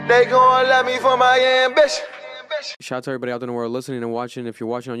They gon' love me for my ambition. Shout out to everybody out there in the world listening and watching. If you're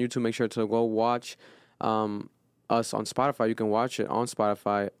watching on YouTube, make sure to go watch us on Spotify. You can watch it on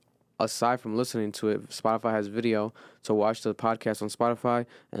Spotify. Aside from listening to it, Spotify has video. So watch the podcast on Spotify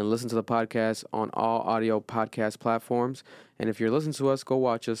and listen to the podcast on all audio podcast platforms. And if you're listening to us, go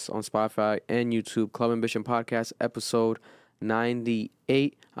watch us on Spotify and YouTube. Club Ambition Podcast, episode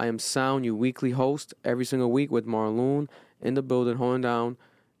 98. I am Sound, your weekly host, every single week with Marloon in the building, holding down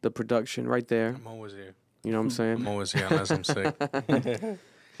the production right there. I'm always here. You know what I'm saying? I'm always here unless I'm sick.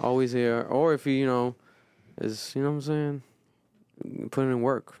 Always here. Or if he, is, you know what I'm saying, putting in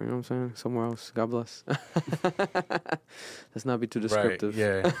work, you know what I'm saying, somewhere else. God bless. Let's not be too descriptive.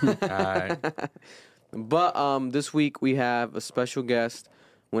 Right, yeah. All right. But this week we have a special guest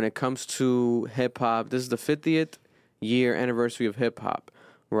when it comes to hip-hop. This is the 50th year anniversary of hip-hop,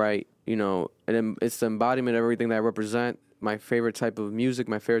 right? And it's the embodiment of everything that I represent, my favorite type of music,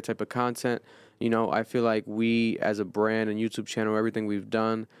 my favorite type of content. I feel like we, as a brand and YouTube channel, everything we've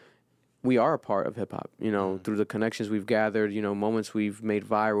done, we are a part of hip-hop, through the connections we've gathered, moments we've made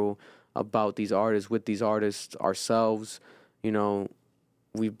viral about these artists, with these artists ourselves.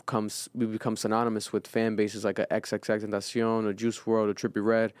 We've become synonymous with fan bases like a XXXTentacion, a Juice WRLD, a Trippie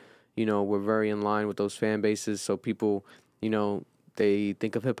Redd. We're very in line with those fan bases. So people, they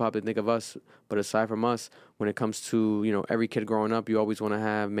think of hip-hop, they think of us. But aside from us, when it comes to, every kid growing up, you always want to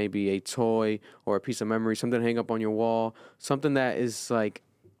have maybe a toy or a piece of memory, something to hang up on your wall, something that is like,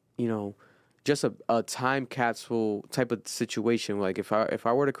 just a time capsule type of situation. Like if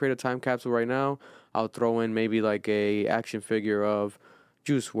I were to create a time capsule right now, I'll throw in maybe like a action figure of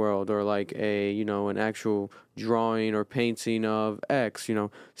Juice WRLD or like an actual drawing or painting of X.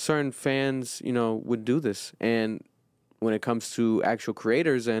 Certain fans, would do this. And when it comes to actual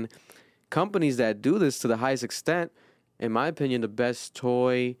creators and companies that do this to the highest extent, in my opinion, the best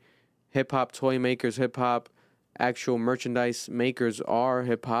hip-hop toy makers, hip-hop actual merchandise makers are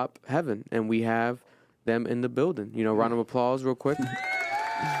hip-hop heaven. And we have them in the building. Round of applause real quick.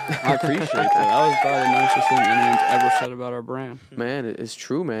 I appreciate that. That was probably the nicest thing anyone's ever said about our brand. Man, it's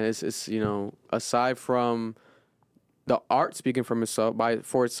true, man. It's aside from the art speaking for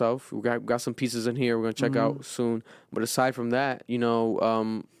itself, we got some pieces in here we're gonna check out soon. But aside from that,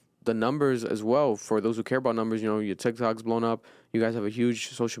 the numbers as well, for those who care about numbers, your TikTok's blown up. You guys have a huge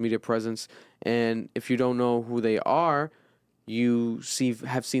social media presence. And if you don't know who they are, you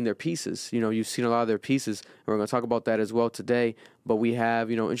have seen their pieces. You've seen a lot of their pieces. And we're going to talk about that as well today. But we have,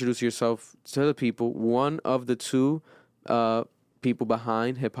 introduce yourself to the people. One of the two people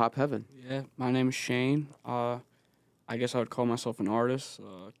behind Hip Hop Heaven. Yeah, my name is Shane. I guess I would call myself an artist,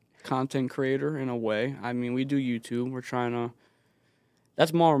 content creator in a way. I mean, we do YouTube. We're trying to...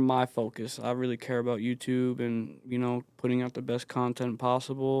 That's more of my focus. I really care about YouTube and, putting out the best content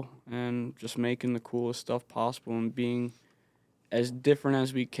possible and just making the coolest stuff possible and being as different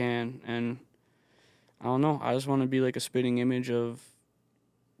as we can. And I don't know, I just want to be like a spitting image of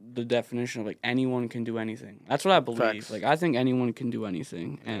the definition of like anyone can do anything. That's what I believe. Facts. Like, I think anyone can do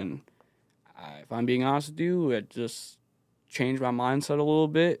anything. And if I'm being honest with you, it just changed my mindset a little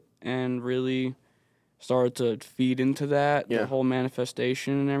bit and really started to feed into that, the whole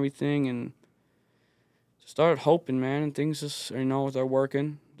manifestation and everything, and started hoping, man, and things just, they're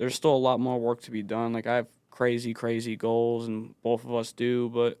working. There's still a lot more work to be done. Like, I have crazy, crazy goals, and both of us do,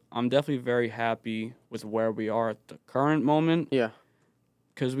 but I'm definitely very happy with where we are at the current moment. Yeah.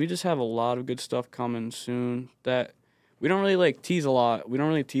 Because we just have a lot of good stuff coming soon that we don't really, tease a lot. We don't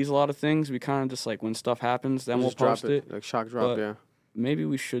really tease a lot of things. We kind of just, when stuff happens, then we'll post it. Like shock drop, but maybe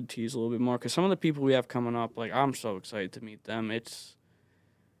we should tease a little bit more, because some of the people we have coming up, I'm so excited to meet them. I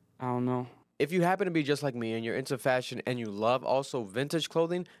don't know. If you happen to be just like me and you're into fashion and you love also vintage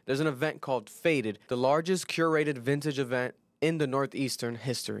clothing, there's an event called Faded, the largest curated vintage event in the Northeastern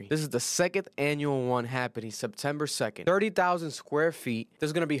history. This is the second annual one happening September 2nd. 30,000 square feet.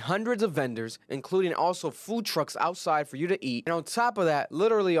 There's going to be hundreds of vendors, including also food trucks outside for you to eat. And on top of that,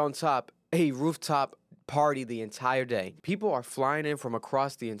 literally on top, a rooftop party the entire day. People are flying in from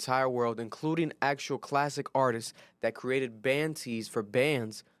across the entire world, including actual classic artists that created band tees for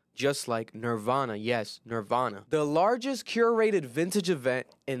bands just like Nirvana. Yes, Nirvana. The largest curated vintage event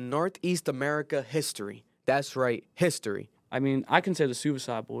in Northeast America history. That's right, history. I mean, I can say the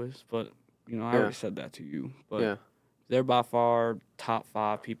Suicide Boys, but, I already said that to you. But they're by far top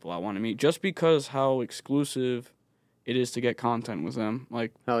 5 people I want to meet, just because how exclusive it is to get content with them.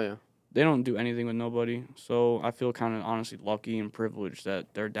 Hell yeah. They don't do anything with nobody, so I feel kind of honestly lucky and privileged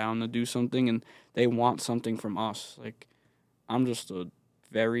that they're down to do something and they want something from us. I'm just a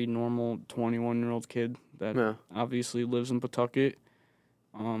very normal 21-year-old kid that obviously lives in Pawtucket,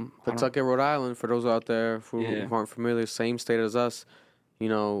 Pawtucket, Rhode Island, for those out there who Yeah. aren't familiar, same state as us, you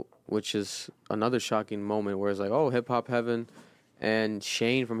know, which is another shocking moment where it's like, oh, hip hop heaven, and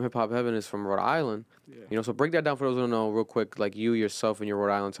Shane from Hip Hop Heaven is from Rhode Island. Yeah. You know, so break that down for those who don't know real quick, like you yourself and your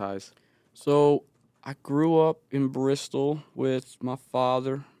Rhode Island ties. So I grew up in Bristol with my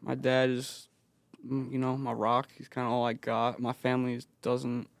father. My dad is, my rock. He's kind of all I got. My family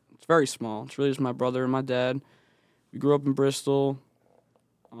doesn't. It's very small. It's really just my brother and my dad. We grew up in Bristol.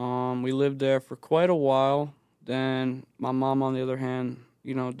 We lived there for quite a while. Then my mom, on the other hand,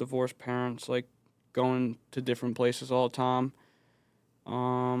 divorced parents, like going to different places all the time.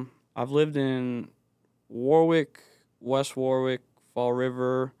 I've lived in Warwick, West Warwick, Fall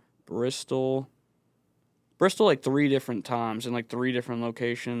River, Bristol, like 3 different times in like 3 different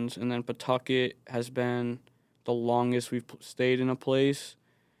locations, and then Pawtucket has been the longest we've stayed in a place.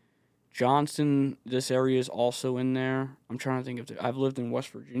 Johnson, this area is also in there. I'm trying to think of I've lived in West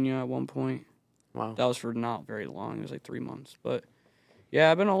Virginia at one point. Wow. That was for not very long. It was like 3 months, but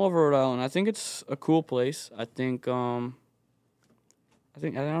yeah, I've been all over Rhode Island. I think it's a cool place. I don't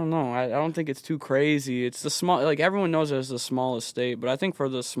know. I don't think it's too crazy. It's the small, like everyone knows it as the smallest state, but I think for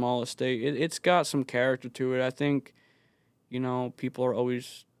the smallest state, it's got some character to it. I think, people are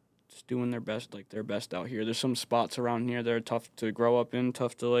always just doing their best out here. There's some spots around here that are tough to grow up in,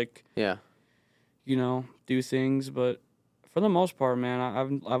 tough to Yeah. Do things, but for the most part,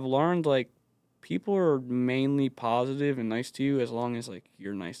 man, I've learned people are mainly positive and nice to you as long as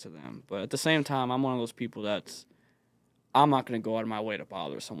you're nice to them. But at the same time, I'm one of those people I'm not going to go out of my way to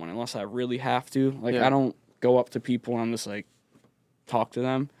bother someone unless I really have to. Yeah. I don't go up to people and I'm just talk to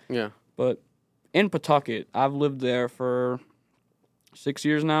them. Yeah. But in Pawtucket, I've lived there for 6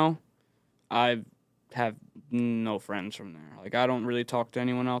 years now. I have no friends from there. I don't really talk to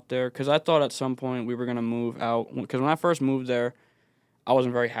anyone out there because I thought at some point we were going to move out. Because when I first moved there, I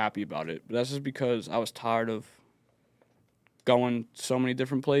wasn't very happy about it. But that's just because I was tired of going so many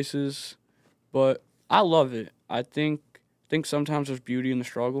different places. But I love it. I think sometimes there's beauty in the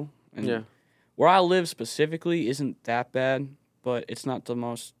struggle. And Yeah. where I live specifically isn't that bad, but it's not the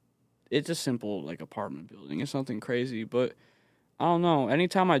most. It's a simple apartment building. It's nothing crazy, but I don't know.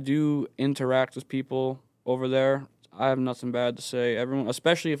 Anytime I do interact with people over there, I have nothing bad to say. Everyone,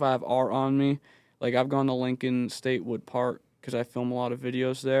 especially if I have art on me, I've gone to Lincoln Statewood Park because I film a lot of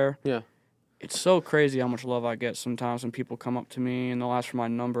videos there. Yeah. It's so crazy how much love I get sometimes when people come up to me and they'll ask for my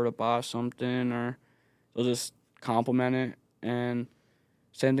number to buy something or they'll just compliment it. And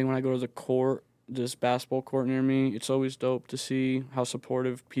same thing when I go to the court, this basketball court near me. It's always dope to see how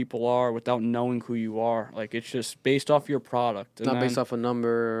supportive people are without knowing who you are. It's just based off your product. Not based off a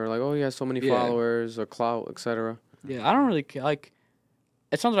number, oh, he has so many followers or clout, etc. Yeah, I don't really care.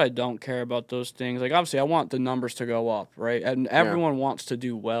 It's not that I don't care about those things. Obviously, I want the numbers to go up, right? And everyone wants to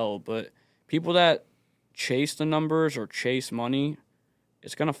do well, but people that chase the numbers or chase money,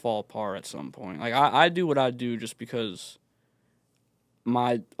 it's going to fall apart at some point. I do what I do just because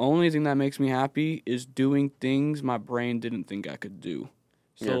my only thing that makes me happy is doing things my brain didn't think I could do.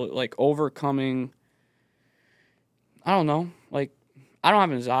 So, overcoming, I don't know, I don't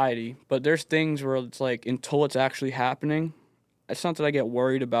have anxiety, but there's things where it's until it's actually happening, it's not that I get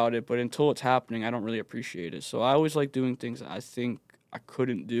worried about it, but until it's happening, I don't really appreciate it. So I always like doing things that I think I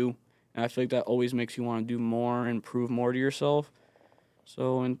couldn't do, and I feel like that always makes you want to do more and prove more to yourself.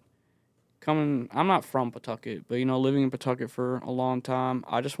 So, I'm not from Pawtucket, but living in Pawtucket for a long time,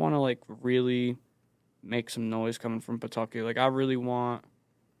 I just want to really make some noise coming from Pawtucket. I really want,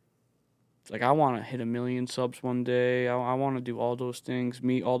 I want to hit 1 million subs one day. I want to do all those things,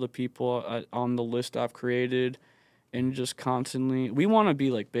 meet all the people on the list I've created, and just constantly. We want to be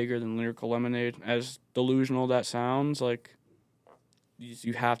bigger than Lyrical Lemonade. As delusional that sounds,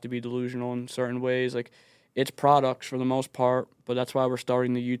 you have to be delusional in certain ways. It's products for the most part, but that's why we're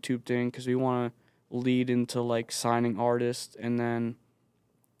starting the YouTube thing because we want to lead into signing artists and then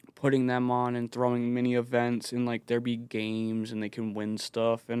putting them on and throwing mini events and there be games and they can win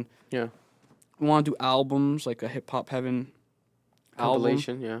stuff and Yeah. we want to do albums a Hip Hop Heaven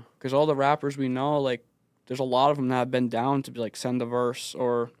Compilation, album. yeah. Because all the rappers we know there's a lot of them that have been down to be send a verse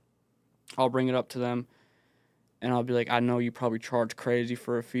or I'll bring it up to them and I'll be I know you probably charge crazy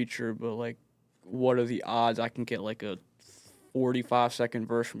for a feature, but what are the odds I can get a 45-second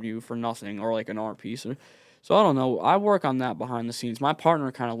verse from you for nothing or an art piece? So I don't know. I work on that behind the scenes. My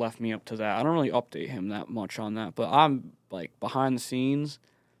partner kind of left me up to that. I don't really update him that much on that, but I'm behind the scenes.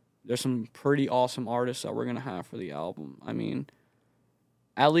 There's some pretty awesome artists that we're going to have for the album. I mean,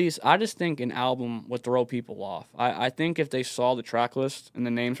 At least I just think an album would throw people off. I think if they saw the track list and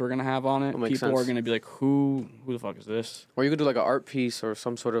the names we're gonna have on it, That makes people are sense. gonna be like, who the fuck is this? Or you could do like an art piece or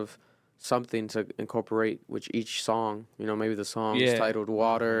some sort of something to incorporate with each song. You know, maybe the song's Yeah. titled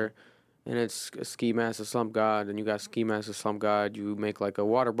Water, and it's Ski Mask of Slump God, and you got Ski Mask of Slump God. You make like a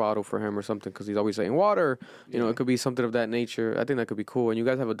water bottle for him or something because he's always saying water. You know, Yeah. it could be something of that nature. I think that could be cool. And you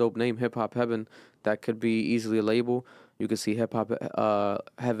guys have a dope name, Hip Hop Heaven. That could be easily a label. You could see Hip Hop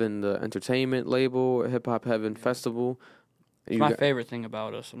Heaven, the entertainment label, Hip Hop Heaven Festival. It's You my got favorite thing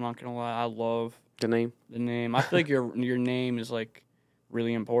about us. I'm not gonna lie. I love the name. the name. I feel like your name is like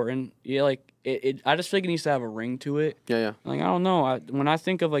really important. Yeah, like I just feel like it needs to have a ring to it. Yeah. Like I don't know. When I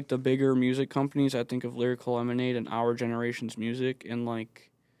think of like the bigger music companies, I think of Lyrical Lemonade and Our Generation's Music and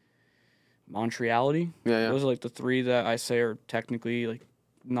like Montreality. Yeah. Those are like the three that I say are technically like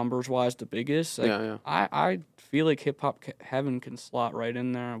numbers wise the biggest. Like, Yeah. I feel like Hip Hop Heaven can slot right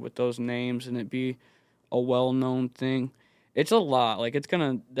in there with those names and it be a well known thing. It's a lot. Like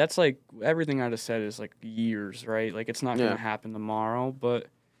that's like everything I just said is like years, right? Like it's not Yeah. gonna happen tomorrow, but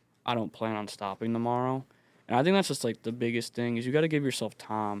I don't plan on stopping tomorrow. And I think that's just like the biggest thing is you got to give yourself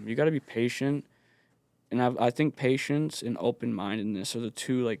time. You got to be patient. And I think patience and open mindedness are the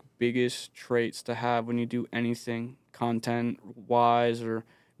two like biggest traits to have when you do anything content wise or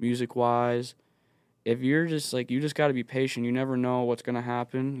music wise. If you're just like you just got to be patient. You never know what's gonna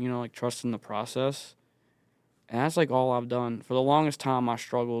happen. You know, like trust in the process. And that's like all I've done. For the longest time I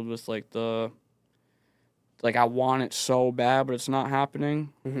struggled with like I want it so bad but it's not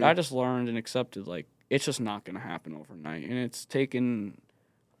happening. Mhm. I just learned and accepted like it's just not gonna happen overnight. And it's taken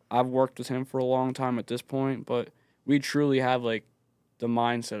I've worked with him for a long time at this point, but we truly have like the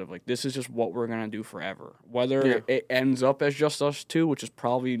mindset of like this is just what we're gonna do forever. Whether Yeah. it ends up as just us two, which is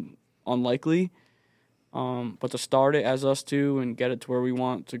probably unlikely, but to start it as us two and get it to where we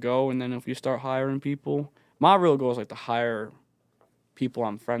want to go, and then if we start hiring people, my real goal is like to hire people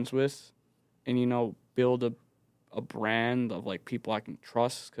I'm friends with, and build a brand of like people I can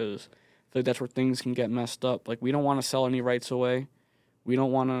trust, because I feel like that's where things can get messed up. Like we don't want to sell any rights away. We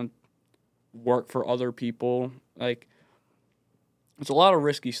don't want to work for other people. Like it's a lot of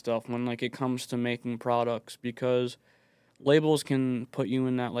risky stuff when like it comes to making products, because labels can put you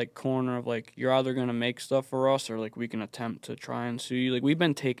in that like corner of like you're either going to make stuff for us or like we can attempt to try and sue you. Like we've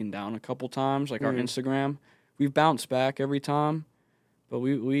been taken down a couple times, like our Instagram. We've bounced back every time, but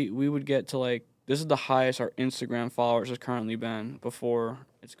we would get to like this is the highest our Instagram followers has currently been before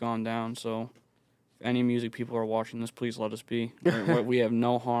it's gone down. So if any music people are watching this, please let us be. We have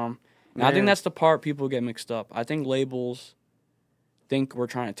no harm. And I think that's the part people get mixed up. I think labels think we're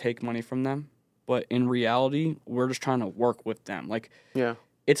trying to take money from them, but in reality, we're just trying to work with them. Like, Yeah.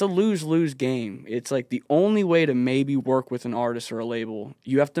 it's a lose-lose game. It's like the only way to maybe work with an artist or a label,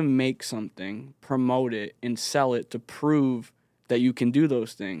 you have to make something, promote it, and sell it to prove that you can do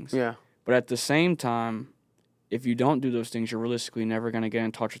those things. Yeah. But at the same time, if you don't do those things, you're realistically never going to get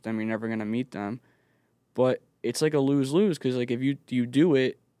in touch with them. You're never going to meet them. But it's like a lose-lose, because like if you do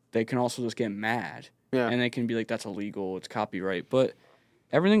it, they can also just get mad. Yeah. And they can be like, that's illegal, it's copyright. But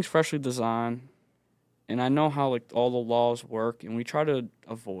everything's freshly designed. And I know how like all the laws work, and we try to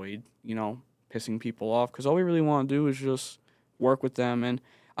avoid, pissing people off, because all we really want to do is just work with them. And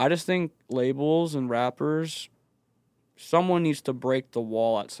I just think labels and rappers, someone needs to break the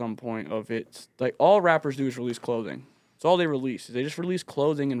wall at some point of it. Like all rappers do is release clothing. It's all they release. They just release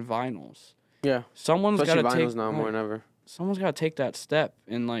clothing and vinyls. Yeah. Someone's got Especially to vinyls take now more than ever. Someone's got to take that step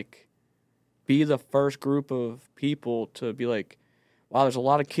and like be the first group of people to be like, wow, there's a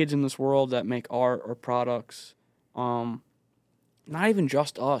lot of kids in this world that make art or products. Not even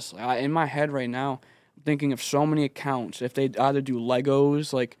just us. In my head right now, I'm thinking of so many accounts. If they either do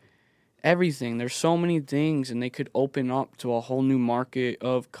Legos, like everything, there's so many things, and they could open up to a whole new market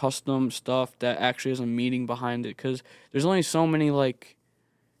of custom stuff that actually has a meaning behind it. Because there's only so many, like,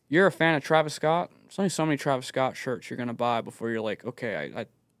 you're a fan of Travis Scott, there's only so many Travis Scott shirts you're going to buy before you're like, okay,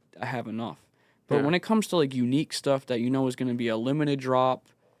 I have enough. But when it comes to like unique stuff that is going to be a limited drop,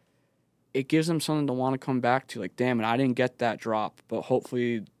 it gives them something to want to come back to. Like, damn it, I didn't get that drop, but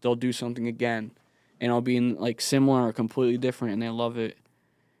hopefully they'll do something again, and it'll be like similar or completely different, and they love it.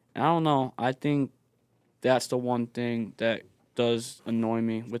 And I don't know. I think that's the one thing that does annoy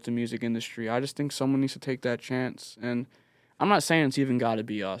me with the music industry. I just think someone needs to take that chance, and I'm not saying it's even got to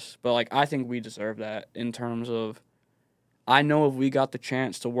be us, but like I think we deserve that in terms of. I know if we got the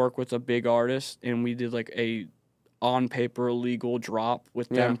chance to work with a big artist and we did like a on paper legal drop with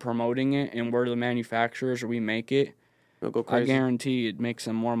them promoting it, and we're the manufacturers or we make it, They'll go I crazy. guarantee it makes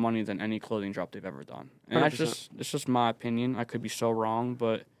them more money than any clothing drop they've ever done. And that's 100%. just my opinion. I could be so wrong,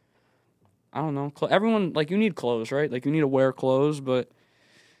 but I don't know. Everyone, like, you need clothes, right? Like, you need to wear clothes, but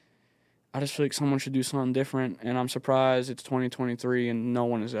I just feel like someone should do something different. And I'm surprised it's 2023 and no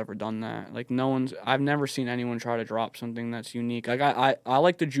one has ever done that. Like, I've never seen anyone try to drop something that's unique. Like, I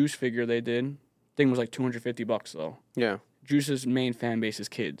like the Juice figure they did. Thing was like $250 though. Yeah. Juice's main fan base is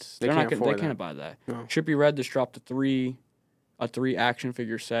kids. They They're can't not gonna, afford they that. can't buy that. No. Trippie Redd just dropped a three action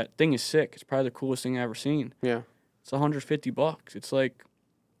figure set. Thing is sick. It's probably the coolest thing I've ever seen. Yeah. It's $150. It's like,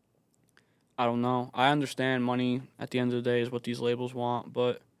 I don't know. I understand money at the end of the day is what these labels want,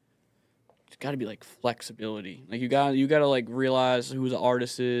 but it's got to be like flexibility. Like you got to like realize who the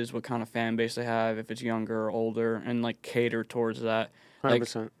artist is, what kind of fan base they have, if it's younger or older, and like cater towards that.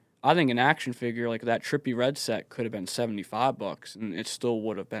 100%. I think an action figure like that Trippie Redd set could have been $75, and it still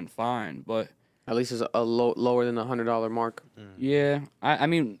would have been fine. But At least it's lower than the $100 mark. yeah, I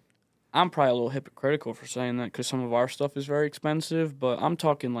mean, I'm probably a little hypocritical for saying that because some of our stuff is very expensive, but I'm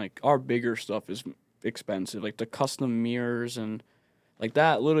talking like our bigger stuff is expensive, like the custom mirrors and like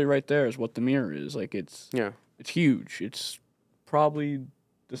that. Literally, right there is what the mirror is. Like it's huge. It's probably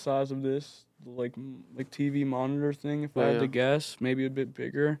the size of this, like TV monitor thing. If I had to guess, maybe a bit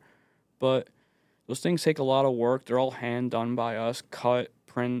bigger, but those things take a lot of work. They're all hand done by us, cut,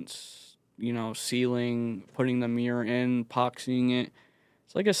 prints, sealing, putting the mirror in, epoxying it.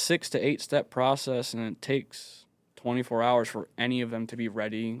 It's like a 6 to 8 step process, and it takes 24 hours for any of them to be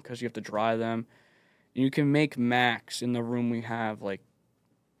ready because you have to dry them. And you can make max in the room we have like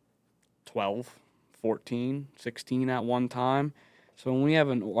 12, 14, 16 at one time. So when we have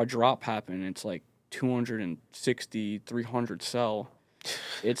a drop happen, it's like 260, 300 sell.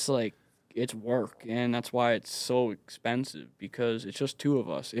 It's like, it's work, and that's why it's so expensive because it's just two of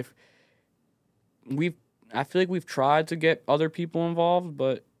us. I feel like we've tried to get other people involved,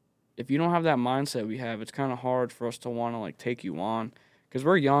 but if you don't have that mindset we have, it's kind of hard for us to want to like take you on because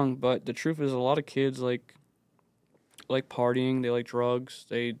we're young. But the truth is, a lot of kids like partying, they like drugs,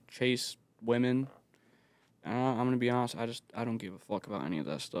 they chase women. And I'm gonna be honest, I don't give a fuck about any of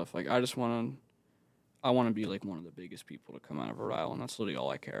that stuff. Like I want to be like one of the biggest people to come out of Rhode Island. That's literally all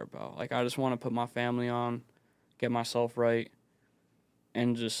I care about. Like I just want to put my family on, get myself right,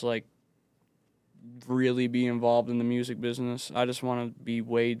 and just like really be involved in the music business. I just want to be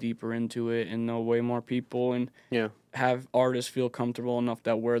way deeper into it and know way more people and have artists feel comfortable enough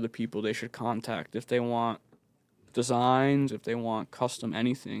that we're the people they should contact if they want designs, if they want custom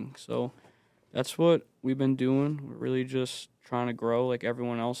anything. So that's what we've been doing. We're really just trying to grow like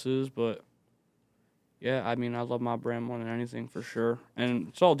everyone else is, but yeah, I mean, I love my brand more than anything for sure. And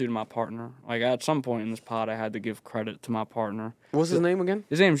it's all due to my partner. Like, at some point in this pod, I had to give credit to my partner. What's his name again?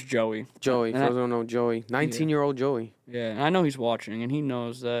 His name's Joey. Joey. For those who don't know, Joey. 19-year-old Joey. Yeah, and I know he's watching, and he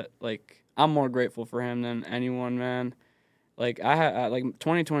knows that, like, I'm more grateful for him than anyone, man. Like,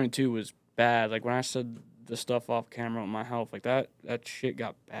 2022 was bad. Like, when I said the stuff off camera with my health, like, that shit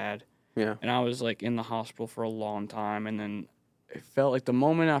got bad. Yeah. And I was, like, in the hospital for a long time, and then it felt like the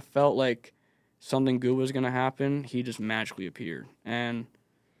moment I felt like something good was going to happen, he just magically appeared. And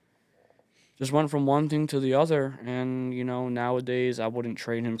just went from one thing to the other. And, nowadays I wouldn't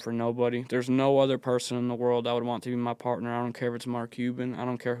trade him for nobody. There's no other person in the world I would want to be my partner. I don't care if it's Mark Cuban. I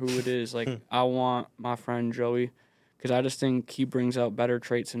don't care who it is. Like, I want my friend Joey because I just think he brings out better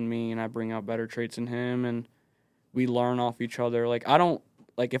traits in me and I bring out better traits in him. And we learn off each other. Like,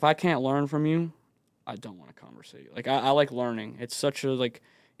 if I can't learn from you, I don't want to conversate. Like, I like learning. It's such a,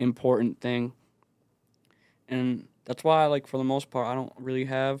 important thing. And that's why, for the most part, I don't really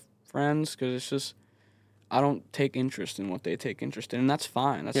have friends because it's just I don't take interest in what they take interest in. And that's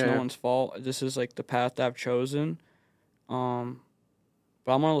fine. That's no one's fault. This is, the path I've chosen. But I'm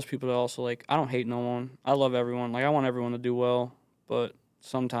one of those people that also, I don't hate no one. I love everyone. I want everyone to do well. But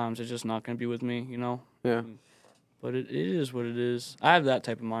sometimes it's just not going to be with me, Yeah. But it is what it is. I have that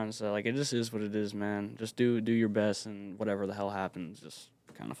type of mindset. It just is what it is, man. Just do your best, and whatever the hell happens just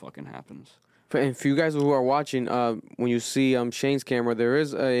kind of fucking happens. And for you guys who are watching, when you see Shane's camera, there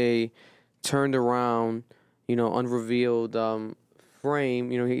is a turned around, unrevealed frame.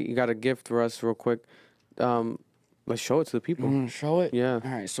 He got a gift for us real quick. Let's show it to the people. Show it? Yeah.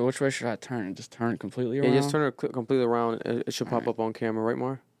 All right, so which way should I turn it? Just turn it completely around? Yeah, just turn it completely around. It should pop up on camera, right,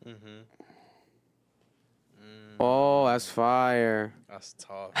 Mar? Mm-hmm. Oh, that's fire. That's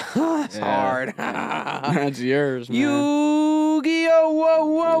tough. That's hard. That's yours, man. Yu-Gi-Oh!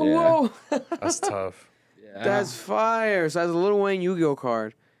 Whoa. That's tough. Yeah. That's fire. So that's a Lil Wayne Yu-Gi-Oh!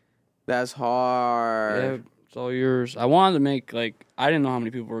 Card. That's hard. Yeah, it's all yours. I wanted to make, I didn't know how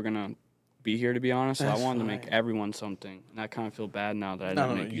many people were going to be here, to be honest. So I That's wanted to make fine. everyone something, and I kind of feel bad now that I No,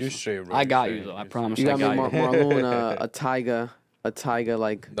 didn't no, make you're you. straight, bro. I You're got straight. you though. I You're promise. You I got me got you. Marloon a tiger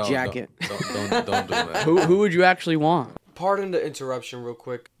like Don't- jacket. Don't do that. Who would you actually want? Pardon the interruption real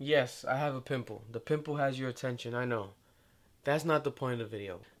quick. Yes, I have a pimple. The pimple has your attention, I know. That's not the point of the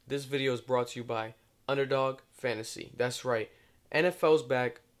video. This video is brought to you by Underdog Fantasy. That's right. NFL's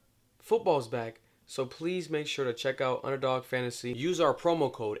back. Football's back. So please make sure to check out Underdog Fantasy. Use our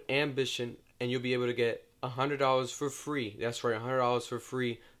promo code AMBITION and you'll be able to get $100 for free. That's right, $100 for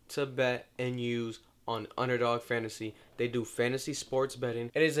free to bet and use on Underdog Fantasy. They do fantasy sports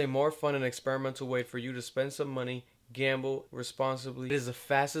betting. It is a more fun and experimental way for you to spend some money, gamble responsibly. It is the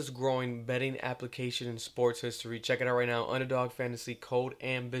fastest growing betting application in sports history. Check it out right now. Underdog Fantasy, code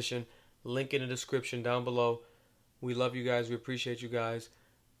AMBITION. Link in the description down below. We love you guys. We appreciate you guys.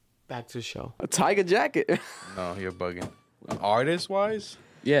 Back to the show. A tiger jacket. No, you're bugging. Artist-wise,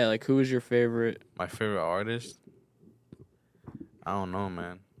 Yeah, like who is your favorite? my favorite artist, I don't know,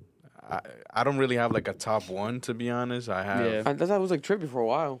 man. I don't really have like a top one, to be honest. I have. Yeah. I thought I was like trippy for a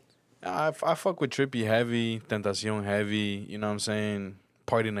while. I fuck with Trippy heavy, Tentacion heavy. You know what I'm saying?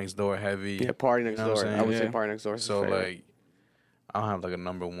 Party Next Door heavy. Yeah, Party Next You know what Door. I'm I would saying? say Party Next Door. is So his favorite. like, I don't have like a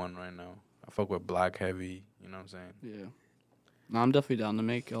number one right now. I fuck with Black heavy. You know what I'm saying? Yeah. No, I'm definitely down to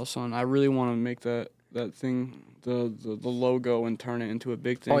make y'all son. I really want to make that thing, the logo, and turn it into a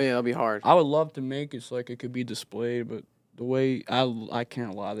big thing. Oh yeah, that'll be hard. I would love to make it so like it could be displayed, but the way I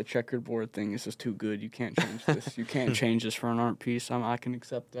can't lie, the checkerboard thing is just too good. You can't change this. You can't change this for an art piece. I can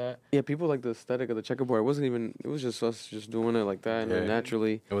accept that. Yeah, people like the aesthetic of the checkerboard. It wasn't even. It was just us just doing it like that and then Yeah.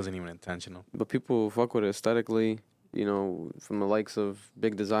 naturally. It wasn't even intentional. But people fuck with it aesthetically. You know, from the likes of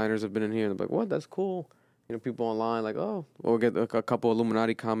big designers have been in here. And they're like, "What? That's cool." You know, people online like, "Oh," or get a couple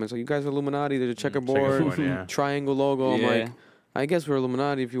Illuminati comments like, "You guys are Illuminati. There's a checkerboard, Checkerboard, yeah. triangle logo." I'm Yeah. like, I guess we're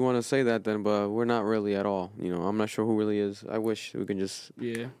Illuminati if you want to say that then, but we're not really at all. You know, I'm not sure who really is. I wish we could just,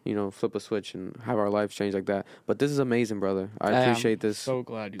 Yeah. you know, flip a switch and have our lives change like that. But this is amazing, brother. I I'm appreciate this. So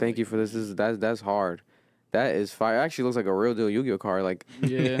glad you. Thank you for this. That's hard. That is fire. It actually looks like a real deal Yu-Gi-Oh card, like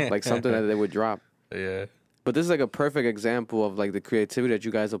Yeah. like something that they would drop. Yeah. But this is like a perfect example of like the creativity that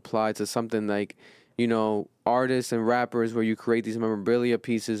you guys apply to something like, you know, artists and rappers where you create these memorabilia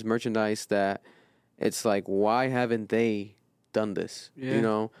pieces, merchandise that it's like, why haven't they done this? Yeah. You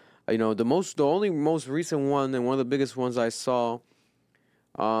know, the only most recent one and one of the biggest ones I saw,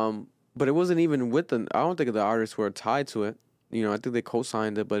 but it wasn't even with I don't think the artists were tied to it. You know, I think they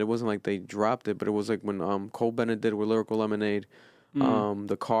co-signed it, but it wasn't like they dropped it. But it was like when Cole Bennett did with Lyrical Lemonade,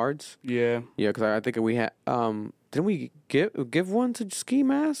 the cards. Yeah. Yeah, because I think we had. Didn't we give one to Ski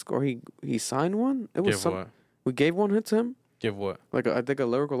Mask or he signed one? It was Give what? We gave one hit to him. Give what? Like I think a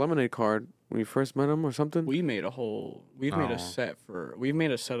Lyrical Lemonade card when we first met him or something. We've made Oh. we've made a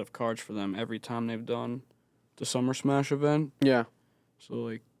set of cards for them every time they've done the Summer Smash event. Yeah. So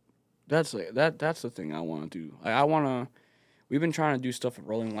like that's the thing I want to do. I want to. We've been trying to do stuff at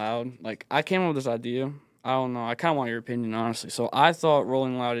Rolling Loud. Like I came up with this idea. I don't know. I kind of want your opinion, honestly. So I thought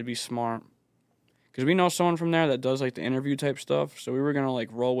Rolling Loud would be smart because we know someone from there that does like the interview type stuff. So we were gonna like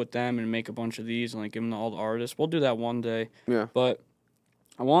roll with them and make a bunch of these and like give them to all the artists. We'll do that one day. Yeah. But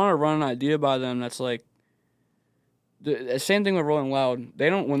I want to run an idea by them that's like the same thing with Rolling Loud. They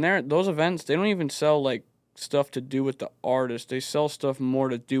don't when they're those events. They don't even sell like stuff to do with the artist. They sell stuff more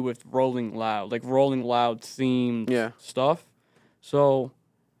to do with Rolling Loud, like Rolling Loud themed stuff. So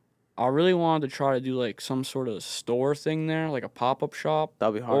I really wanted to try to do like some sort of store thing there, like a pop-up shop.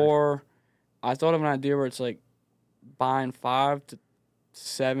 That'd be hard. Or I thought of an idea where it's like buying 5 to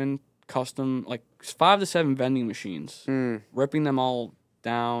 7 custom, like 5 to 7 vending machines, ripping them all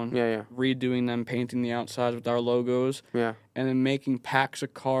down, Yeah. redoing them, painting the outsides with our logos, Yeah. and then making packs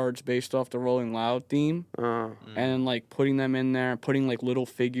of cards based off the Rolling Loud theme, and then like putting them in there, putting like little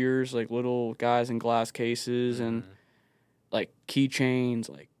figures, like little guys in glass cases, and like keychains,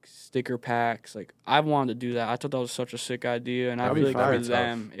 like sticker packs. Like I wanted to do that. I thought that was such a sick idea, and I feel like for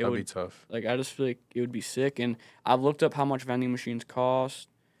them, it That'd would be tough. like I just feel like it would be sick. And I've looked up how much vending machines cost.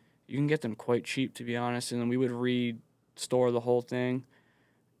 You can get them quite cheap, to be honest. And then we would restore the whole thing.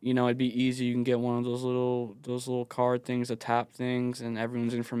 You know, it'd be easy. You can get one of those little card things, the tap things, and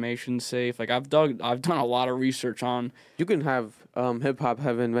everyone's information's safe. Like I've done a lot of research on. You can have hip hop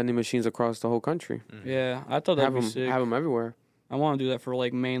having vending machines across the whole country. Yeah, I thought that'd Have be sick. them everywhere. I want to do that for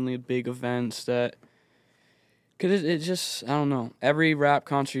like mainly big events that, cause it just I don't know. Every rap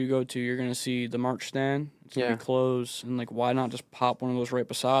concert you go to, you're gonna see the merch stand. It's gonna be closed, and like why not just pop one of those right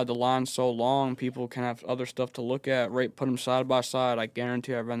beside? The line's so long, people can have other stuff to look at. Right, put them side by side. I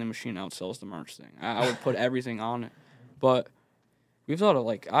guarantee our vending machine outsells the merch thing. I would put everything on it, but we've thought of,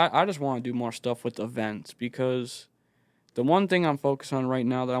 like, I just want to do more stuff with events because the one thing I'm focused on right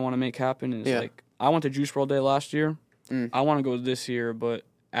now that I want to make happen is, like, I went to Juice World Day last year. I want to go this year, but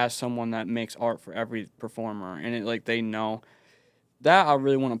as someone that makes art for every performer, and it, like, they know that I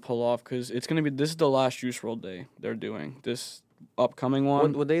really want to pull off because it's going to be, this is the last Juice World Day they're doing, this upcoming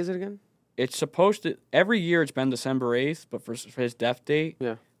one. What day is it again? It's supposed to, every year it's been December 8th, but for his death date.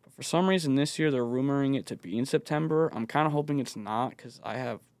 Yeah. But for some reason this year they're rumoring it to be in September. I'm kind of hoping it's not because I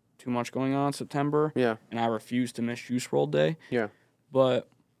have too much going on in September. Yeah. And I refuse to miss Juice World Day. Yeah. But,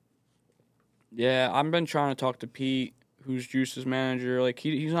 yeah, I've been trying to talk to Pete, who's Juice's manager. Like,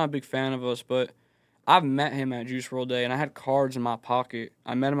 he's not a big fan of us, but I've met him at Juice World Day, and I had cards in my pocket.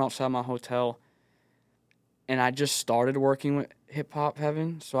 I met him outside my hotel, and I just started working with Hip Hop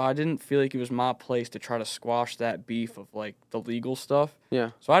Heaven, so I didn't feel like it was my place to try to squash that beef of, like, the legal stuff.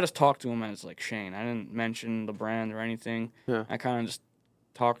 Yeah. So I just talked to him as, like, Shane. I didn't mention the brand or anything. Yeah. I kind of just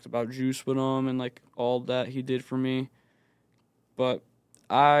talked about Juice with him and, like, all that he did for me. But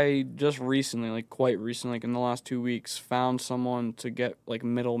I just recently, like, quite recently, like, in the last 2 weeks, found someone to get, like,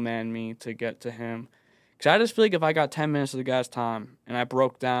 middleman me to get to him. Because I just feel like if I got 10 minutes of the guy's time and I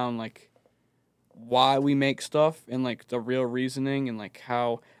broke down, like, why we make stuff and, like, the real reasoning and, like,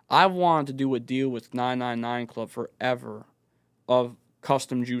 how I wanted to do a deal with 999 Club forever of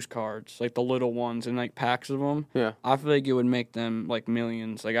custom juice cards, like the little ones and, like, packs of them. Yeah. I feel like it would make them, like,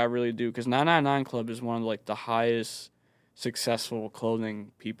 millions. Like, I really do. Because 999 Club is one of, like, the highest successful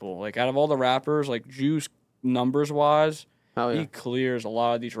clothing people. Like, out of all the rappers, like, Juice, numbers-wise, he clears a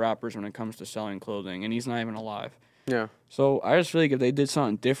lot of these rappers when it comes to selling clothing, and he's not even alive. Yeah. So I just feel like if they did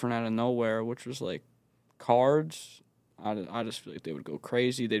something different out of nowhere, which was like cards, I just feel like they would go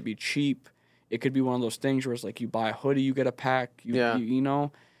crazy. They'd be cheap. It could be one of those things where it's like you buy a hoodie, you get a pack. You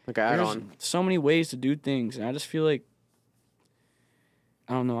know, like an add-on. So many ways to do things, and I just feel like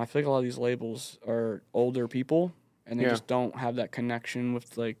I don't know. I feel like a lot of these labels are older people, and they just don't have that connection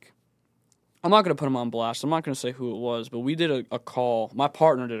with, like. I'm not going to put them on blast. I'm not going to say who it was, but we did a call. My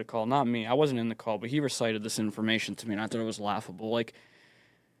partner did a call, not me. I wasn't in the call, but he recited this information to me, and I thought it was laughable. Like,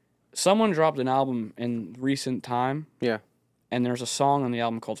 someone dropped an album in recent time. Yeah. And there's a song on the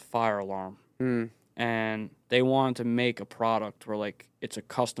album called Fire Alarm. And they wanted to make a product where, like, it's a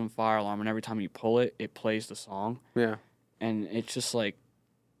custom fire alarm, and every time you pull it, it plays the song. Yeah. And it's just, like,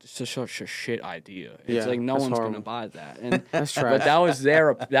 it's just such a shit idea. It's like no one's going to buy that. And that's trash.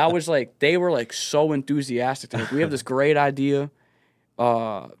 But that was like, they were like so enthusiastic. Like, we have this great idea.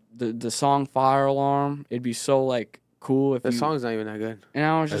 The song Fire Alarm, it'd be so like cool if the song's not even that good. And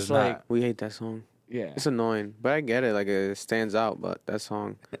I was just like, we hate that song. Yeah. It's annoying, but I get it. Like, it stands out, but that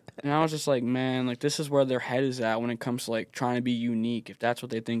song. And I was just like, man, like, this is where their head is at when it comes to, like, trying to be unique. If that's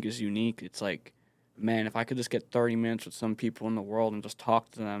what they think is unique, it's like, man, if I could just get 30 minutes with some people in the world and just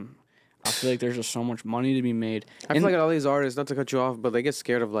talk to them, I feel like there's just so much money to be made. I feel like all these artists, not to cut you off, but they get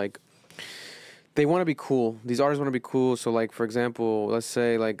scared of, like, they want to be cool. These artists want to be cool. So, like, for example, let's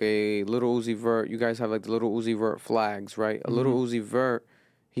say, like, a Little Uzi Vert. You guys have, like, the Little Uzi Vert flags, right? A Little Uzi Vert,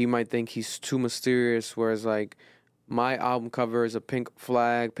 he might think he's too mysterious, whereas, like, my album cover is a pink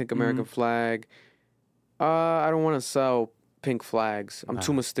flag, pink American flag. I don't want to sell pink flags. I'm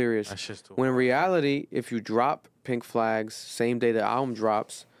too mysterious. That's just too when in reality, if you drop pink flags same day the album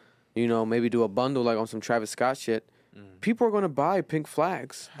drops, you know, maybe do a bundle like on some Travis Scott shit, people are going to buy pink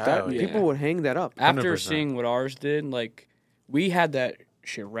flags. People would hang that up. After 100%. seeing what ours did, like, we had that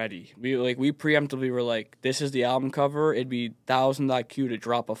shit ready. We preemptively were like, this is the album cover. It'd be 1,000 IQ to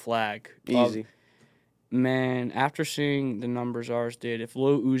drop a flag. Easy. Man, after seeing the numbers ours did, if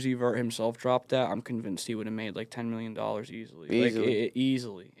Lil Uzi Vert himself dropped that, I'm convinced he would have made like $10 million easily.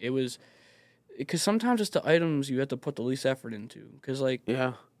 Easily. It was because sometimes it's the items you have to put the least effort into. Because we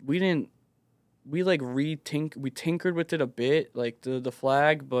tinkered with it a bit, like the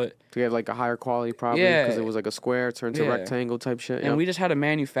flag, but to get like a higher quality probably because it was like a square turned to rectangle type shit. And we just had a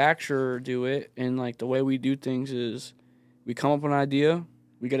manufacturer do it, and like the way we do things is we come up with an idea.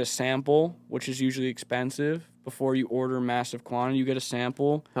 We get a sample, which is usually expensive. Before you order massive quantity, you get a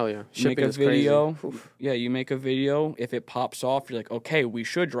sample. Hell yeah. You make a video. Yeah, you make a video. If it pops off, you're like, okay, we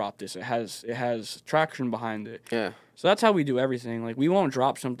should drop this. It has traction behind it. Yeah. So that's how we do everything. Like, we won't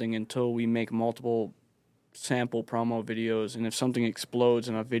drop something until we make multiple sample promo videos. And if something explodes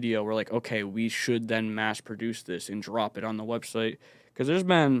in a video, we're like, okay, we should then mass produce this and drop it on the website. Because there's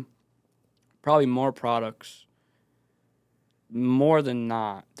been probably more products, more than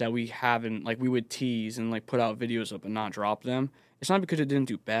not, that we haven't, like, we would tease and like put out videos up and not drop them. It's not because it didn't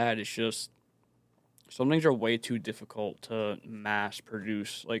do bad, it's just some things are way too difficult to mass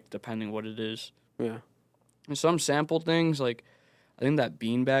produce, like, depending what it is. Yeah. And some sample things, like, I think that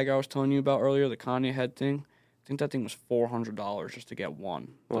beanbag I was telling you about earlier, the Kanye head thing, I think that thing was $400 just to get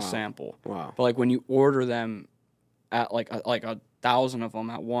one, the sample. Wow. But like when you order them at like 1,000 of them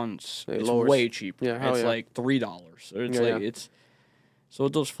at once, it's way cheaper. Yeah, it's like $3. It's it's so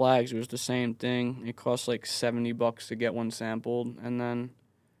with those flags, it was the same thing. It cost like $70 to get one sampled, and then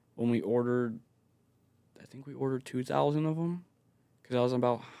when we ordered, I think we ordered 2,000 of them because that was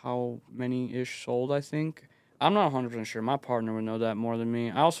about how many ish sold. I think I'm not 100% sure. My partner would know that more than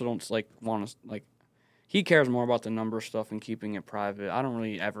me. I also don't like want to like. He cares more about the number stuff and keeping it private. I don't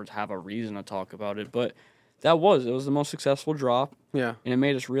really ever have a reason to talk about it, but it was the most successful drop. Yeah. And it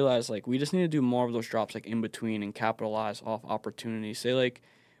made us realize, like, we just need to do more of those drops, like, in between and capitalize off opportunities. Say, like,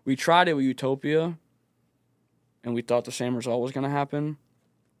 we tried it with Utopia, and we thought the same result was going to happen.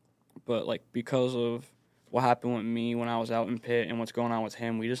 But, like, because of what happened with me when I was out in Pitt and what's going on with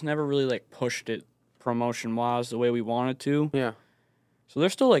him, we just never really, like, pushed it promotion-wise the way we wanted to. Yeah. So they're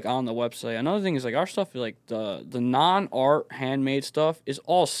still, like, on the website. Another thing is, like, our stuff, like, the non-art handmade stuff is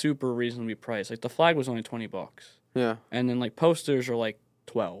all super reasonably priced. Like, the flag was only $20. Yeah. And then, like, posters are, like,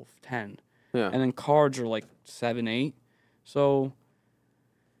 12, 10. Yeah. And then cards are, like, 7, 8. So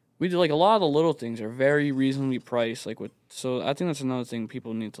we do, like, a lot of the little things are very reasonably priced. Like, so I think that's another thing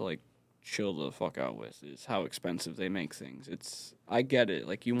people need to, like, chill the fuck out with is how expensive they make things. I get it.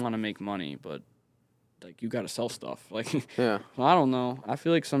 Like, you want to make money, but like you got to sell stuff. Like, yeah. I don't know. I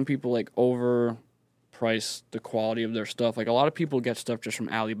feel like some people like overprice the quality of their stuff. Like a lot of people get stuff just from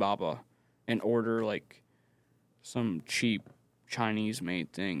Alibaba and order like some cheap Chinese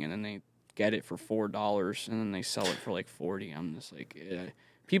made thing, and then they get it for $4 and then they sell it for like 40. I'm just like,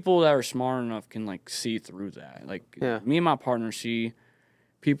 people that are smart enough can like see through that. Like me and my partner see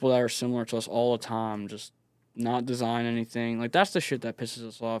people that are similar to us all the time just not design anything. Like that's the shit that pisses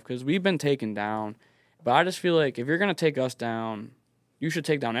us off because we've been taken down. But I just feel like if you're going to take us down, you should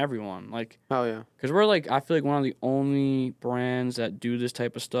take down everyone. Like, oh, yeah. Because we're like, I feel like one of the only brands that do this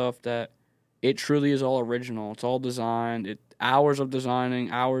type of stuff that it truly is all original. It's all designed. Hours of designing,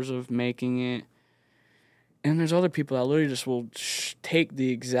 hours of making it. And there's other people that literally just will take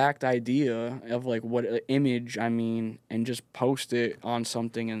the exact idea of like what image, and just post it on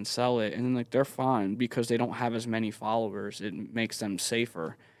something and sell it. And then like they're fine because they don't have as many followers. It makes them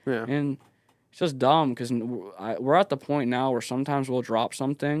safer. Yeah. And it's just dumb because we're at the point now where sometimes we'll drop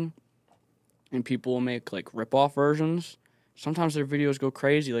something and people will make, like, rip-off versions. Sometimes their videos go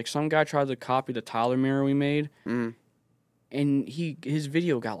crazy. Like, some guy tried to copy the Tyler mirror we made, and his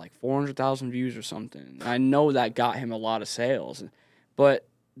video got, like, 400,000 views or something. I know that got him a lot of sales. But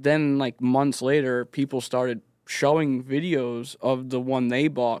then, like, months later, people started showing videos of the one they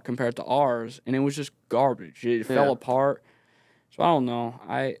bought compared to ours, and it was just garbage. It fell apart. So I don't know.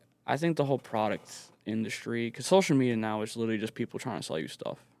 I think the whole product industry, because social media now is literally just people trying to sell you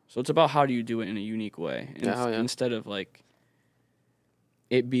stuff. So it's about how do you do it in a unique way. Instead of, like,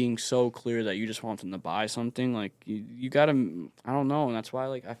 it being so clear that you just want them to buy something. Like, you got to, I don't know. And that's why,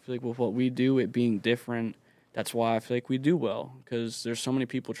 like, I feel like with what we do, it being different, that's why I feel like we do well. Because there's so many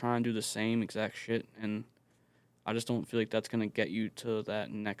people trying to do the same exact shit. And I just don't feel like that's going to get you to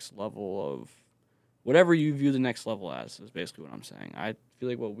that next level of whatever you view the next level as is basically what I'm saying. I feel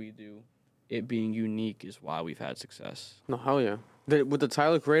like what we do, it being unique, is why we've had success. No, hell yeah. With the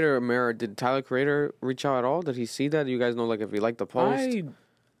Tyler Creator mirror, did Tyler Creator reach out at all? Did he see that? Do you guys know, like, if he liked the post?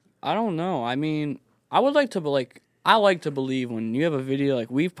 I don't know. I mean, I like to believe when you have a video, like,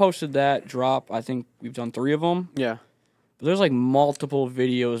 we've posted that drop. I think we've done 3 of them. Yeah. But there's, like, multiple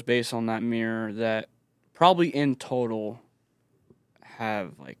videos based on that mirror that probably in total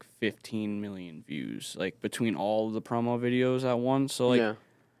have like 15 million views, like between all of the promo videos at once. So like,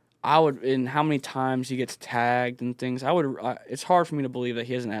 I would, and how many times he gets tagged and things, it's hard for me to believe that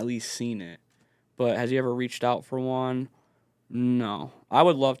he hasn't at least seen it. But has he ever reached out for one? No. I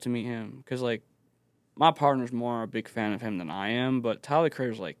would love to meet him because like my partner's more a big fan of him than I am. But Tyler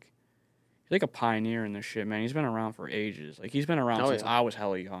Creator's like, he's like a pioneer in this shit, man. He's been around for ages. Like he's been around since I was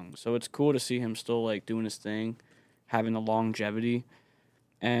hella young. So it's cool to see him still like doing his thing, having the longevity.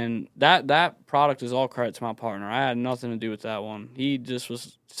 And that product is all credit to my partner. I had nothing to do with that one. He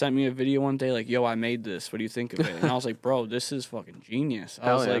just sent me a video one day like, yo, I made this. What do you think of it? And I was like, bro, this is fucking genius.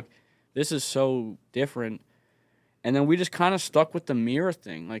 I was like, this is so different. And then we just kind of stuck with the mirror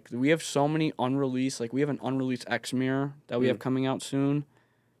thing. Like, we have so many unreleased, like, we have an unreleased X mirror that we have coming out soon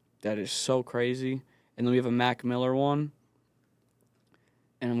that is so crazy. And then we have a Mac Miller one.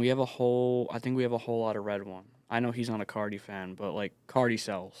 And we have I think we have a whole lot of red one. I know he's not a Cardi fan, but, like, Cardi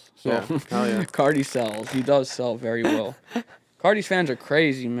sells. So, Cardi sells. He does sell very well. Cardi's fans are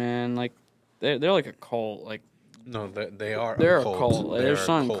crazy, man. Like, they're like a cult. Like, No, they are They're a a cult. cult. Like, there's They're a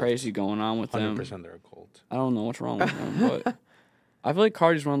something cult. crazy going on with them. 100% they're a cult. I don't know what's wrong with them, but I feel like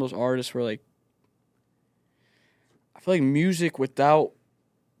Cardi's one of those artists where, like, I feel like music without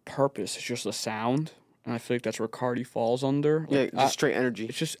purpose is just a sound, and I feel like that's where Cardi falls under. Yeah, Like, just straight energy.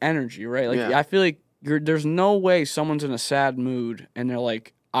 it's just energy, right? Like, Yeah. I feel like there's no way someone's in a sad mood and they're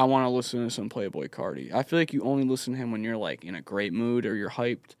like, I want to listen to some Playboy Cardi. I feel like you only listen to him when you're, like, in a great mood or you're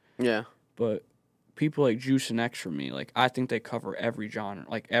hyped. Yeah. But people like Juice and X for me, like, I think they cover every genre,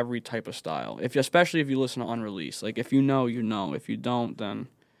 like every type of style. Especially if you listen to Unreleased. Like, if you know, you know. If you don't, then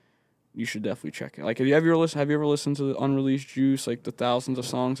you should definitely check it. Like, have you ever listened to the Unreleased Juice, like the thousands of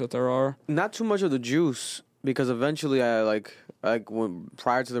songs that there are? Not too much of the Juice, because eventually I like when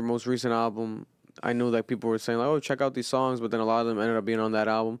prior to their most recent album, I knew like people were saying like, oh, check out these songs, but then a lot of them ended up being on that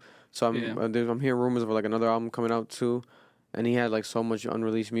album. So I'm hearing rumors of like another album coming out too, and he had like so much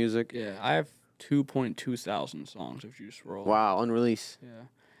unreleased music. Yeah, I have 2.2 thousand songs of Juice WRLD. Wow, unreleased.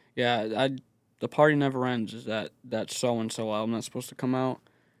 Yeah. The Party Never Ends is that so and so album that's supposed to come out.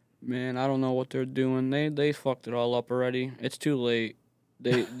 Man, I don't know what they're doing. They fucked it all up already. It's too late.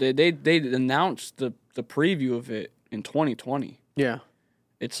 They announced the preview of it in 2020. Yeah.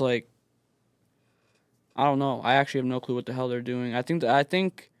 It's like, I don't know. I actually have no clue what the hell they're doing. I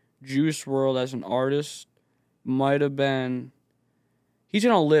think Juice WRLD as an artist might have been. He's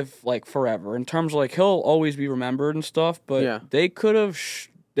gonna live like forever in terms of like he'll always be remembered and stuff. But Yeah. they could have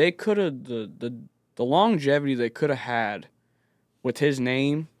the longevity they could have had with his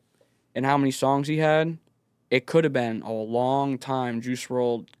name and how many songs he had. It could have been a long time. Juice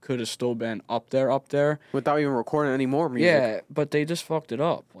WRLD could have still been up there. Without even recording any more music. Yeah, but they just fucked it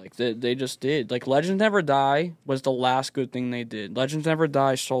up. Like, they just did. Like, Legends Never Die was the last good thing they did. Legends Never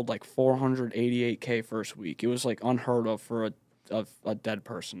Die sold, like, 488K first week. It was, like, unheard of for a dead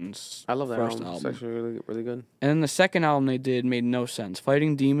person's I love that first album. It's album. actually really, really good. And then the second album they did made no sense.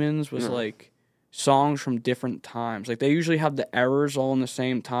 Fighting Demons was, like, songs from different times. Like, they usually have the errors all in the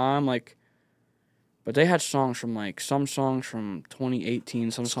same time, like... But they had songs from some songs from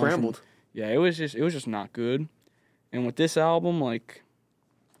 2018, some Scrambled. songs from, it was just not good. And with this album, like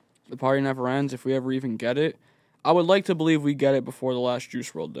The Party Never Ends, if we ever even get it, I would like to believe we get it before the last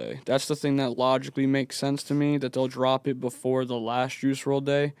Juice WRLD day. That's the thing that logically makes sense to me, that they'll drop it before the last Juice WRLD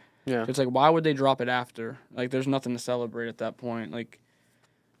day. Yeah. It's like, why would they drop it after? Like, there's nothing to celebrate at that point. Like,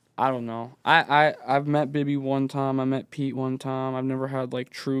 I don't know. I've met Bibby one time. I met Pete one time. I've never had like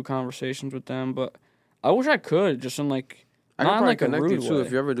true conversations with them, but I wish I could, just in like, I not can in probably like a connect you rude too way.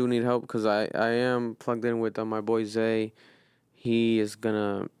 if you ever do need help, because I am plugged in with my boy Zay. He is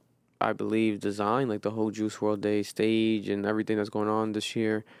gonna, I believe, design like the whole Juice WRLD Day stage and everything that's going on this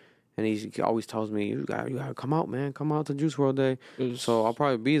year. And he always tells me, you gotta come out, man. Come out to Juice WRLD Day. So I'll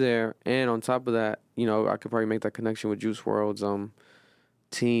probably be there. And on top of that, I could probably make that connection with Juice WRLD's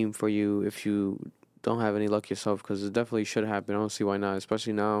team for you if you don't have any luck yourself, because it definitely should happen. I don't see why not,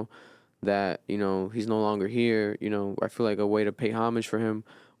 especially now that, he's no longer here. I feel like a way to pay homage for him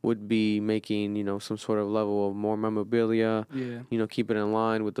would be making, some sort of level of more memorabilia. Yeah. Keep it in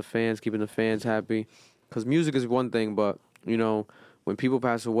line with the fans, keeping the fans happy. Because music is one thing, but, when people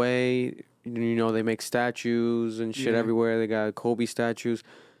pass away, they make statues and shit everywhere. They got Kobe statues.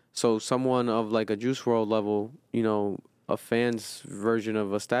 So someone of like a Juice WRLD level, a fan's version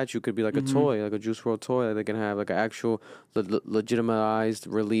of a statue could be like a toy, like a Juice WRLD toy that they can have, like an actual legitimized,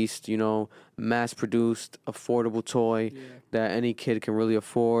 released, mass-produced, affordable toy that any kid can really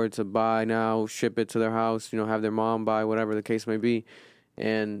afford to buy now, ship it to their house, have their mom buy, whatever the case may be.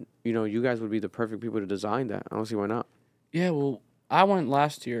 And, you guys would be the perfect people to design that. I don't see why not. Yeah, well, I went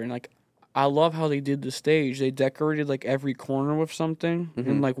last year, and like, I love how they did the stage. They decorated like every corner with something,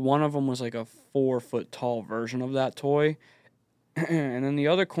 and like one of them was like a 4-foot tall version of that toy, and then the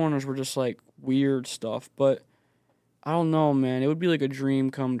other corners were just like weird stuff. But I don't know, man. It would be like a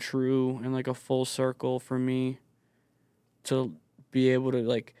dream come true and like a full circle for me to be able to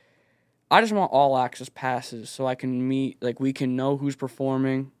like. I just want all access passes so I can meet, like, we can know who's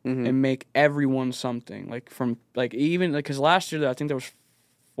performing and make everyone something. Like, from, like, even, like, because last year I think there was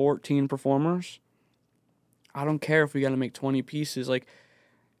 14 performers. I don't care if we got to make 20 pieces. Like,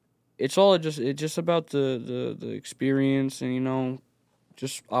 it's just about the experience and,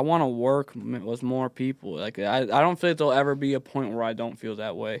 just, I want to work with more people. Like, I don't feel like there'll ever be a point where I don't feel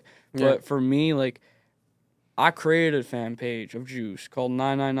that way. Yeah. But for me, like, I created a fan page of Juice called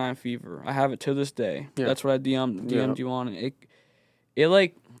 999 Fever. I have it to this day. Yeah. That's what I DM'd you on. It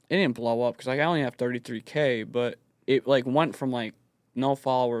didn't blow up because like I only have 33K, but it like went from like no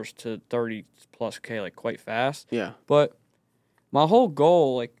followers to 30 plus K like quite fast. Yeah. But my whole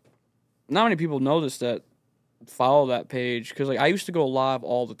goal, like, not many people know this, that follow that page because like I used to go live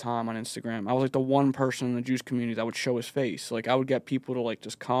all the time on Instagram. I was like the one person in the juice community that would show his face. Like I would get people to like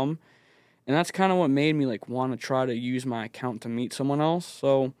just come, and that's kind of what made me like want to try to use my account to meet someone else.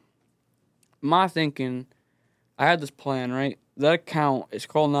 So my thinking, I had this plan, right? That account is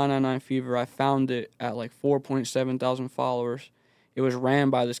called 999 Fever. I found it at like 4.7 thousand followers. It was ran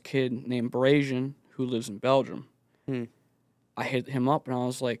by this kid named Brazian who lives in Belgium. I hit him up and I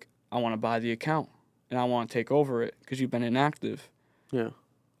was like, I want to buy the account and I want to take over it because you've been inactive. Yeah.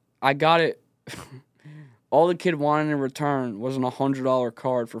 I got it. All the kid wanted in return was an $100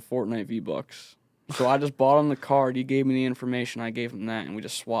 card for Fortnite V-Bucks. So I just bought him the card. He gave me the information. I gave him that, and we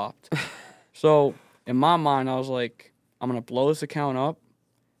just swapped. So in my mind, I was like, I'm going to blow this account up,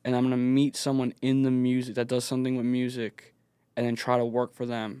 and I'm going to meet someone in the music that does something with music, and then try to work for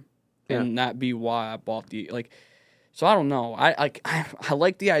them. Yeah. And that be why I bought the, like, so I don't know. I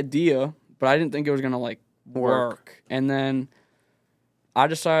like the idea, but I didn't think it was going to, like, work. And then I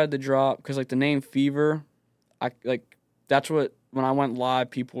decided to drop, because, like, the name Fever, that's what, when I went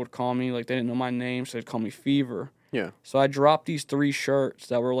live, people would call me, like, they didn't know my name, so they'd call me Fever. Yeah. So I dropped these 3 shirts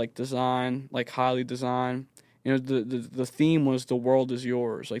that were, like, designed, like, highly designed. You know, the theme was "The world is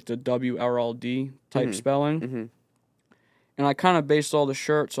yours," like the WRLD type spelling. Mm-hmm. And I kind of based all the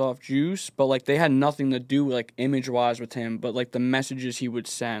shirts off Juice, but, like, they had nothing to do, like, image-wise with him, but, like, the messages he would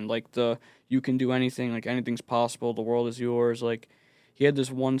send, like, the "you can do anything, like, anything's possible, the world is yours," like, he had this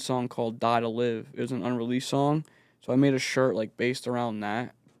one song called "Die to Live." It was an unreleased song, so I made a shirt, like, based around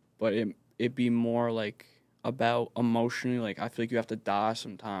that, but it be more, like, about emotionally, like, I feel like you have to die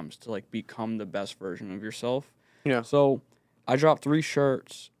sometimes to, like, become the best version of yourself. Yeah. So I dropped 3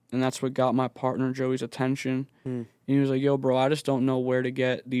 shirts, and that's what got my partner Joey's attention. And he was like, yo, bro, I just don't know where to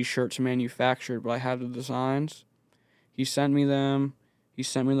get these shirts manufactured, but I have the designs. He sent me them. He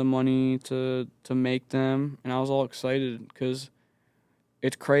sent me the money to make them, and I was all excited because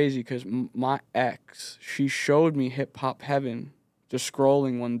it's crazy because my ex, she showed me Hip Hop Heaven just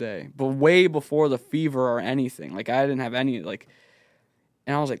scrolling one day, but way before the Fever or anything. Like, I didn't have any, like,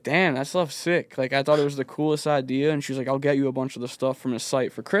 and I was like, damn, that stuff's sick. Like, I thought it was the coolest idea, and she was like, I'll get you a bunch of the stuff from his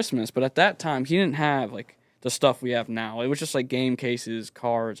site for Christmas. But at that time, he didn't have, like, the stuff we have now. It was just, like, game cases,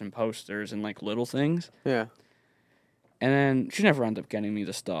 cards, and posters, and, like, little things. Yeah. And then she never ended up getting me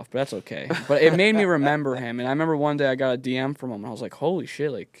the stuff, but that's okay. But it made me remember him, and I remember one day I got a DM from him, and I was like, holy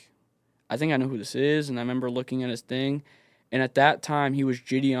shit, like, I think I know who this is, and I remember looking at his thing. And at that time, he was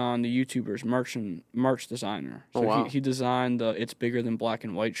Gideon, the YouTuber's merch designer. So wow. he designed the It's Bigger Than Black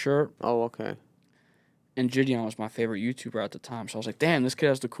and White shirt. Oh, okay. And Gideon was my favorite YouTuber at the time. So I was like, damn, this kid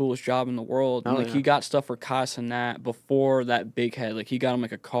has the coolest job in the world. And, he got stuff for Cenat before that big head. Like, he got him,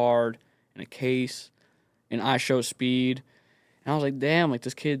 like, a card and a case and iShowSpeed. And I was like, damn, like,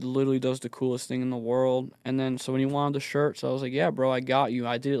 this kid literally does the coolest thing in the world. And then, so when he wanted the shirts, I was like, yeah, bro, I got you.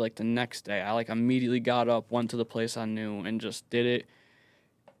 I did it, like, the next day. I, like, immediately got up, went to the place I knew, and just did it.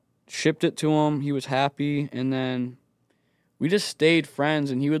 Shipped it to him. He was happy. And then we just stayed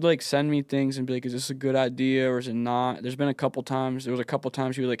friends. And he would, like, send me things and be like, is this a good idea or is it not? There was a couple times he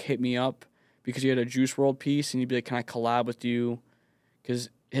would, like, hit me up because he had a Juice WRLD piece. And he'd be like, can I collab with you?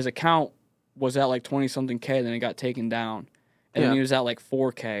 Because his account was at, like, 20-something K. Then it got taken down. And then he was at, like,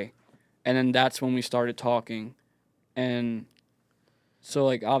 4K. And then that's when we started talking. And so,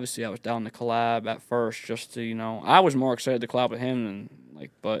 like, obviously I was down to collab at first just to, you know, I was more excited to collab with him than,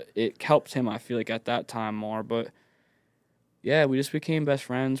 like, but it helped him, I feel like, at that time more. But, yeah, we just became best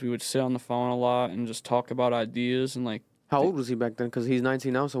friends. We would sit on the phone a lot and just talk about ideas and, like. How old was he back then? Because he's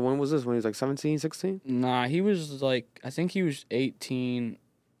 19 now, so when was this? When he was, like, 17, 16? Nah, he was, like, I think he was 18.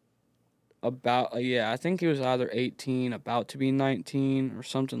 I think he was either 18, about to be 19, or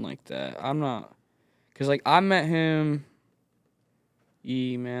something like that. I'm not, because, like, I met him,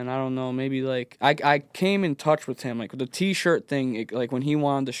 man, I don't know, maybe, like, I came in touch with him, like, with the T-shirt thing, like, when he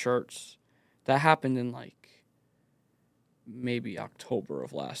wanted the shirts, that happened in, like, maybe October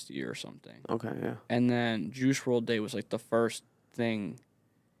of last year or something. Okay, yeah. And then Juice WRLD Day was, like, the first thing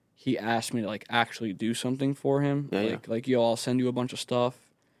he asked me to, like, actually do something for him. Yeah, like, yo, I'll send you a bunch of stuff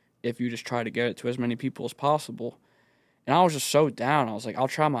if you just try to get it to as many people as possible. And I was just so down. I was like, I'll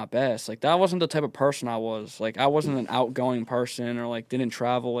try my best. Like, that wasn't the type of person I was. Like, I wasn't an outgoing person or, like, didn't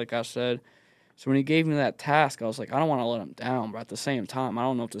travel, like I said. So when he gave me that task, I was like, I don't want to let him down. But at the same time, I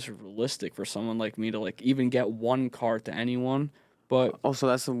don't know if this is realistic for someone like me to, like, even get one card to anyone. But also,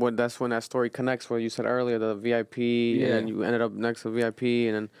 that's when that story connects, where you said earlier, the VIP, and then you ended up next to VIP,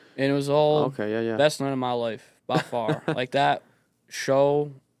 and it was all best night of my life, by far. Like, that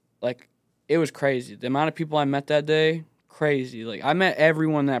show, like, it was crazy. The amount of people I met that day, crazy. Like, I met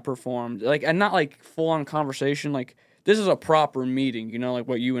everyone that performed. Like, and not, like, full-on conversation. Like, this is a proper meeting, you know, like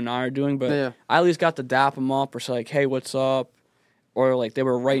what you and I are doing. But Yeah. I at least got to dap them up or say, like, hey, what's up? Or, like, they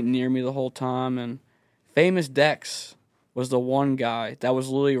were right near me the whole time. And Famous Dex was the one guy that was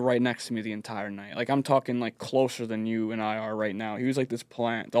literally right next to me the entire night. Like, I'm talking, like, closer than you and I are right now. He was like this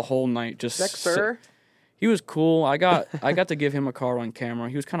plant the whole night. Just Dexter. He was cool. I got to give him a card on camera.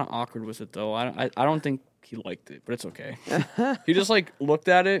 He was kind of awkward with it, though. I don't think he liked it, but it's okay. He just, like, looked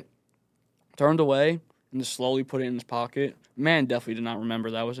at it, turned away, and just slowly put it in his pocket. Man definitely did not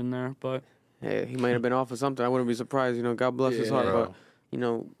remember that was in there, but... Hey, he might have been off of something. I wouldn't be surprised. You know, God bless his heart. Yeah. But, you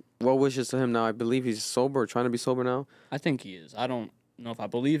know, well wishes to him now. I believe he's sober, trying to be sober now. I think he is. I don't know if I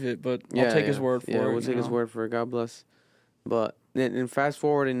believe it, but I'll take his word for it. Yeah, we'll take his word for it. God bless. But, and fast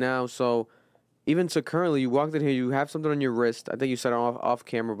forwarding now, so... Even to currently, you walked in here, you have something on your wrist. I think you said it off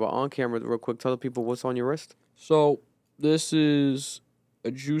camera, but on camera, real quick, tell the people what's on your wrist. So, this is a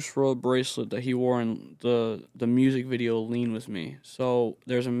Juice WRLD bracelet that he wore in the music video Lean With Me. So,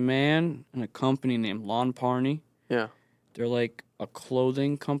 there's a man and a company named Lon Parney. Yeah. They're like a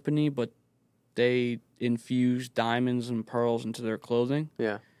clothing company, but they infuse diamonds and pearls into their clothing.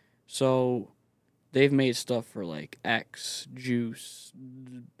 Yeah. So... They've made stuff for, like, X, Juice,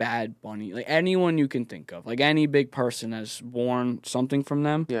 Bad Bunny, like, anyone you can think of. Like, any big person has worn something from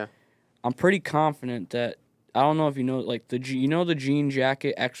them. Yeah. I'm pretty confident that, I don't know if you know, like, the jean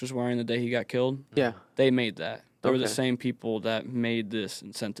jacket X was wearing the day he got killed? Yeah. They made that. They were the Okay. same people that made this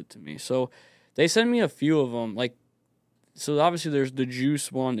and sent it to me. So, they sent me a few of them. Like, so obviously there's the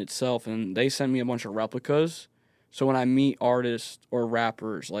Juice one itself, and they sent me a bunch of replicas. So, when I meet artists or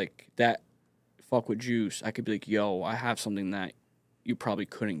rappers, like, that fuck with Juice, I could be like, yo, I have something that you probably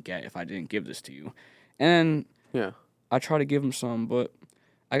couldn't get if I didn't give this to you. And Yeah. I try to give him some, but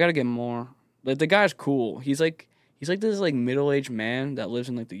I gotta get more. Like, the guy's cool. He's like this like middle-aged man that lives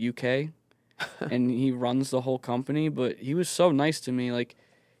in like the UK and he runs the whole company, but he was so nice to me. Like,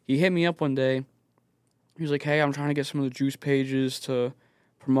 he hit me up one day. He was like, hey, I'm trying to get some of the Juice pages to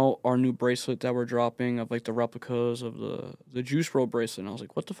promote our new bracelet that we're dropping of like the replicas of the Juice WRLD bracelet. And I was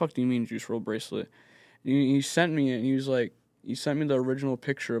like, what the fuck do you mean Juice WRLD bracelet? And he sent me it, and he was like, he sent me the original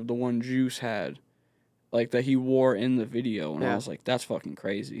picture of the one Juice had, like, that he wore in the video. And I was like, that's fucking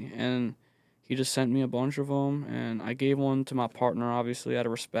crazy. And he just sent me a bunch of them, and I gave one to my partner, obviously, out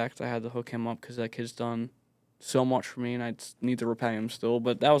of respect. I had to hook him up because that kid's done so much for me, and I need to repay him still.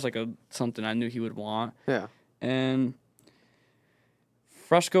 But that was like something I knew he would want. Yeah. And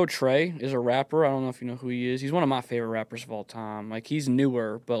Fresco Trey is a rapper. I don't know if you know who he is. He's one of my favorite rappers of all time. Like, he's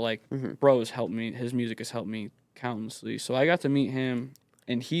newer, but, like, bro has helped me. His music has helped me countlessly. So I got to meet him,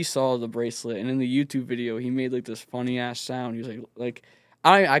 and he saw the bracelet. And in the YouTube video, he made, like, this funny-ass sound. He was like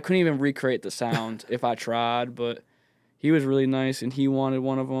I couldn't even recreate the sound if I tried, but he was really nice, and he wanted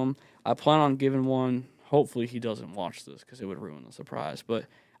one of them. I plan on giving one. Hopefully he doesn't watch this because it would ruin the surprise. But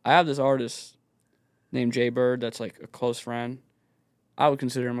I have this artist named Jay Bird that's, like, a close friend. I would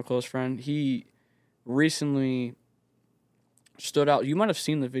consider him a close friend. He recently stood out. You might have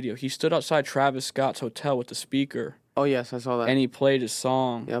seen the video. He stood outside Travis Scott's hotel with the speaker. Oh, yes, I saw that. And he played his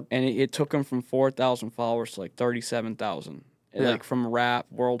song. Yep. And it took him from 4,000 followers to like 37,000. Yeah. Like from rap,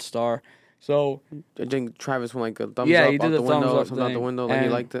 world star. So I think Travis went like a thumbs yeah, up he out did the the window, thumbs up something out the thing. window, like he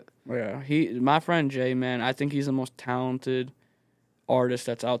And liked it. yeah, my friend Jay, man, I think he's the most talented artist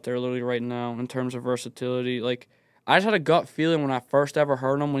that's out there literally right now in terms of versatility. Like, I just had a gut feeling when I first ever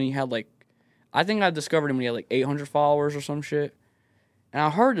heard him when he had like, I think I discovered him when he had like 800 followers or some shit. And I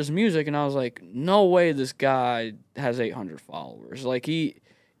heard his music and I was like, no way this guy has 800 followers. Like,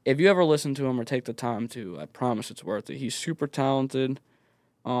 if you ever listen to him or take the time to, I promise it's worth it. He's super talented.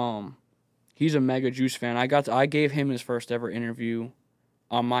 He's a mega Juice fan. I gave him his first ever interview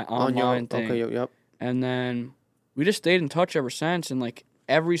on my online thing. Okay, yep. And then we just stayed in touch ever since. And like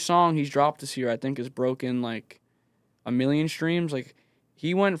every song he's dropped this year, I think has broken like 1 million streams. Like,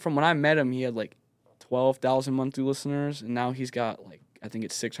 he went from when I met him, he had like 12,000 monthly listeners, and now he's got like, I think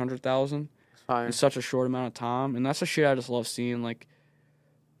it's 600,000 Fire. in such a short amount of time. And that's the shit I just love seeing. Like,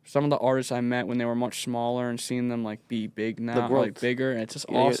 some of the artists I met when they were much smaller and seeing them like be big now, growth. like bigger, and it's just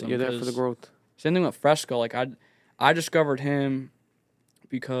Yeah, awesome. You're there for the 'cause growth. Same thing with Fresco. Like, I discovered him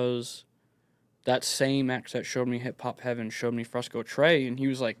because that same ex that showed me Hip Hop Heaven showed me Fresco Trey, and he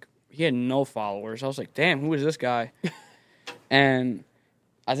was like, he had no followers. I was like, damn, who is this guy? And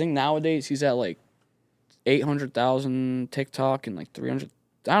I think nowadays he's at like 800,000 TikTok and like 300.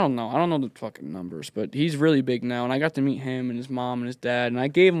 I don't know the fucking numbers, but he's really big now. And I got to meet him and his mom and his dad. And I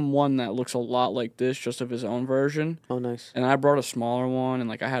gave him one that looks a lot like this, just of his own version. Oh, nice. And I brought a smaller one, and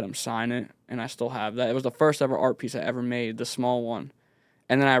like I had him sign it. and I still have that. It was the first ever art piece I ever made, the small one.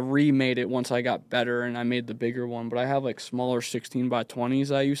 And then I remade it once I got better, and I made the bigger one. But I have like smaller 16 by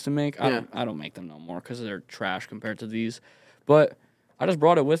 20s I used to make. I don't make them no more because they're trash compared to these. But I just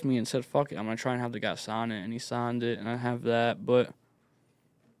brought it with me and said, "Fuck it, I'm gonna try and have the guy sign it," and he signed it, and I have that. But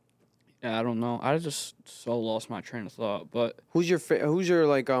yeah, I don't know. I just so lost my train of thought. But Who's your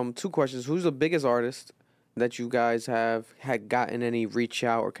like 2 questions? Who's the biggest artist that you guys had gotten any reach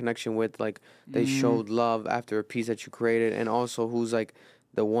out or connection with, like they showed love after a piece that you created, and also who's like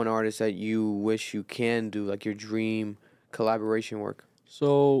the one artist that you wish you can do, like your dream collaboration work?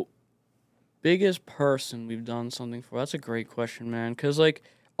 So, biggest person we've done something for? That's a great question, man. Because, like,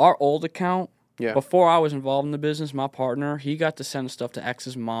 our old account, before I was involved in the business, my partner, he got to send stuff to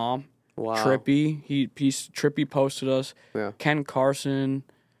X's mom. Wow. Trippy. Trippy posted us. Yeah. Ken Carson.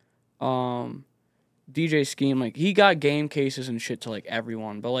 DJ Scheme. Like, he got game cases and shit to, like,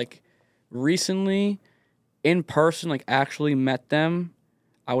 everyone. But, like, recently, in person, like, actually met them,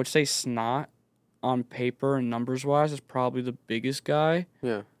 I would say Cenat on paper and numbers-wise is probably the biggest guy.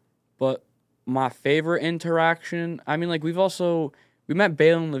 Yeah. But my favorite interaction, I mean, like, we met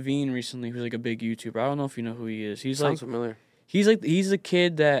Balin Levine recently, who's, like, a big YouTuber. I don't know if you know who he is. Sounds familiar. He's the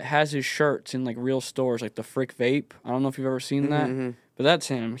kid that has his shirts in, like, real stores, like the Frick Vape. I don't know if you've ever seen that. But that's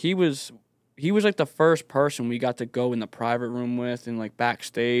him. He was, like, the first person we got to go in the private room with and, like,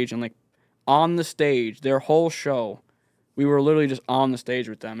 backstage and, like, on the stage, their whole show. We were literally just on the stage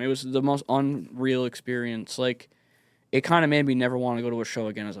with them. It was the most unreal experience. Like, it kind of made me never want to go to a show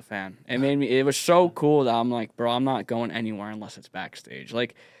again as a fan. It was so cool that I'm like, bro, I'm not going anywhere unless it's backstage.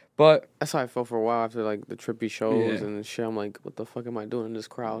 Like, but that's how I felt for a while after like the trippy shows and shit. I'm like, what the fuck am I doing in this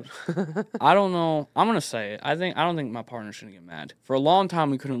crowd? I don't know. I'm gonna say it. I don't think my partner should get mad. For a long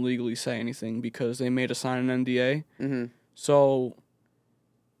time, we couldn't legally say anything because they made us sign an NDA. So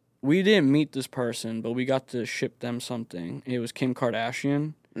we didn't meet this person, but we got to ship them something. It was Kim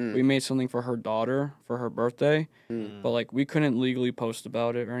Kardashian. We made something for her daughter for her birthday, but like we couldn't legally post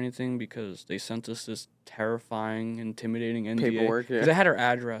about it or anything because they sent us this terrifying, intimidating NDA. Paperwork, because it had her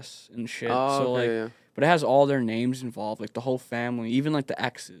address and shit. Oh, so okay, like, but it has all their names involved, like the whole family, even like the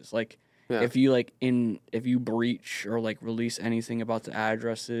exes. Like if you breach or like release anything about the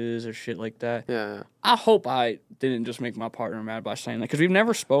addresses or shit like that. Yeah. I hope I didn't just make my partner mad by saying that because we've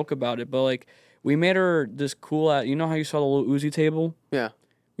never spoke about it, but like we made her this cool. You know how you saw the little Uzi table? Yeah.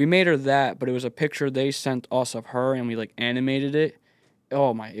 We made her that, but it was a picture they sent us of her, and we like animated it.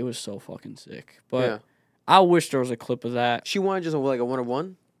 Oh my, it was so fucking sick. But I wish there was a clip of that. She wanted just like a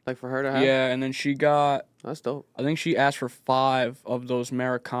 1-of-1, like for her to have. Yeah, and then she got. That's dope. I think she asked for 5 of those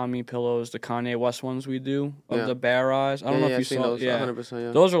Murakami pillows, the Kanye West ones we do of the bear eyes. I don't know if you saw those. Yeah, 100%.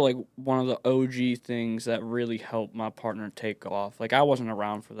 Yeah. Those are like one of the OG things that really helped my partner take off. Like I wasn't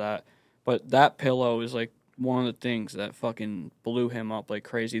around for that, but that pillow is like one of the things that fucking blew him up like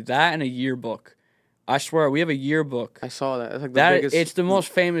crazy. That and a yearbook. I swear, we have a yearbook. I saw that. It's like the biggest. It's the most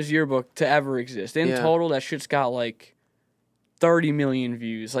famous yearbook to ever exist. In total, that shit's got like 30 million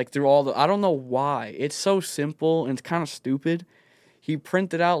views. Like through all the, I don't know why. It's so simple and it's kind of stupid. He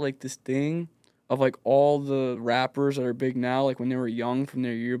printed out like this thing of like all the rappers that are big now, like when they were young from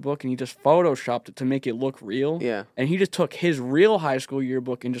their yearbook, and he just photoshopped it to make it look real. Yeah. And he just took his real high school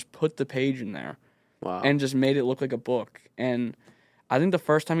yearbook and just put the page in there. Wow. And just made it look like a book. And I think the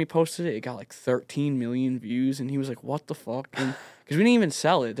first time he posted it, it got like 13 million views. And he was like, what the fuck? Because we didn't even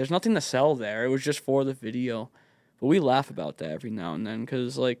sell it. There's nothing to sell there. It was just for the video. But we laugh about that every now and then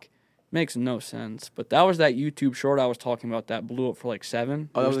because, like, it makes no sense. But that was that YouTube short I was talking about that blew up for like 7.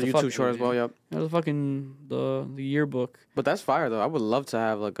 Oh, that was a YouTube short as well, yep. That was fucking the yearbook. But that's fire, though. I would love to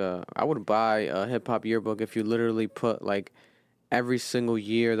have, like, I would buy a hip-hop yearbook if you literally put, like, every single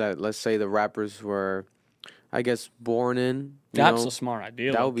year that, let's say, the rappers were, I guess, born in. That's a smart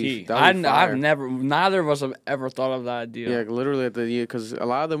idea. That would be fire. I've never, neither of us have ever thought of that idea. Yeah, literally at the year, because a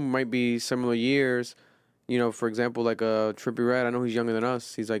lot of them might be similar years. You know, for example, like Trippie Redd, I know he's younger than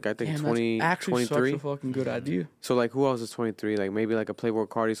us. He's like, I think, 20, that's actually 23. Such a fucking good idea. So, like, who else is 23? Like, maybe like a Playboy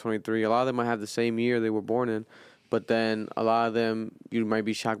Cardi's 23. A lot of them might have the same year they were born in. But then a lot of them, you might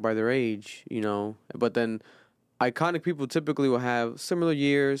be shocked by their age, you know. But then iconic people typically will have similar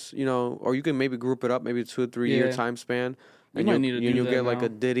years, you know, or you can maybe group it up, maybe 2 or 3 year time span. You might need to do you'll that get like now. a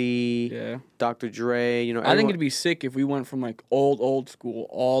Diddy, Dr. Dre, you know. I think it'd be sick if we went from like old school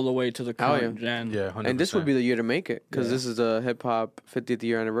all the way to the current gen. Yeah, 100%. And this would be the year to make it because this is the hip hop 50th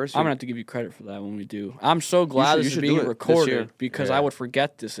year anniversary. I'm gonna have to give you credit for that when we do. I'm so glad this is being recorded because I would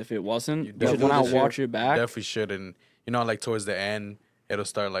forget this if it wasn't. But when I watch it back, definitely should. And you know, like towards the end, it'll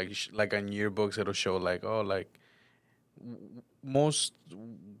start like on yearbooks, it'll show like most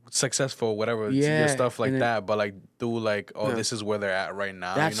successful, whatever, Yeah, stuff like and then- that. But like, do like, Yeah. this is where they're at right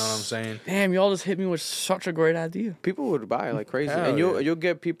now. You know what I'm saying? Damn, y'all just hit me with such a great idea. People would buy it like crazy, Hell and yeah. you'll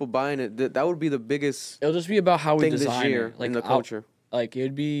get people buying it. That would be the biggest It'll just be about how we thing this design year it. Like in the I'll- culture. Like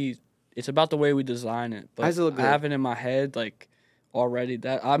it's about the way we design it. But How's it look I good? have it in my head like already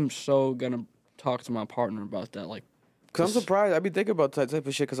that I'm so gonna talk to my partner about that. Like, Cause I'm surprised. I'd be thinking about that type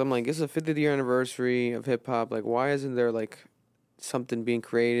of shit. Cause I'm like, it's a 50th year anniversary of hip hop. Like, why isn't there like something being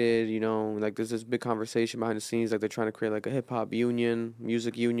created? You know, like there's this big conversation behind the scenes. Like they're trying to create like a hip hop union,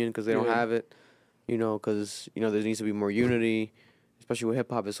 music union, because they don't Yeah. have it. You know, because there needs to be more unity, especially with hip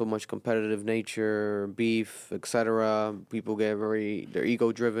hop. It's so much competitive nature, beef, etc. People get they're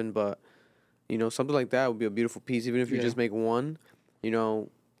ego driven, but something like that would be a beautiful piece. Even if you Yeah. just make one,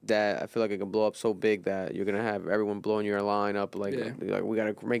 that I feel like it can blow up so big that you're gonna have everyone blowing your line up. Like, Yeah. like we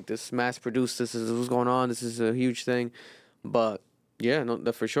gotta make this, mass produce this. This is what's going on. This is a huge thing. But yeah, no,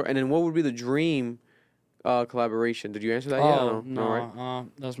 that for sure. And then what would be the dream collaboration? Did you answer that yet? oh Or no, right? no,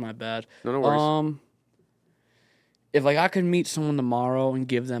 that's my bad. No worries. If like I could meet someone tomorrow and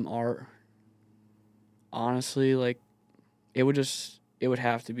give them art, honestly, like it would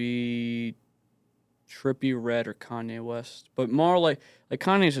have to be Trippie Redd or Kanye West, but more like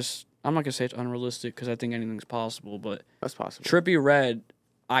Kanye's just. I'm not gonna say it's unrealistic because I think anything's possible, but That's possible. Trippie Redd,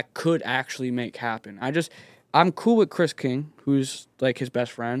 I could actually make happen. I'm cool with Chris King, who's like his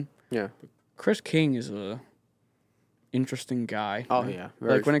best friend. Yeah. Chris King is a interesting guy. Oh right? yeah.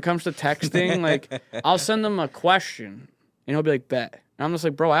 Like when it comes to texting, like I'll send him a question and he'll be like, "Bet." And I'm just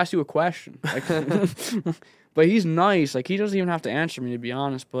like, "Bro, I asked you a question." Like, but he's nice. Like he doesn't even have to answer me, to be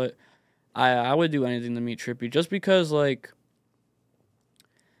honest. But I would do anything to meet Trippie just because, like,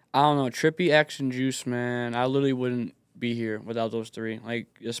 I don't know, Trippie, X, and Juice, man. I literally wouldn't be here without those three. Like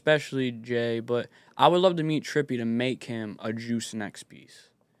especially Jay, but I would love to meet Trippie to make him a Juice and X piece.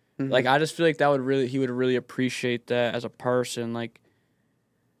 Like I just feel like he would really appreciate that as a person. Like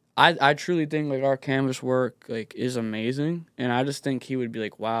I truly think like our canvas work like is amazing, and I just think he would be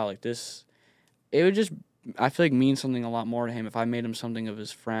like, wow, like this. It would just I feel like mean something a lot more to him if I made him something of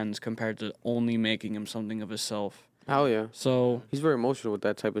his friends compared to only making him something of himself. Hell yeah. So He's very emotional with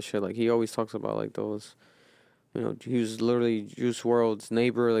that type of shit. Like he always talks about like those. He was literally Juice WRLD's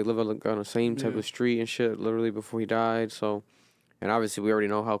neighbor. Like living on the same type of street and shit. Literally before he died. So. And obviously, we already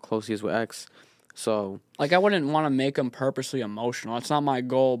know how close he is with X. So, like, I wouldn't want to make him purposely emotional. It's not my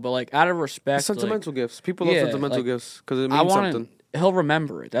goal, but like, out of respect, sentimental gifts. People love sentimental gifts because it I means want something. He'll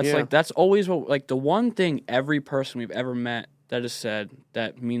remember it. That's Yeah. that's always what like the one thing every person we've ever met that has said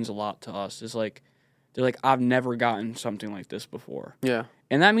that means a lot to us is like they're like, I've never gotten something like this before. Yeah.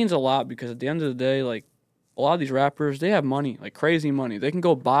 And that means a lot because at the end of the day, like a lot of these rappers, they have money, like crazy money. They can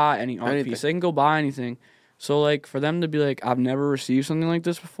go buy any art Anything. piece. They can go buy anything. So, like, for them to be like, I've never received something like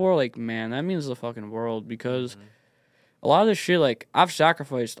this before, like, man, that means the fucking world because a lot of this shit, like, I've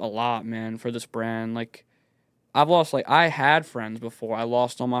sacrificed a lot, man, for this brand. Like, I've lost, like, I had friends before. I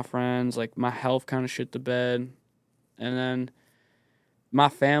lost all my friends. Like, my health kind of shit the bed. And then my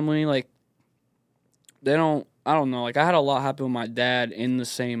family, like, I don't know. Like, I had a lot happen with my dad in the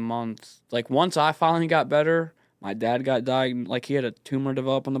same month. Like, once I finally got better, my dad got diagnosed, like he had a tumor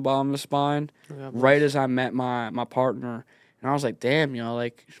develop on the bottom of his spine right as I met my partner. And I was like, damn,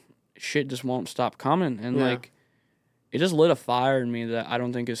 like shit just won't stop coming. And like, it just lit a fire in me that I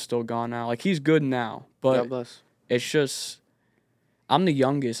don't think is still gone out. Like he's good now, God but bless. it's just, I'm the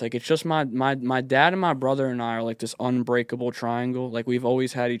youngest. Like it's just my dad and my brother and I are like this unbreakable triangle. Like we've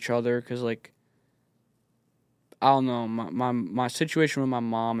always had each other. Cause like, I don't know, my situation with my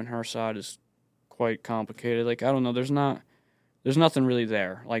mom and her side is quite complicated. Like I don't know, there's nothing really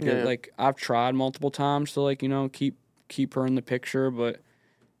there. Like like I've tried multiple times to like keep her in the picture, but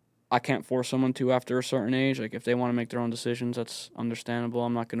I can't force someone to after a certain age. Like if they want to make their own decisions, that's understandable.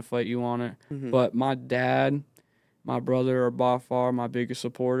 I'm not gonna fight you on it. But my dad, my brother are by far my biggest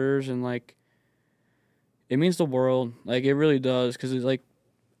supporters, and like it means the world. Like it really does, because it's like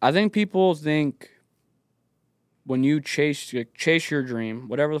I think people think. When you chase your dream,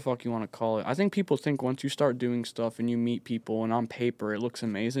 whatever the fuck you want to call it, I think people think once you start doing stuff and you meet people and on paper it looks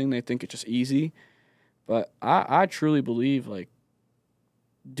amazing, they think it's just easy. But I truly believe like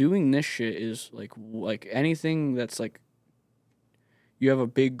doing this shit is like anything that's like you have a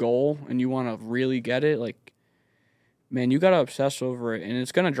big goal and you want to really get it, like man, you gotta obsess over it, and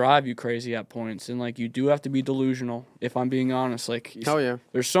it's gonna drive you crazy at points. And like, you do have to be delusional. If I'm being honest, like, Hell yeah.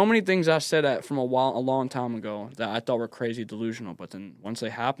 there's so many things I said from a long time ago that I thought were crazy delusional, but then once they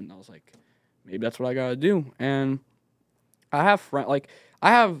happened, I was like, maybe that's what I gotta do. And I have I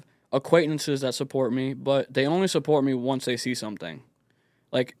have acquaintances that support me, but they only support me once they see something.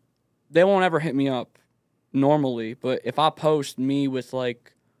 Like they won't ever hit me up normally, but if I post me with,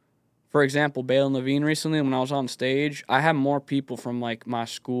 like, for example, Balin Levine recently, when I was on stage, I had more people from, like, my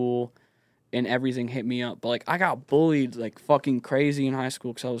school and everything hit me up. But, like, I got bullied, like, fucking crazy in high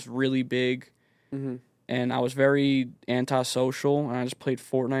school because I was really big. Mm-hmm. And I was very antisocial, and I just played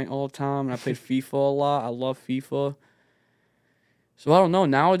Fortnite all the time, and I played FIFA a lot. I love FIFA. So I don't know.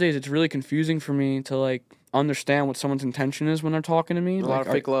 Nowadays, it's really confusing for me to, like, understand what someone's intention is when they're talking to me. A lot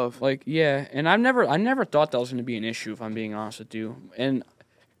of fake love. Like, yeah. And I never thought that was going to be an issue, if I'm being honest with you. And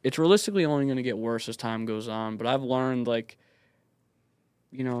it's realistically only going to get worse as time goes on. But I've learned, like,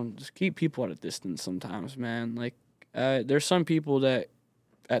 you know, just keep people at a distance sometimes, man. Like, there's some people that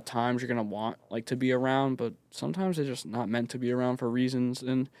at times you're going to want, like, to be around, but sometimes they're just not meant to be around for reasons.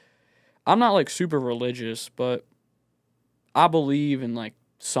 And I'm not, like, super religious, but I believe in, like,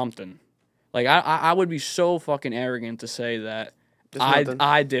 something. Like, I would be so fucking arrogant to say that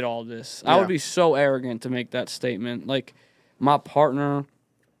I did all this. Yeah. I would be so arrogant to make that statement. Like, my partner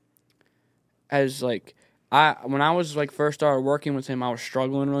has, like, when I was, like, first started working with him, I was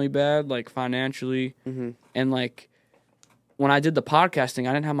struggling really bad, like, financially. Mm-hmm. And, like, when I did the podcasting,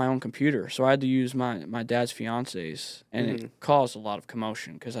 I didn't have my own computer, so I had to use my dad's fiance's, and it caused a lot of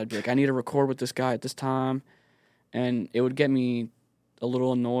commotion because I'd be like, I need to record with this guy at this time, and it would get me a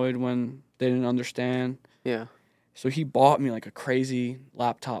little annoyed when they didn't understand. Yeah. So he bought me, like, a crazy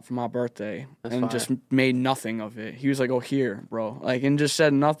laptop for my birthday. That's and fire. just made nothing of it. He was like, oh, here, bro. Like, and just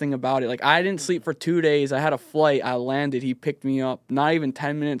said nothing about it. Like, I didn't sleep for 2 days. I had a flight. I landed. He picked me up. Not even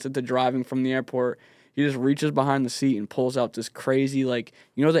 10 minutes into driving from the airport. He just reaches behind the seat and pulls out this crazy, like,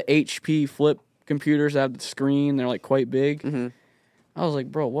 you know the HP flip computers that have the screen? They're, like, quite big. Mm-hmm. I was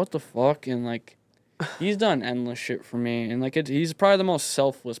like, bro, what the fuck? And, like, he's done endless shit for me. And, like, he's probably the most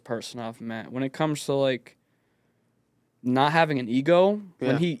selfless person I've met. When it comes to, like, not having an ego,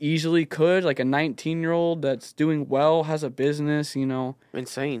 when he easily could, like a 19-year-old that's doing well, has a business, you know.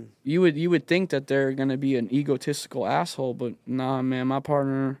 Insane. You would think that they're going to be an egotistical asshole, but nah, man, my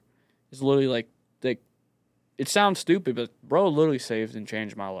partner is literally, like, it sounds stupid, but bro literally saved and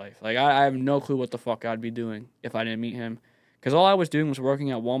changed my life. Like, I have no clue what the fuck I'd be doing if I didn't meet him. Because all I was doing was working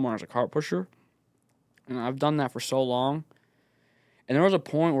at Walmart as a cart pusher. And I've done that for so long. And there was a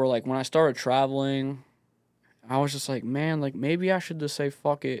point where, like, when I started traveling, I was just like, man, like, maybe I should just say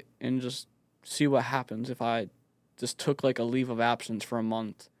fuck it and just see what happens if I just took, like, a leave of absence for a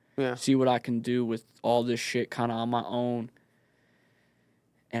month. Yeah. See what I can do with all this shit kind of on my own.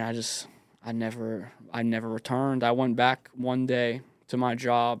 And I never returned. I went back one day to my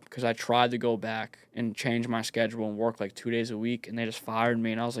job because I tried to go back and change my schedule and work, like, 2 days a week, and they just fired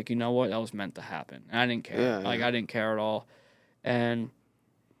me. And I was like, you know what? That was meant to happen. And I didn't care. Yeah, Like, yeah. I didn't care at all. And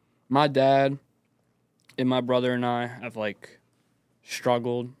my dad and my brother and I have, like,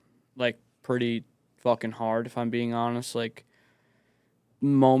 struggled, like, pretty fucking hard, if I'm being honest. Like,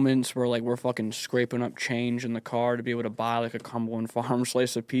 moments where, like, we're fucking scraping up change in the car to be able to buy, like, a Cumberland Farm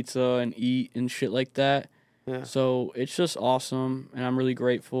slice of pizza and eat and shit like that. Yeah. So it's just awesome, and I'm really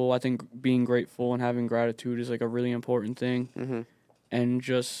grateful. I think being grateful and having gratitude is, like, a really important thing. Mm-hmm. And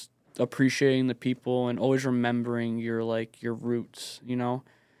just appreciating the people and always remembering your, like, your roots, you know?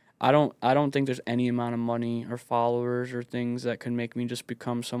 I don't think there's any amount of money or followers or things that can make me just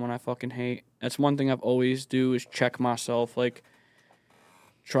become someone I fucking hate. That's one thing I've always do is check myself, like,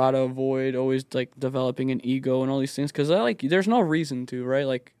 try to avoid always, like, developing an ego and all these things, because, like, there's no reason to, right?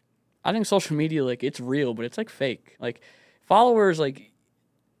 Like, I think social media, like, it's real, but it's, like, fake. Like, followers, like,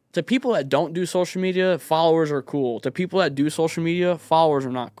 to people that don't do social media, followers are cool. To people that do social media, followers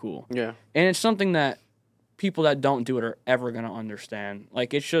are not cool. Yeah. And it's something that people that don't do it are ever going to understand.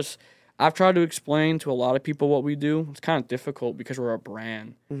 Like, it's just, I've tried to explain to a lot of people what we do. It's kind of difficult because we're a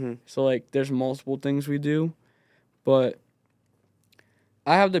brand. Mm-hmm. So, like, there's multiple things we do, but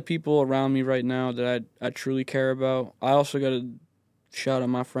I have the people around me right now that I truly care about. I also got to shout out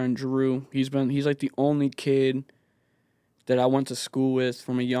my friend Drew. He's like the only kid that I went to school with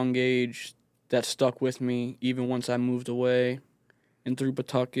from a young age that stuck with me even once I moved away and through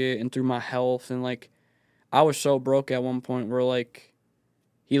Pawtucket and through my health. And, like, I was so broke at one point where, like,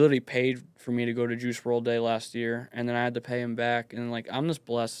 he literally paid for me to go to Juice WRLD Day last year, and then I had to pay him back. And, like, I'm just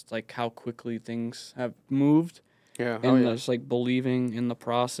blessed, like, how quickly things have moved. Yeah. And just, like, believing in the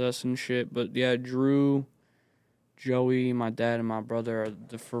process and shit. But, yeah, Drew, Joey, my dad, and my brother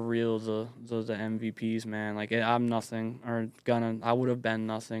are for real the MVPs, man. Like, I'm nothing I would have been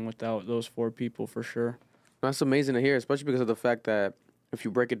nothing without those 4 people for sure. That's amazing to hear, especially because of the fact that if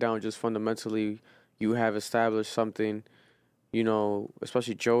you break it down just fundamentally, you have established something, you know,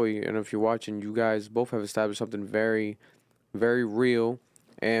 especially Joey, and if you're watching, you guys both have established something very, very real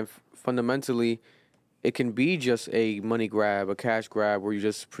And fundamentally, it can be just a money grab, a cash grab, where you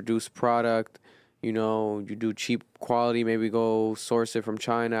just produce product. You know, you do cheap quality. Maybe go source it from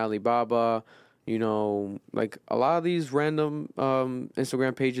China, Alibaba. You know, like a lot of these random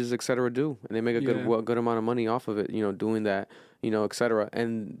Instagram pages, etc. do, and they make a good amount of money off of it. You know, doing that. You know, etc.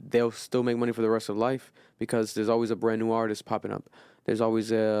 And they'll still make money for the rest of life because there's always a brand new artist popping up. There's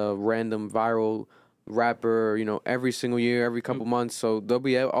always a random viral rapper, you know, every single year, every couple months. So they'll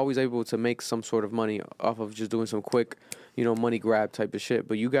be always able to make some sort of money off of just doing some quick, you know, money grab type of shit.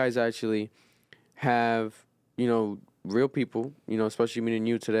 But you guys actually have, you know, real people, you know, especially meeting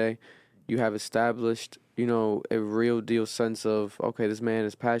you today. You have established, you know, a real deal sense of, okay, this man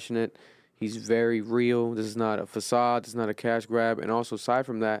is passionate. He's very real. This is not a facade. This is not a cash grab. And also, aside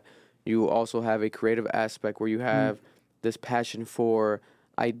from that, you also have a creative aspect where you have this passion for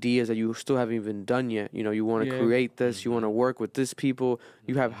ideas that you still haven't even done yet. You know, you want to create this. You want to work with this people.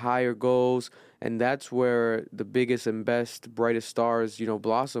 You have higher goals. And that's where the biggest and best, brightest stars, you know,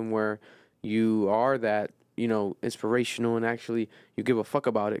 blossom, where you are that, you know, inspirational and actually you give a fuck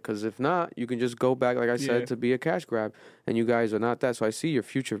about it. Because if not, you can just go back, like I said, to be a cash grab. And you guys are not that. So I see your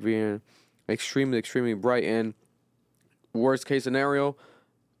future being extremely, extremely bright. And worst case scenario,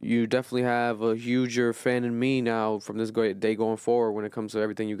 you definitely have a huger fan in me now from this great day going forward when it comes to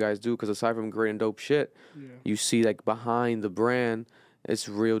everything you guys do. Because aside from great and dope shit, you see like behind the brand, it's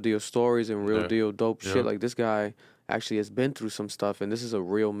real deal stories and real deal dope shit. Like this guy actually has been through some stuff, and this is a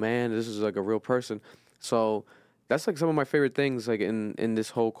real man. This is like a real person. So that's like some of my favorite things, like in this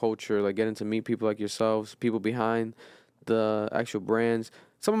whole culture, like getting to meet people like yourselves, people behind the actual brands.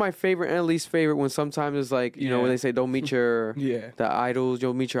 Some of my favorite and least favorite when sometimes it's like, you know, when they say don't meet your the idols,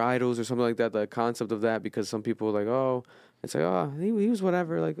 you'll meet your idols or something like that, the concept of that, because some people are like, oh, it's like, oh, he was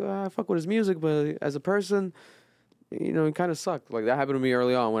whatever, like, oh, I fuck with his music, but as a person, you know, he kind of sucked. Like that happened to me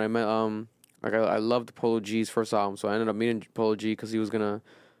early on when I met, like I loved Polo G's first album, so I ended up meeting Polo G because he was gonna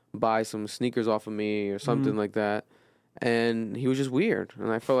buy some sneakers off of me or something like that. And he was just weird.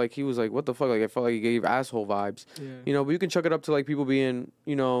 And I felt like he was like, what the fuck? Like, I felt like he gave asshole vibes. Yeah. You know, but you can chuck it up to, like, people being,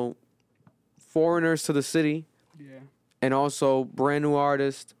 you know, foreigners to the city. Yeah. And also brand new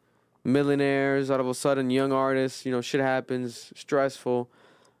artists, millionaires, out of a sudden, young artists. You know, shit happens, stressful.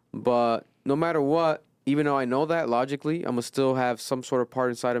 But no matter what, even though I know that logically, I'm going to still have some sort of part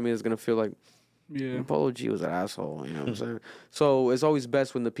inside of me that's going to feel like, Polo G was an asshole, you know what I'm saying? So it's always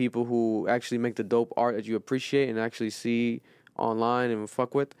best when the people who actually make the dope art that you appreciate and actually see online and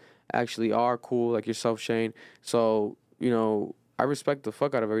fuck with actually are cool, like yourself, Shane. So, you know, I respect the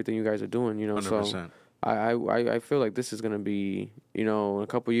fuck out of everything you guys are doing, you know. 100%. So I feel like this is going to be, you know, in a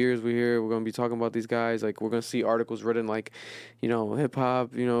couple years we're going to be talking about these guys. Like, we're going to see articles written like, you know,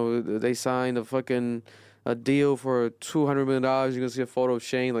 hip-hop, you know, they signed a deal for $200 million. You're gonna see a photo of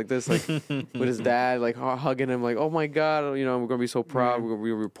Shane like this, like with his dad, like hugging him, like, oh my god, you know, we're gonna be so proud. We're gonna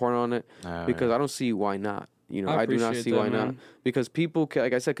be reporting on it because I don't see why not. You know, I do not see why not, because people,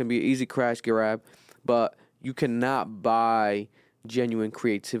 like I said, can be an easy crash grab, but you cannot buy genuine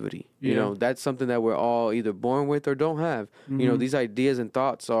creativity. You know, that's something that we're all either born with or don't have. You know, these ideas and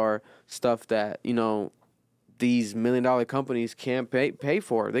thoughts are stuff that, you know, these $1 million companies can't pay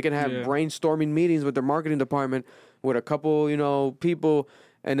for. They can have brainstorming meetings with their marketing department with a couple, you know, people,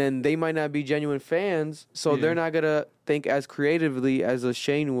 and then they might not be genuine fans, so they're not gonna think as creatively as a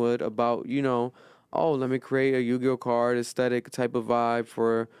Shane would about, you know, oh, let me create a Yu-Gi-Oh card aesthetic type of vibe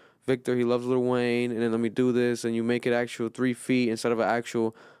for Victor. He loves Lil Wayne, and then let me do this, and you make it actual 3 feet instead of an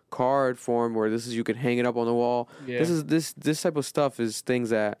actual card form where this is, you can hang it up on the wall. This type of stuff is things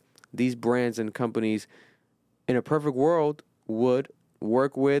that these brands and companies in a perfect world would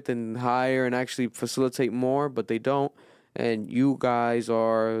work with and hire and actually facilitate more, but they don't. And you guys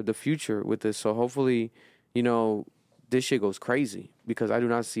are the future with this. So hopefully, you know, this shit goes crazy, because I do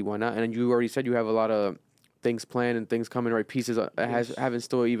not see why not. And you already said you have a lot of things planned and things coming, right? Pieces haven't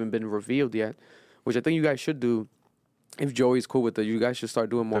still even been revealed yet, which I think you guys should do. If Joey's cool with it, you guys should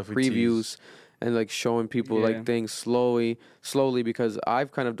start doing more previews and like showing people like things slowly, because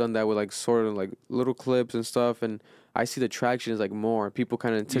I've kind of done that with like sort of like little clips and stuff, and I see the traction is like more. People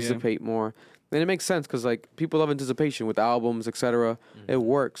kind of anticipate more, and it makes sense because like people love anticipation with albums, etc. It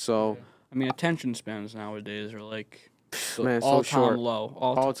works. So I mean, attention spans nowadays are like man, all so short. time low.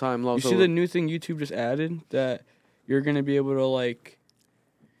 All time low. You see the new thing YouTube just added that you're gonna be able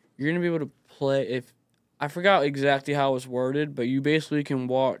to play. If I forgot exactly how it was worded, but you basically can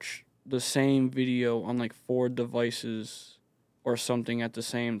watch the same video on like 4 devices or something at the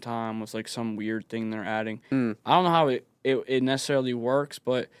same time with like some weird thing they're adding. I don't know how it necessarily works,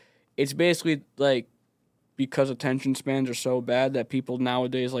 but it's basically like because attention spans are so bad that people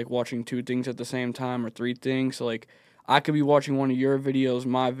nowadays like watching 2 things at the same time or 3 things. So like I could be watching one of your videos,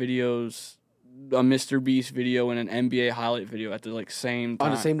 my videos, a Mr. Beast video, and an NBA highlight video at the like same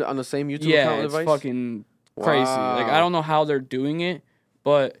time. On the same YouTube yeah, account it's device? fucking crazy. Like I Wow. don't know how they're doing it,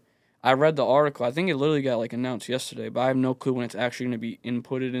 but I read the article. I think it literally got like announced yesterday, but I have no clue when it's actually going to be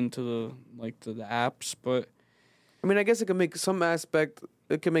inputted into the apps. But I mean, I guess it can make some aspect.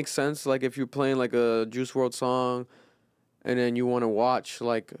 It can make sense. Like if you're playing like a Juice World song, and then you want to watch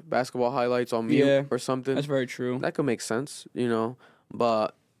like basketball highlights on mute Yeah, or something. that's very true. That could make sense, you know.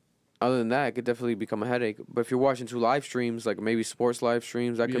 But other than that, it could definitely become a headache. But if you're watching 2 live streams, like maybe sports live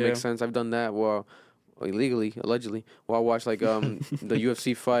streams, that could Yeah. make sense. I've done that. Well, illegally, allegedly. Well, I watch like the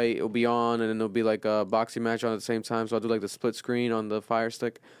UFC fight. It'll be on, and then there'll be like a boxing match on at the same time. So I'll do like the split screen on the Fire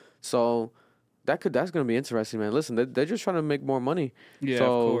Stick. So that's gonna be interesting, man. Listen, they're just trying to make more money. Yeah,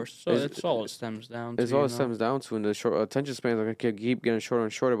 So of course. So it's- that's all it stems down to. It's all you it know? stems down to, and the short attention spans are gonna keep getting shorter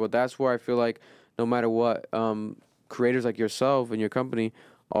and shorter. But that's where I feel like no matter what, creators like yourself and your company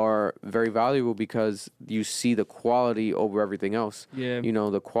are very valuable because you see the quality over everything else. Yeah. You know,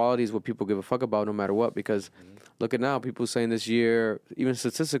 the quality is what people give a fuck about no matter what. Because look at now, people saying this year, even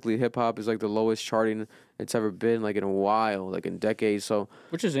statistically, hip hop is like the lowest charting it's ever been, like in a while, like in decades. So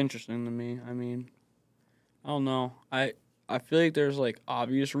Which is interesting to me. I mean, I don't know. I feel like there's like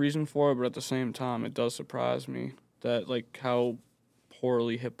obvious reason for it, but at the same time, it does surprise me that like how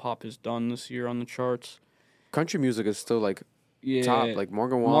poorly hip hop has done this year on the charts. country music is still like Yeah, top. Like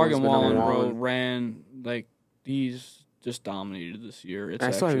Morgan Wallen's Morgan been number Wallen, bro, one. ran like he's just dominated this year. It's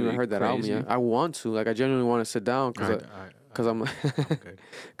I still haven't even actually heard that album crazy. yet. I want to. Like, I genuinely want to sit down because I'm Okay.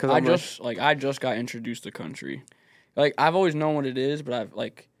 because I I'm I just got introduced to country. Like I've always known what it is, but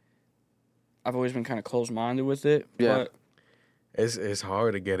I've always been kind of closed minded with it. Yeah. But It's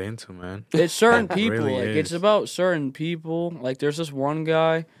hard to get into, man. it's certain It people. really like is. it's about certain people. Like there's this one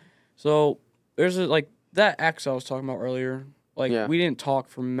guy. So there's like that ex I was talking about earlier. Like Yeah. we didn't talk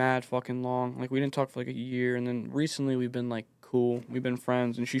for mad fucking long. Like we didn't talk for like a year, and then recently we've been like cool. We've been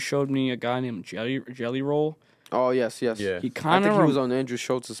friends, and she showed me a guy named Jelly Roll. Oh yes. Yeah. He I kind think of he was on Andrew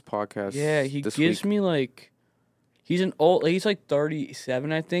Schultz's podcast. Yeah, he this gives week. me like he's like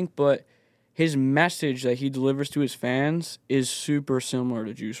 37, I think, but his message that he delivers to his fans is super similar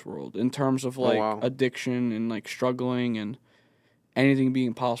to Juice World in terms of like wow. addiction and like struggling and anything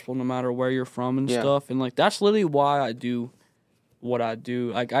being possible no matter where you're from and Yeah. stuff. And like that's literally why I do what I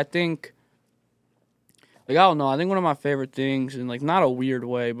do. Like I think like I don't know, I think one of my favorite things, in like not a weird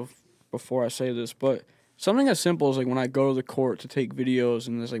way before I say this, but something as simple as like when I go to the court to take videos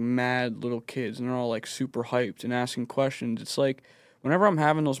and there's like mad little kids and they're all like super hyped and asking questions. It's like whenever I'm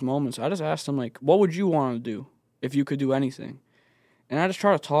having those moments, I just ask them like, what would you want to do if you could do anything? And I just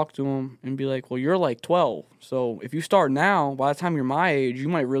try to talk to them and be like, well, you're like 12. So if you start now, by the time you're my age, you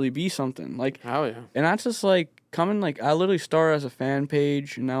might really be something. Like, Hell yeah. and that's just like coming, like I literally started as a fan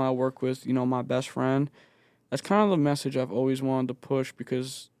page and now I work with, you know, my best friend. That's kind of the message I've always wanted to push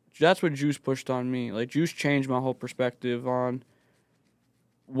because that's what Juice pushed on me. Like Juice changed my whole perspective on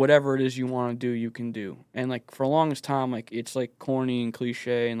whatever it is you want to do, you can do. And like for the longest time, like it's like corny and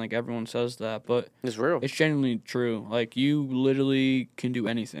cliche and like everyone says that, but It's real. it's genuinely true. Like you literally can do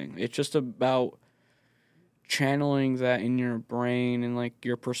anything. It's just about channeling that in your brain, and like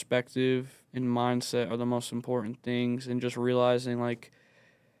your perspective and mindset are the most important things, and just realizing like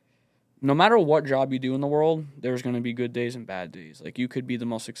no matter what job you do in the world, there's going to be good days and bad days. Like you could be the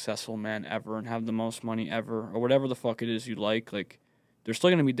most successful man ever and have the most money ever or whatever the fuck it is you like. Like there's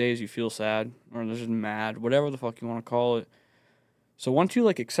still going to be days you feel sad or there's just mad, whatever the fuck you want to call it. So once you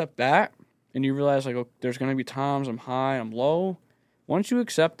like accept that and you realize like there's going to be times I'm high, I'm low, once you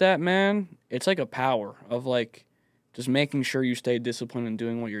accept that, man, it's like a power of like just making sure you stay disciplined in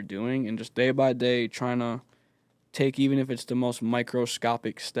doing what you're doing and just day by day trying to take, even if it's the most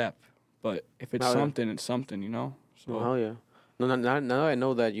microscopic step. But if it's Oh, yeah. something, it's something, you know? So Oh yeah. No, now that I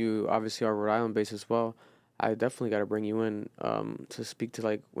know that you obviously are Rhode Island based as well, I definitely got to bring you in to speak to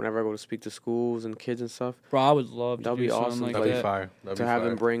like whenever I go to speak to schools and kids and stuff. bro, I would love to That'd do be something awesome. like That'd be that. fire. That'd To be have fire.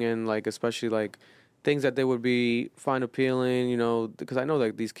 them bring in like especially like things that they would be find appealing, you know, because I know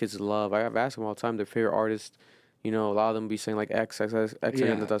like these kids love. I've asked them all the time their favorite artist. You know, a lot of them be saying like X Yeah.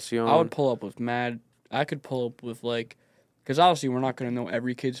 Tentacion. I would pull up with I could pull up with like, because obviously we're not going to know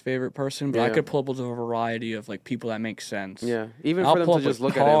every kid's favorite person, but I Yeah. could pull up with a variety of like people that make sense. Yeah, even I'll for them pull to up just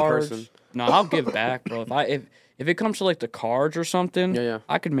with look at it in cards. person. No, I'll give back, bro. If it comes to like the cards or something, Yeah, yeah.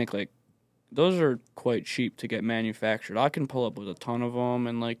 I could make like, those are quite cheap to get manufactured. I can pull up with a ton of them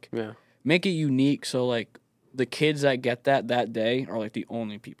and like Yeah. make it unique. So like the kids that get that day are like the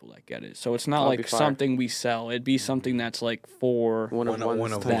only people that get it. So it's not That'll be like fire. something we sell. It'd be something that's like for One of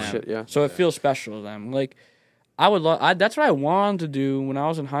One of type one. shit, yeah. so it feels special to them. Like I would love. That's what I wanted to do when I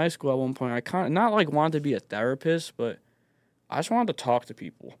was in high school. At one point, I kind of not like wanted to be a therapist, but I just wanted to talk to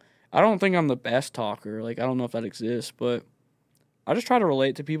people. I don't think I'm the best talker. Like I don't know if that exists, but I just try to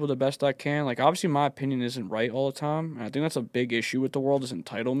relate to people the best I can. Like obviously, my opinion isn't right all the time, and I think that's a big issue with the world is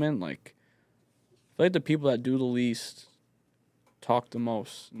entitlement. Like I feel like the people that do the least talk the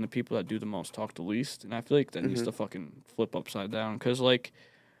most, and the people that do the most talk the least. And I feel like that needs to fucking flip upside down. Cause like,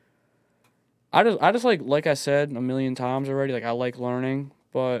 I just like I said a million times already. Like I like learning,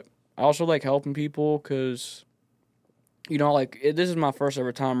 but I also like helping people. Cause you know, like this is my first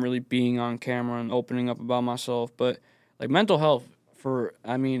ever time really being on camera and opening up about myself. But like mental health,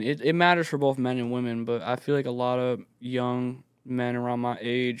 it matters for both men and women. But I feel like a lot of young men around my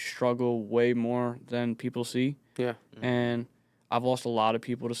age struggle way more than people see. Yeah. And I've lost a lot of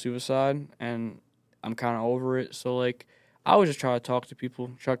people to suicide, and I'm kind of over it. So, like, I always just try to talk to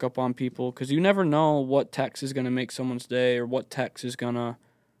people, check up on people, because you never know what text is going to make someone's day or what text is going to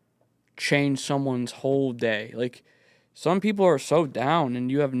change someone's whole day. Like, some people are so down, and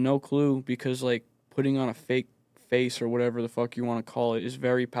you have no clue because, like, putting on a fake face or whatever the fuck you want to call it is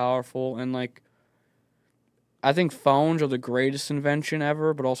very powerful. And, like, I think phones are the greatest invention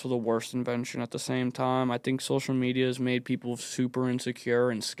ever, but also the worst invention at the same time. I think social media has made people super insecure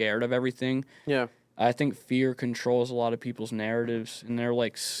and scared of everything. Yeah. I think fear controls a lot of people's narratives, and they're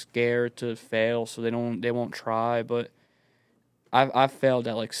like scared to fail, so they won't try. But I've failed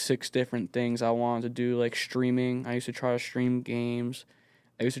at like 6 different things I wanted to do, like streaming. I used to try to stream games.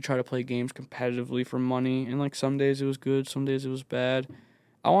 I used to try to play games competitively for money, and like some days it was good, some days it was bad.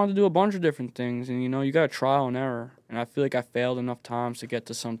 I wanted to do a bunch of different things, and, you know, you got to trial and error. And I feel like I failed enough times to get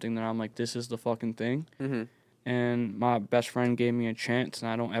to something that I'm like, this is the fucking thing. Mm-hmm. And my best friend gave me a chance,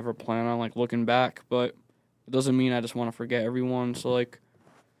 and I don't ever plan on, like, looking back. But it doesn't mean I just want to forget everyone. So, like,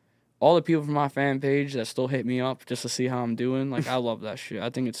 all the people from my fan page that still hit me up just to see how I'm doing, like, I love that shit.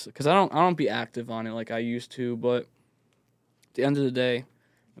 I think it's... Because I don't be active on it like I used to, but at the end of the day,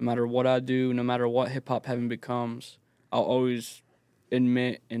 no matter what I do, no matter what hip-hop heaven becomes, I'll always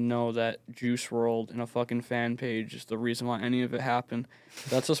admit and know that Juice WRLD and a fucking fan page is the reason why any of it happened.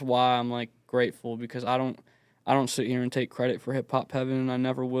 That's just why I'm like grateful, because I don't sit here and take credit for Hip Hop Heaven. I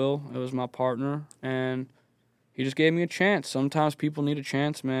never will. It was my partner, and he just gave me a chance. Sometimes people need a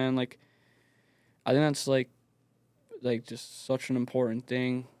chance, man. Like I think that's like just such an important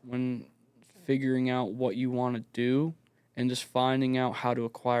thing when figuring out what you want to do and just finding out how to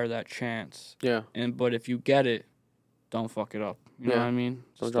acquire that chance. Yeah. But if you get it, don't fuck it up. You know what I mean?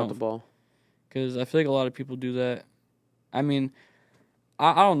 Don't Just drop the ball. Because I feel like a lot of people do that. I mean,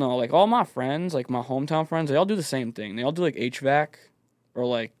 I don't know. Like, all my friends, like my hometown friends, they all do the same thing. They all do, like, HVAC or,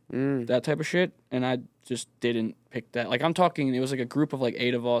 like, that type of shit. And I just didn't pick that. Like, I'm talking, it was, like, a group of, like,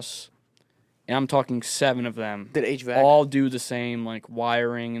 8 of us. And I'm talking 7 of them. Did HVAC? All do the same, like,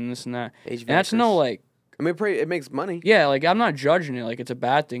 wiring and this and that. HVACers. And that's no, like... I mean, it makes money. Yeah, like, I'm not judging it. Like, it's a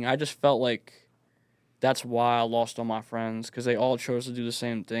bad thing. I just felt like... That's why I lost all my friends, because they all chose to do the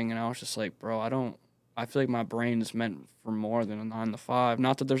same thing, and I was just like, bro, I feel like my brain is meant for more than a 9 to 5.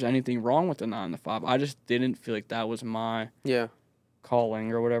 Not that there's anything wrong with the 9 to 5. I just didn't feel like that was my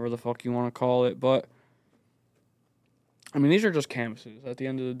calling, or whatever the fuck you want to call it. But I mean, these are just canvases at the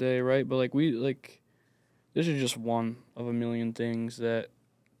end of the day, right? But this is just one of a million things that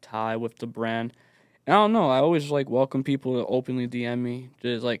tie with the brand. I don't know. I always welcome people to openly DM me,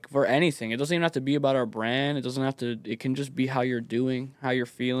 just for anything. It doesn't even have to be about our brand. It doesn't have to. It can just be how you're doing, how you're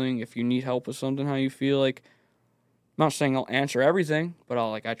feeling. If you need help with something, how you feel. I'm not saying I'll answer everything, but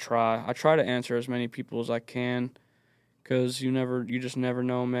I try. I try to answer as many people as I can, because you just never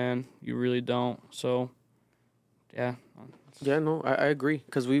know, man. You really don't. So, yeah. Yeah, no, I agree,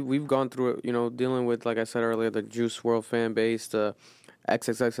 because we've gone through it. Dealing with, like I said earlier, the Juice WRLD fan base, the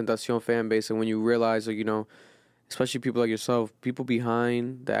XXXTentacion fan base, and when you realize that, especially people like yourself,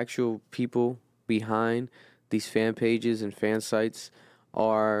 the actual people behind these fan pages and fan sites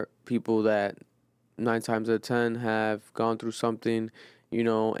are people that 9 times out of 10 have gone through something,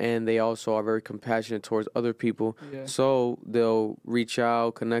 and they also are very compassionate towards other people. Yeah. So they'll reach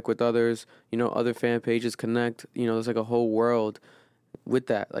out, connect with others, other fan pages connect. There's like a whole world with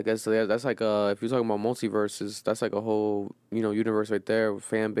that. Like that's like if you're talking about multiverses, that's like a whole universe right there with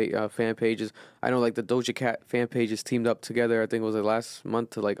fan pages. I know like the Doja Cat fan pages teamed up together. I think it was like last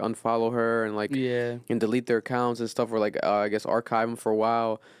month to like unfollow her and like Yeah. and delete their accounts and stuff, or like I guess archive them for a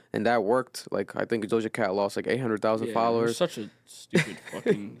while, and that worked. Like I think Doja Cat lost like 800,000 It was followers. such a stupid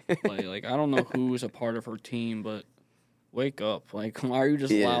fucking play. Like, I don't know who was a part of her team, but wake up. Like, why are you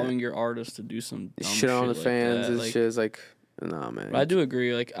just Yeah. allowing your artist to do some dumb Shit on the like fans that? and Like, shit. It's like, nah, man. but I do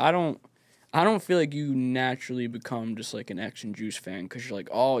agree. Like, I don't feel like you naturally become just like an X and Juice fan because you're like,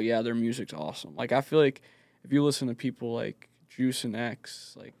 oh yeah, their music's awesome. Like, I feel like if you listen to people like Juice and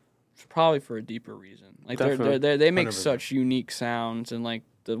X, like it's probably for a deeper reason. Like they make 100%. such unique sounds and like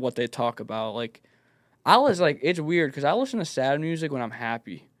what they talk about. Like I was like, it's weird because I listen to sad music when I'm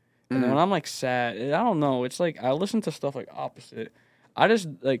happy, and then when I'm like sad, I don't know. It's like I listen to stuff like opposite. I just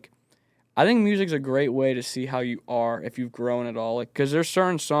like. I think music's a great way to see how you are if you've grown at all. Like, because there's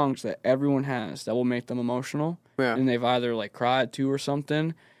certain songs that everyone has that will make them emotional, Yeah. and they've either like cried to or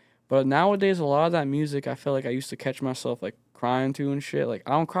something. But nowadays, a lot of that music, I feel like I used to catch myself like crying to and shit. Like,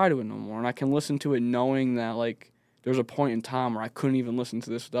 I don't cry to it no more, and I can listen to it knowing that like there's a point in time where I couldn't even listen to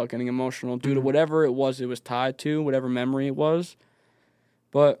this without getting emotional due to whatever it was tied to, whatever memory it was.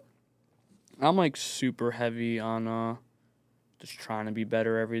 But I'm like super heavy on just trying to be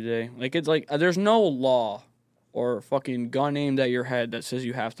better every day. Like, it's like there's no law or fucking gun aimed at your head that says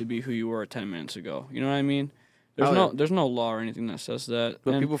you have to be who you were 10 minutes ago. You know what I mean? There's no law or anything that says that.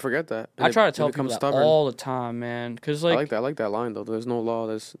 But And people forget that. I try to tell people that all the time, man. Cause like I like that line though. There's no law.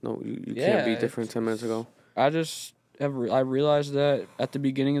 There's no you Yeah, can't be different 10 minutes ago. I realized that at the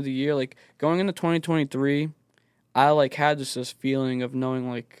beginning of the year, like going into 2023, I like had this feeling of knowing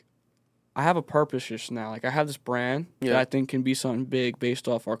like I have a purpose just now. Like, I have this brand that I think can be something big based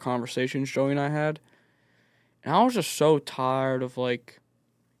off our conversations Joey and I had. And I was just so tired of, like,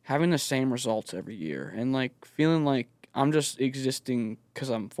 having the same results every year and, like, feeling like I'm just existing because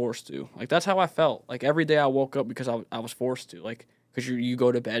I'm forced to. Like, that's how I felt. Like, every day I woke up because I was forced to. Like, because you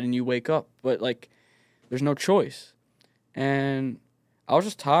go to bed and you wake up. But, like, there's no choice. And I was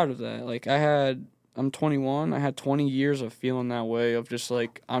just tired of that. Like, I'm 21. I had 20 years of feeling that way of just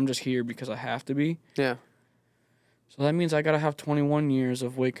like, I'm just here because I have to be. Yeah. So that means I got to have 21 years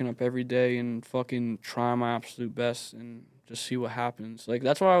of waking up every day and fucking trying my absolute best and just see what happens. Like,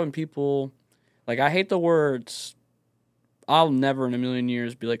 that's why when people, like, I hate the words, I'll never in a million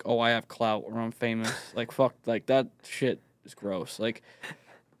years be like, oh, I have clout or I'm famous. Like, fuck, like, that shit is gross. Like,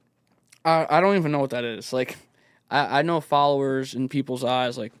 I don't even know what that is. Like, I know followers in people's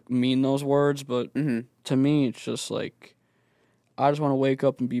eyes like mean those words, but to me it's just like I just want to wake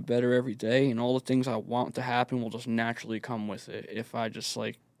up and be better every day, and all the things I want to happen will just naturally come with it if I just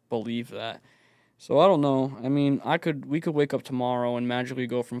like believe that. So I don't know. I mean, we could wake up tomorrow and magically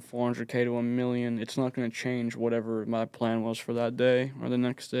go from 400K to 1 million. It's not going to change whatever my plan was for that day or the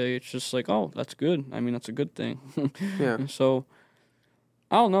next day. It's just like, oh, that's good. I mean, that's a good thing. Yeah. So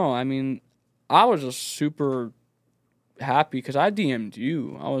I don't know. I mean, I was just super happy because I DM'd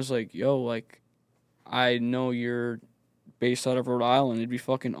you. I was like, yo, like, I know you're based out of Rhode Island. It'd be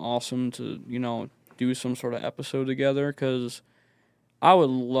fucking awesome to, do some sort of episode together because I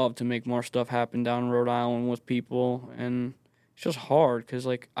would love to make more stuff happen down in Rhode Island with people. And it's just hard because,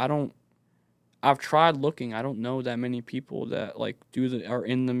 like, I've tried looking. I don't know that many people that, like, are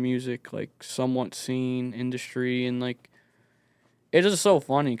in the music, like, somewhat scene industry. And, like, it's just so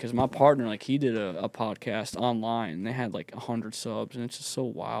funny because my partner, like, he did a podcast online. And they had, like, 100 subs. And it's just so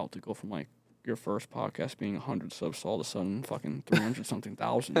wild to go from, like, your first podcast being 100 subs to all of a sudden fucking 300-something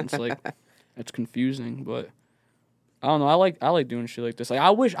thousand. It's, like, it's confusing. But I don't know. I like doing shit like this. Like, I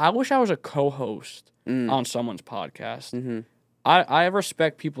wish I was a co-host on someone's podcast. Mm-hmm. I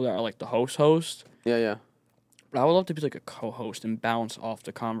respect people that are, like, the host. Yeah. But I would love to be, like, a co-host and bounce off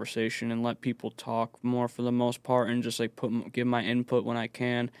the conversation and let people talk more for the most part and just, like, give my input when I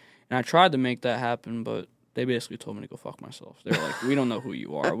can. And I tried to make that happen, but they basically told me to go fuck myself. They were like, we don't know who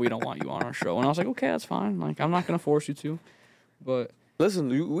you are. We don't want you on our show. And I was like, okay, that's fine. Like, I'm not going to force you to. But Listen,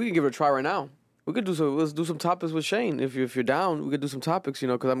 we can give it a try right now. We could let's do some topics with Shane. If you're down, we could do some topics,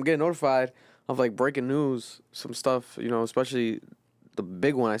 because I'm getting notified of, like, breaking news, some stuff, especially the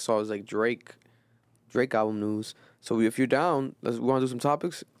big one I saw was, like, Drake album news. So if you're down, we want to do some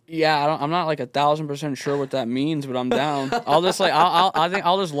topics. yeah, I'm not like 1,000% sure what that means, but I'm down. I'll just like I think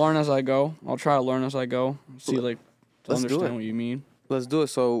I'll just learn as I go. I'll try to learn as I go. See, like, to Let's do understand it. what you mean. Let's do it.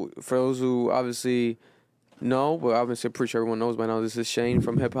 So for those who obviously know, but obviously I'm pretty sure everyone knows by now, this is Shane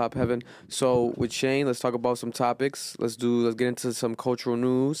from Hip Hop Heaven. So with Shane, let's talk about some topics. Let's get into some cultural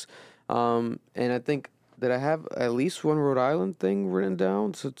news. And I think Did I have at least one Rhode Island thing written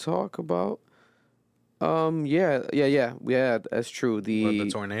down to talk about? Yeah. That's true. The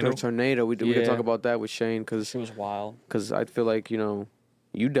tornado? The tornado. We could Yeah. talk about that with Shane It was wild. because I feel like you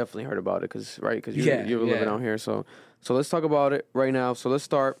definitely heard about it because you Yeah, you were living yeah. out here. So let's talk about it right now. So let's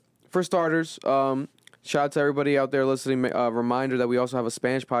start. For starters, shout out to everybody out there listening. Reminder that we also have a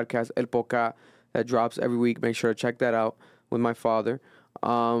Spanish podcast, El Poca, that drops every week. Make sure to check that out with my father.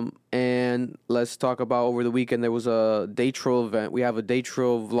 And let's talk about over the weekend. There was a day trail event. We have a day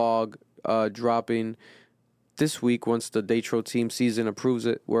trail vlog dropping this week once the day trail team season approves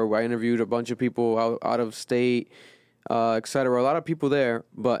it, where I interviewed a bunch of people out of state, etc. A lot of people there,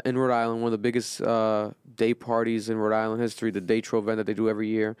 but in Rhode Island, one of the biggest day parties in Rhode Island history, the day trail event that they do every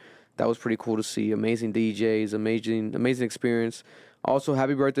year. That was pretty cool to see. Amazing DJs, amazing experience. Also,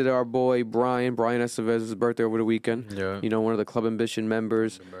 happy birthday to our boy Brian Estevez's birthday over the weekend. Yeah. One of the Club Ambition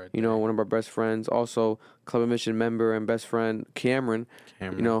members. One of our best friends. Also, Club Ambition member and best friend Cameron.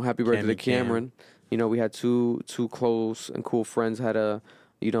 Happy birthday to Cameron. We had two close and cool friends had a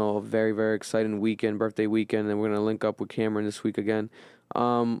very, very exciting birthday weekend, and we're gonna link up with Cameron this week again.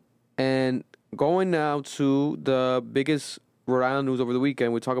 And going now to the biggest Rhode Island news over the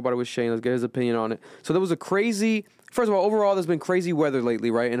weekend. We talk about it with Shane. Let's get his opinion on it. So there was first of all, overall, there's been crazy weather lately,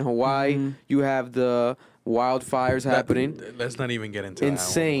 right? In Hawaii, you have the wildfires happening. Let's not even get into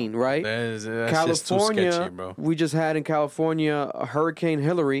Insane, right? That's California, just too sketchy, bro. we just had in California a Hurricane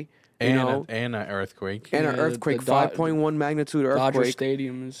Hillary. And an earthquake. And an earthquake, 5.1 magnitude earthquake.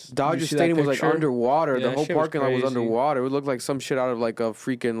 Dodger Stadium was like underwater. Yeah, The whole shit was parking lot was crazy. underwater. It looked like some shit out of like a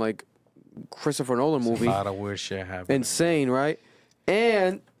freaking like Christopher Nolan movie. A lot of weird shit happening. Insane, right?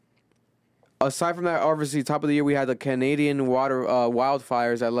 And aside from that, obviously, top of the year, we had the Canadian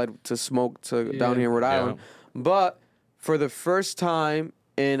wildfires that led to smoke down here in Rhode Island. But for the first time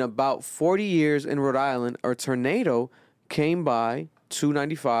in about 40 years in Rhode Island, a tornado came by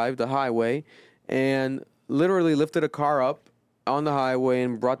 295, the highway, and literally lifted a car up on the highway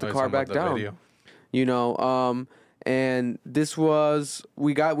and brought the car back down. Video. And this was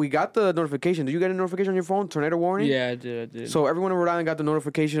we got the notification. Did you get a notification on your phone? Tornado warning? Yeah, I did. So everyone in Rhode Island got the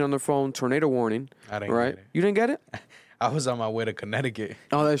notification on their phone, tornado warning. I didn't right? get it. You didn't get it? I was on my way to Connecticut.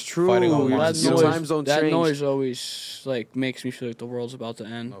 Oh, that's true. Fighting all Your months. time zone that changed. noise always makes me feel like the world's about to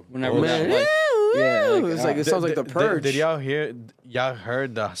end. Oh, Whenever bullshit. that It's like it sounds like the purge. Did y'all hear? Y'all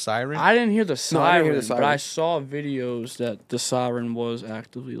heard the siren? I didn't hear the No, I didn't siren, hear the siren. but I saw videos that the siren was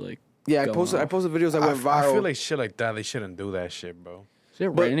actively like. Yeah, I going posted off. videos that went viral. I feel like shit like that. They shouldn't do that shit, bro. Is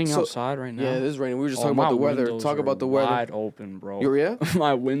it But- raining so- outside right now? Yeah, it is raining. We were just Oh, talking about my the weather. windows Talk are about the weather. Wide open, bro. Yeah?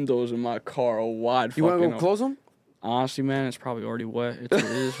 My windows in my car are wide. You want to fucking go open. close them? Honestly, man, it's probably already wet. It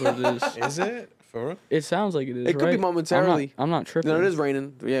is what it is. Is it for real? It sounds like it is. It could be right? momentarily. I'm not tripping. No, it is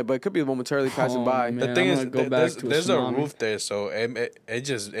raining. Yeah, but it could be momentarily passing Oh, by. man. The I'm thing is, gonna go back to a there's a tsunami. roof there, so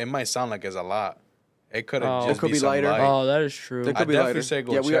it might sound like it's a lot. It could Oh. have just It could be some lighter. light. Oh, that is true. It could be definitely lighter. say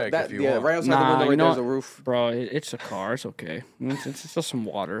go yeah, we check got if you want. right outside Nah, the window you right know there's a what? roof. Bro, it's a car. It's okay. It's just some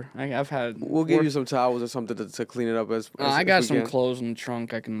water. I've had. We'll give you some towels or something to clean it up as I if got we some can. clothes in the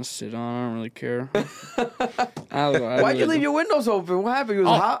trunk I can sit on. I don't really care. Why'd you leave your windows open? What happened? It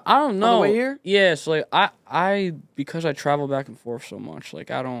was hot? I don't know. On the way here? Yeah, so like I because I travel back and forth so much,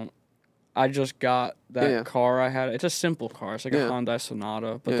 like I just got that Yeah. car I had. It's a simple car. It's like Yeah. a Hyundai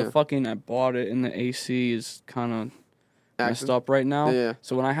Sonata, but Yeah. the fucking I bought it and the AC is kind of messed up right now. Yeah.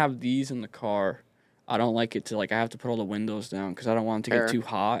 So when I have these in the car, I don't like it to I have to put all the windows down because I don't want it to Air. get too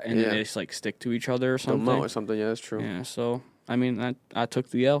hot and Yeah. they just stick to each other or They'll something. melt or something. Yeah, that's true. Yeah, so I mean, I took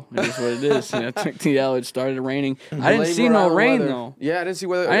the L. It is what it is. I took the L. It started raining. I didn't Blame see Rhode no Island rain weather. though. Yeah, I didn't see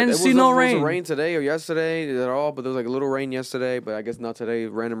whether I didn't it see was no supposed to rain. rain today or yesterday at all, but there was like a little rain yesterday, but I guess not today.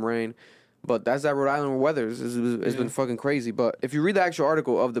 Random rain. But that's that Rhode Island weather. It's been fucking crazy. But if you read the actual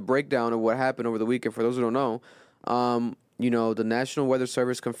article of the breakdown of what happened over the weekend, for those who don't know, the National Weather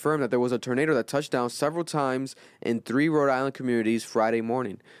Service confirmed that there was a tornado that touched down several times in 3 Rhode Island communities Friday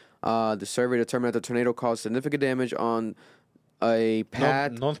morning. The survey determined that the tornado caused significant damage on a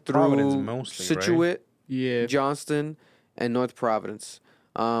path North Providence through mostly, Situate, Yeah. Johnston, and North Providence.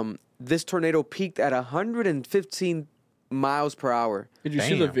 This tornado peaked at 115 miles per hour. Did you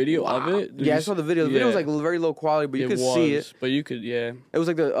see the Damn. video of it? Did Yeah, you I saw the video. The video was like very low quality, but you could see it. But you could, yeah. It was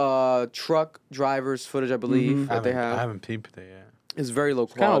like the truck driver's footage, I believe, that they I have. haven't peeped it yet. It's very low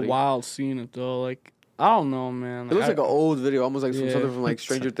Kind of quality. wild seeing it though. Like I don't know, man. It looks like an old video, almost like Yeah. something from like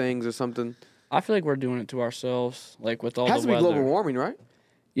Stranger Things or something. I feel like we're doing it to ourselves, like with all It has the to be weather. global warming, right?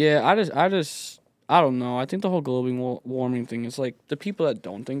 Yeah, I don't know. I think the whole global warming thing is like the people that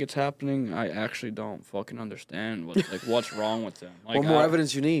don't think it's happening. I actually don't fucking understand what's wrong with them. Like, What more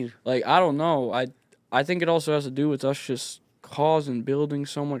evidence you need? Like I don't know. I think it also has to do with us just causing, building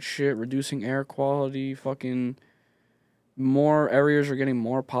so much shit, reducing air quality, fucking more areas are getting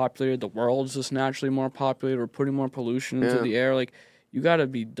more populated. The world's just naturally more populated. We're putting more pollution into the air. Like, you got to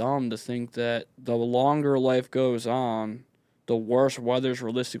be dumb to think that the longer life goes on, the worse weather's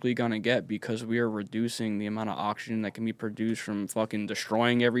realistically going to get because we are reducing the amount of oxygen that can be produced from fucking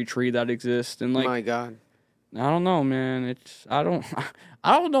destroying every tree that exists. And, like, My God. I don't know, man. I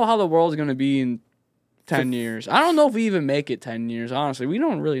don't know how the world's going to be in 10 years. I don't know if we even make it 10 years, honestly. We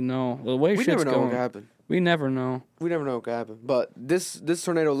don't really know. The way We shit's never know going. what could happen. We never know. We never know what could happen. But this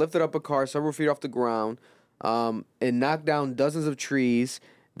tornado lifted up a car several feet off the ground. It knocked down dozens of trees,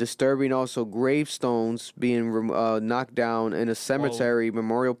 disturbing also gravestones being knocked down in a cemetery,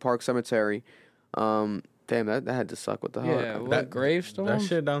 Memorial Park Cemetery. Damn, that had to suck. What the hell? Yeah, what, gravestone? That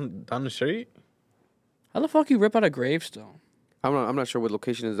shit down the street? How the fuck you rip out a gravestone? I'm not sure what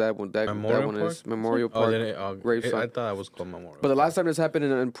location is that one. That one is Memorial Park gravestone. I thought it was called Memorial. But the last time this happened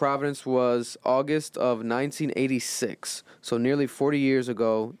in Providence was August of 1986. So nearly 40 years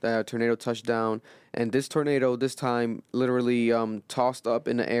ago, that tornado touched down. And this tornado, this time, literally tossed up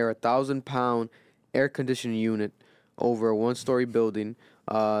in the air a 1,000-pound air conditioning unit over a one-story building.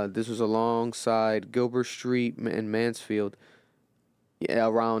 This was alongside Gilbert Street in Mansfield,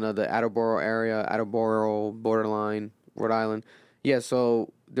 around the Attleboro area, Attleboro borderline, Rhode Island. Yeah,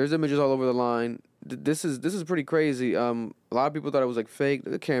 so there's images all over the line. This is pretty crazy. A lot of people thought it was like fake.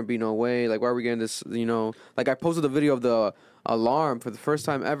 There can't be no way. Like, why are we getting this? Like I posted a video of the alarm for the first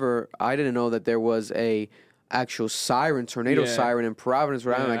time ever. I didn't know that there was a actual tornado siren in Providence,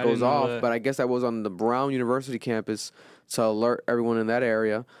 Rhode Island that goes off. That. But I guess that was on the Brown University campus to alert everyone in that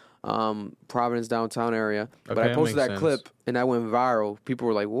area. Providence downtown area. Okay, but I posted that clip and that went viral. People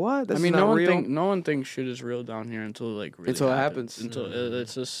were like, "What? That's not real." No one thinks shit is real down here until it happens. Until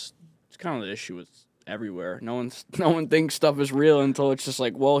it's just kind of the issue with everywhere. No one thinks stuff is real until it's just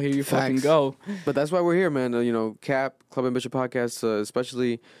like, well, here you fucking go. But that's why we're here, man. Cap Club Ambition podcast,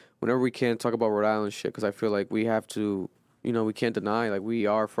 especially whenever we can talk about Rhode Island shit, because I feel like we have to. We can't deny, like, we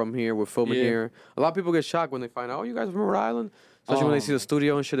are from here. We're filming here. A lot of people get shocked when they find out, oh, you guys are from Rhode Island? Especially when they see the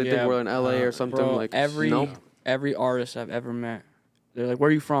studio and shit. They think we're in L.A. or something. Bro, like every artist I've ever met, they're like, where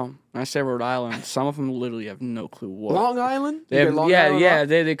are you from? And I say Rhode Island. Some of them literally have no clue what. Long Island?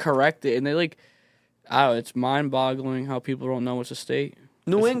 They correct it. And they like, it's mind-boggling how people don't know it's a state.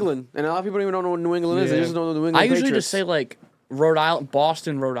 New England. And a lot of people don't even know what New England is. They just don't know New England Patriots. I usually just say, like, Rhode Island,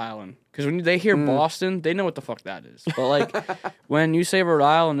 Boston, Rhode Island. Because when they hear Boston, they know what the fuck that is. But, like, when you say Rhode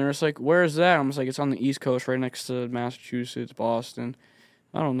Island, they're just like, where is that? I'm just like, it's on the East Coast, right next to Massachusetts, Boston.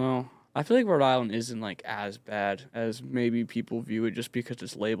 I don't know. I feel like Rhode Island isn't, like, as bad as maybe people view it just because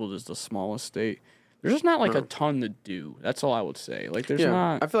it's labeled as the smallest state. There's just not, like, a ton to do. That's all I would say. Like, there's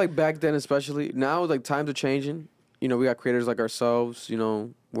not... I feel like back then especially, now, like, times are changing. We got creators like ourselves,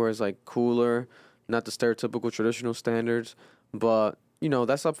 where it's, like, cooler, not the stereotypical traditional standards, but...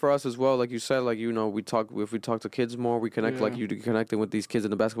 that's up for us as well. Like you said, like, if we talk to kids more, we connect like you connecting with these kids in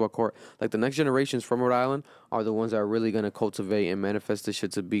the basketball court. Like, the next generations from Rhode Island are the ones that are really going to cultivate and manifest this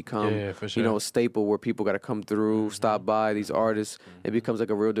shit to become, for sure. A staple where people got to come through, stop by these artists. It becomes like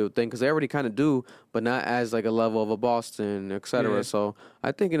a real deal thing because they already kind of do, but not as like a level of a Boston, et cetera. Yeah. So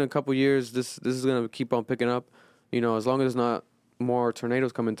I think in a couple years, this is going to keep on picking up, as long as it's not more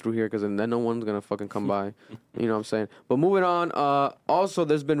tornadoes coming through here, because then no one's gonna fucking come by. You know what I'm saying? But moving on, also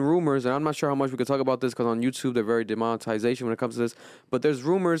there's been rumors, and I'm not sure how much we could talk about this because on YouTube they're very demonetization when it comes to this, but there's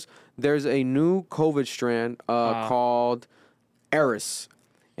rumors there's a new COVID strand called Eris,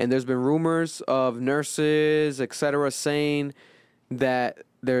 and there's been rumors of nurses, etc., saying that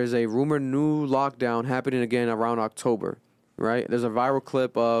there's a rumored new lockdown happening again around October, right? There's a viral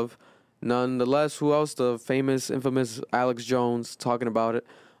clip of nonetheless, who else? The infamous Alex Jones talking about it,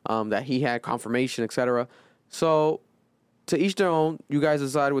 that he had confirmation, etc. So, to each their own. You guys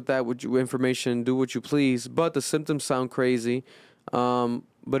decide with that, with your information, do what you please. But the symptoms sound crazy.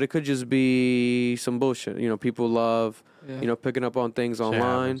 But it could just be some bullshit. People love, picking up on things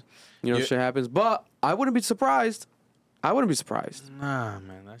online. Shit happens. But I wouldn't be surprised. Nah,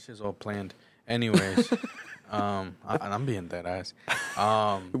 man, that shit's all planned. Anyways. I'm being dead ass.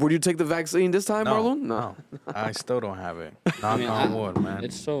 Would you take the vaccine this time, Marlon? No. I still don't have it. Knock on wood, man.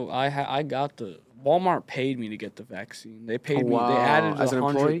 It's so I got the Walmart paid me to get the vaccine. They paid me. They added as an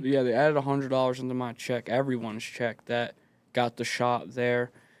employee. Yeah, they added $100 into my check. Everyone's check that got the shot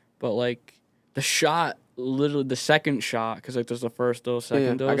there, but like the shot, literally the second shot, because like there's the first dose,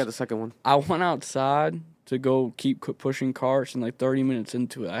 second dose. I got the second one. I went outside to go keep pushing carts, and like 30 minutes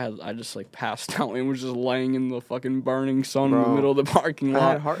into it, I just like passed out and was just laying in the fucking burning sun in the middle of the parking lot.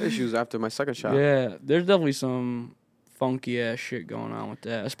 I had heart issues after my second shot. Yeah, there's definitely some funky ass shit going on with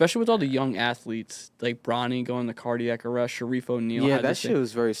that, especially with all the young athletes like Bronny going to cardiac arrest, Sharif O'Neal. Yeah, that shit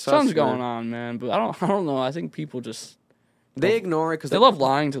was very sus. Something's going on, man. But I don't know. I think people just they ignore it because they love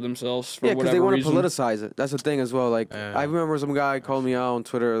lying to themselves for because whatever they want reason. to politicize it. That's the thing as well. Like I remember some guy called me out on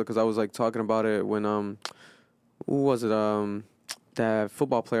Twitter because I was like talking about it when who was it that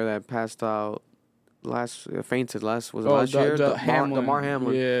football player that passed out fainted last year? Damar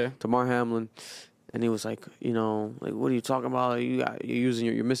Hamlin. Yeah. Damar Hamlin. And he was like, like, what are you talking about?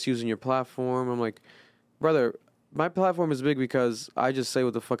 You're misusing your platform. I'm like, brother, my platform is big because I just say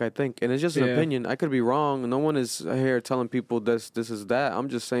what the fuck I think, and it's just an opinion. I could be wrong. No one is here telling people this is that. I'm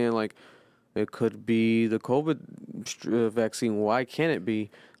just saying like, it could be the COVID vaccine. Why can't it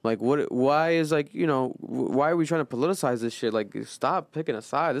be? Like, what? Why is like, why are we trying to politicize this shit? Like, stop picking a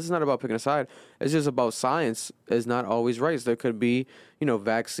side. This is not about picking a side. It's just about science is not always right. So there could be,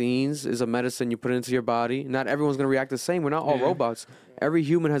 vaccines is a medicine you put into your body. Not everyone's going to react the same. We're not all robots. Every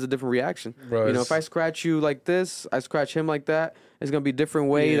human has a different reaction. Bro, if I scratch you like this, I scratch him like that, it's going to be a different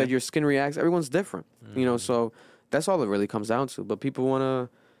way that your skin reacts. Everyone's different, so that's all it really comes down to. But people want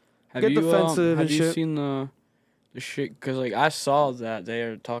to get defensive and shit. Have you seen the shit? Because, like, I saw that they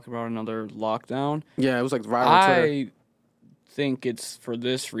are talking about another lockdown. Yeah, it was, like, viral on Twitter. I think it's for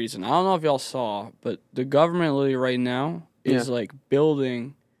this reason. I don't know if y'all saw, but the government literally right now is, like,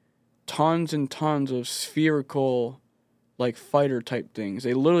 building tons and tons of spherical, like, fighter-type things.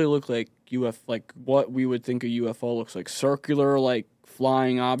 They literally look like like what we would think a UFO looks like. Circular, like,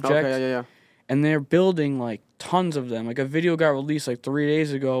 flying objects. Okay, yeah. And they're building, like, tons of them. Like, a video got released, like, 3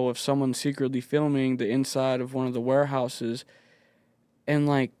 days ago of someone secretly filming the inside of one of the warehouses. And,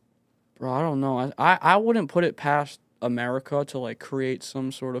 like, bro, I don't know. I wouldn't put it past America to, like, create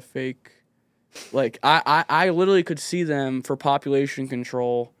some sort of fake... Like, I literally could see them, for population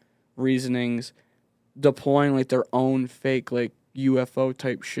control reasonings, deploying, like, their own fake, like,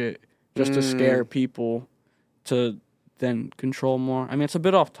 UFO-type shit just to scare people to... then control more. I mean, it's a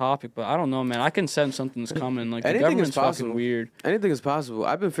bit off topic, but I don't know, man. I can sense something's coming. Like, the government's fucking weird. Anything is possible.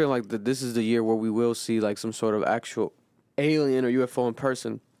 I've been feeling like that this is the year where we will see like some sort of actual alien or UFO in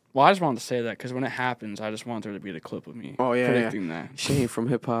person. Well, I just wanted to say that because when it happens, I just want there to be the clip of me predicting that. Shane from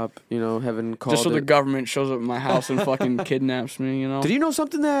hip hop, having called just so the government shows up at my house and fucking kidnaps me, Did you know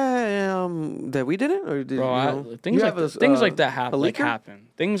something that we didn't? Or did things like that happen.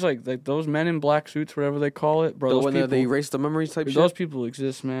 Things like those men in black suits, whatever they call it, bro. When they erase the memories type shit? Those people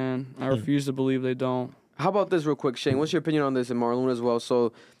exist, man. I refuse to believe they don't. How about this real quick, Shane? What's your opinion on this, and Marlon as well?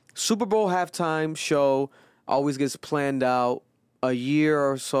 So, Super Bowl halftime show always gets planned out a year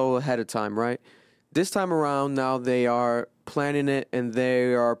or so ahead of time, right? This time around, now they are planning it, and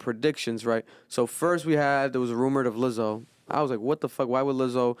they are predictions, right? So first there was a rumor of Lizzo. I was like, what the fuck? Why would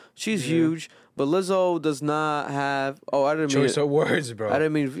Lizzo? She's huge, but Lizzo does not have... Oh, I didn't mean... Choice of words, bro. I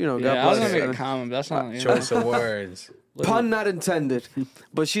didn't mean, God bless. I was going to make a comment, but that's not... Choice of words. Pun not intended.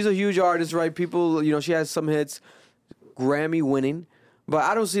 But she's a huge artist, right? People, she has some hits, Grammy winning, but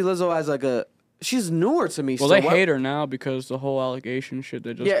I don't see Lizzo as like a... She's newer to me. Well, they hate her now because the whole allegation shit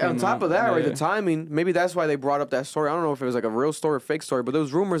that just came on top out. of that, right, the timing, maybe that's why they brought up that story. I don't know if it was like a real story or fake story, but there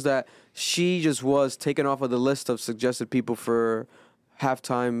was rumors that she just was taken off of the list of suggested people for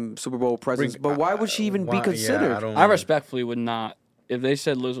halftime Super Bowl presence. But why would she even be considered? I respectfully would not. If they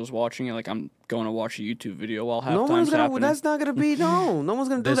said Liz was watching it, like, I'm going to watch a YouTube video while halftime's happening. That's not going to be, no one's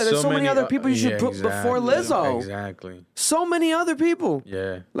going to do that. There's so many other people you should put before Lizzo. Exactly. So many other people.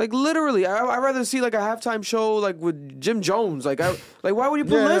 Yeah. Like, literally, I'd rather see, like, a halftime show, like, with Jim Jones. Like, why would you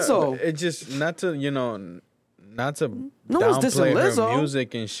put Lizzo? It's just not to, not to one's dissing downplay Lizzo. her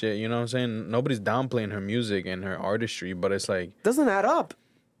music and shit. You know what I'm saying? Nobody's downplaying her music and her artistry, but it's like... Doesn't add up.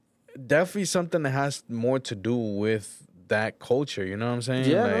 Definitely something that has more to do with that culture, you know what I'm saying?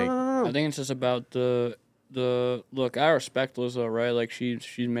 Yeah, like, no. I think it's just about the look. I respect Lizzo, right? Like she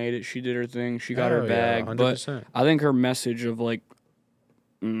made it, she did her thing, she got her bag. 100%. But I think her message of like,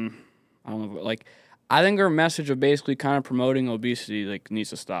 I don't know, like I think her message of basically kind of promoting obesity like needs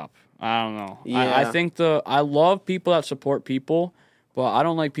to stop. I don't know. Yeah. I think I love people that support people, but I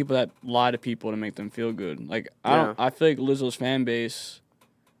don't like people that lie to people to make them feel good. Like I feel like Lizzo's fan base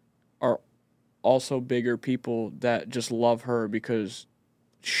are also bigger people that just love her because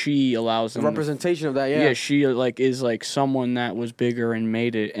she allows them representation of that. Yeah, she like is like someone that was bigger and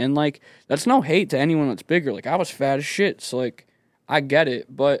made it, and like that's no hate to anyone that's bigger. Like I was fat as shit, so like I get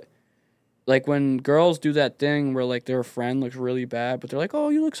it, but like when girls do that thing where like their friend looks really bad, but they're like, "Oh,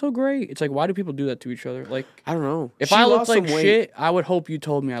 you look so great." It's like, why do people do that to each other? Like, I don't know. if She I look lost like some weight. shit, I would hope you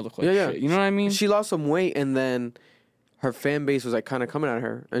told me I look like shit. You know what I mean? She lost some weight, and then her fan base was like kind of coming at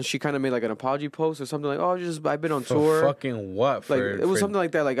her, and she kind of made like an apology post or something like, "Oh, I've been on For tour." fucking what? Like it was something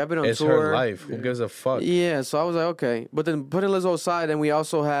like that. Like I've been on it's tour. her life. Who gives a fuck? Yeah, so I was like, okay. But then putting Lizzo aside, and we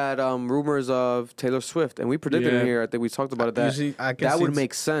also had rumors of Taylor Swift, and we predicted it here. I think we talked about it. That You see, I can that see would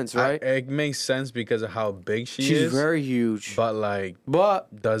make sense, right? it makes sense because of how big she She's is. very huge. But like,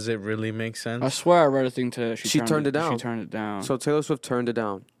 But does it really make sense? I swear I read a thing today. She turned it down. She turned it down. so Taylor Swift turned it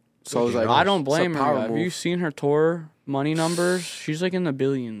down. So I was like, I don't it's a blame her. power Have you move. seen her tour money numbers? She's like in the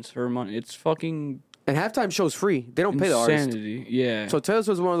billions. Her money. It's fucking And halftime show's free. They don't pay the artist. insanity. Yeah. So Taylor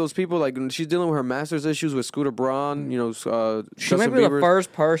Swift's one of those people, like, when she's dealing with her master's issues with Scooter Braun, she Justin might be the Bieber.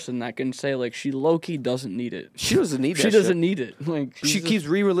 first person that can say like she low key doesn't need it. She doesn't need that She doesn't shit. need it. Like She she's keeps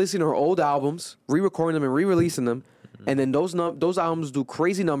re-releasing her old albums, re-recording them and re-releasing them, and then those albums do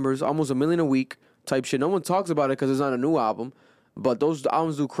crazy numbers, almost 1 million a week type shit. No one talks about it because it's not a new album, but those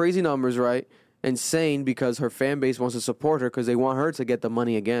albums do crazy numbers, right? Insane because her fan base wants to support her because they want her to get the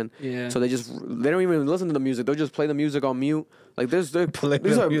money again. Yeah. So they don't even listen to the music. They'll just play the music on mute. Like Play these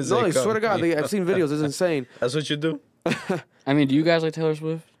the are music no, I swear on to God, mute. I've seen videos. It's insane. That's what you do. I mean, do you guys like Taylor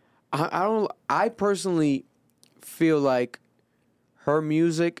Swift? I don't. I personally feel like her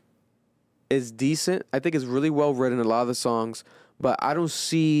music is decent. I think it's really well written. A lot of the songs, but I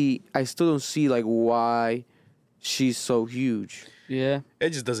still don't see like why she's so huge. Yeah.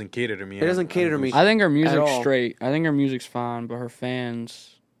 It just doesn't cater to me. It doesn't cater to me. I think her music's all. straight. I think her music's fine, but her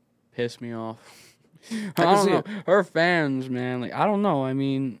fans piss me off. I can don't see know. it. Her fans, man, like I don't know. I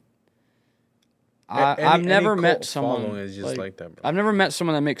mean, Any I've never cult met someone following is just like that, bro. I've never met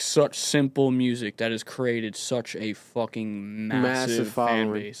someone that makes such simple music that has created such a fucking massive fan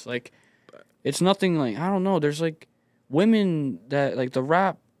following. base. Like, it's nothing like I don't know. There's like women that like the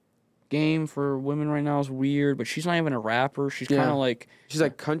rap game for women right now is weird, but she's not even a rapper. She's Yeah. kind of like She's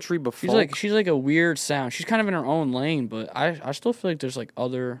like country before. she's like a weird sound. She's kind of in her own lane, but I still feel like there's like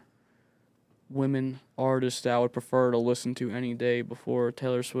other women artists that I would prefer to listen to any day before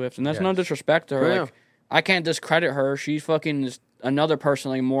Taylor Swift. And that's no Yes. disrespect to her. Yeah. Like I can't discredit her. She fucking is another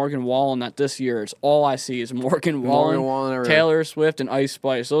person like Morgan Wallen that this year it's all I see is Morgan Wallen, everywhere. Taylor Swift, and Ice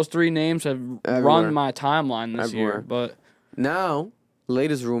Spice. Those three names have Everywhere. run my timeline this Everywhere. year. But Now,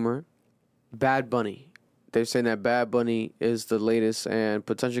 latest rumor, Bad Bunny. They're saying that Bad Bunny is the latest and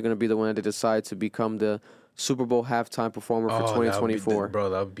potentially going to be the one that they decide to become the Super Bowl halftime performer for 2024. Bro,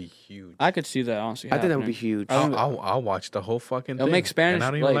 that would be huge. I could see that honestly. I think that would happening. be huge. I'll watch the whole fucking It'll thing. make Spanish, And I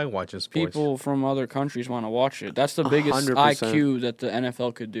don't even like, like watching sports. People from other countries want to watch it. That's the biggest 100%. IQ that the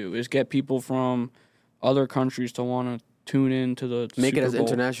NFL could do is get people from other countries to want to tune in to the Make Super it as Bowl.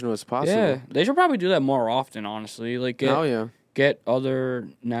 international as possible. Yeah, they should probably do that more often. Honestly, like Oh, yeah. get other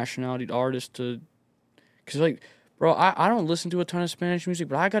nationality artists to, because like, bro, I don't listen to a ton of Spanish music,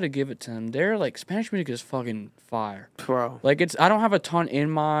 but I gotta give it to them. They're like Spanish music is fucking fire. Bro. Like I don't have a ton in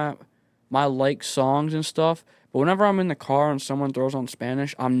my like songs and stuff, but whenever I'm in the car and someone throws on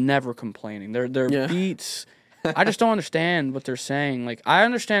Spanish, I'm never complaining. Their Yeah. beats, I just don't understand what they're saying. Like I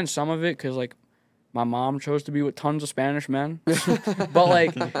understand some of it because like my mom chose to be with tons of Spanish men, but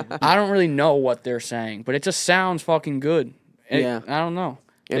like I don't really know what they're saying. But it just sounds fucking good. Yeah. I don't know.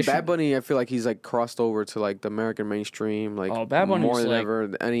 And They Bad should- Bunny, I feel like he's like crossed over to like the American mainstream, like Oh, Bad Bunny's more than like- ever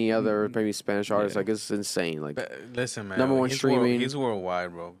any other maybe Spanish artist. Yeah. Like it's insane. Like Listen, man. Number one he's streaming. He's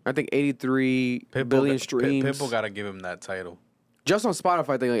worldwide, bro. I think 83 billion streams. People got to give him that title. Just on Spotify,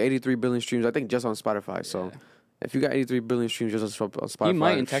 I think like 83 billion streams. I think just on Spotify. So Yeah. if you got 83 billion streams just on Spotify, He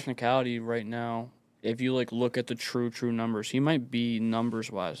might in technicality right now. If you like look at the true numbers, he might be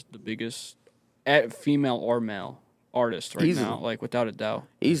numbers wise the biggest female or male artist right Easily. now, like without a doubt.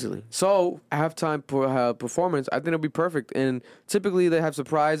 easily. So halftime performance, I think it'll be perfect. And typically they have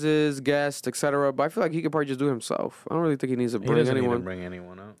surprises, guests, etc. But I feel like he could probably just do it himself. I don't really think he needs to He bring doesn't need to anyone. bring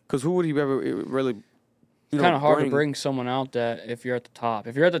anyone out. Because who would he ever really? It's kind of hard to bring someone out that if you're at the top.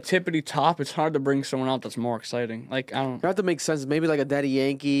 If you're at the tippity top, it's hard to bring someone out that's more exciting. Like I don't. You have to make sense. Maybe like a Daddy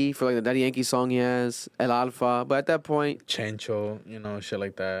Yankee for like the Daddy Yankee song he has, El Alfa. But at that point, Chencho, shit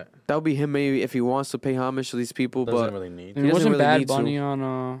like that. that would be him maybe if he wants to pay homage to these people. Doesn't But really need. And doesn't wasn't really Bad need to. Bunny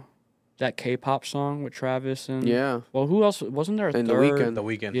on that K-pop song with Travis and yeah, Well, who else wasn't there? A And The third? Weeknd. The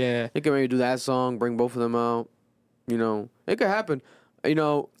weekend. Yeah. he could maybe do that song, bring both of them out. It could happen.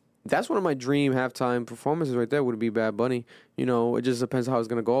 That's one of my dream halftime performances right there would be Bad Bunny. It just depends how it's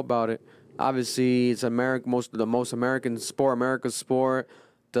gonna go about it. Obviously, it's the most American sport, America's sport,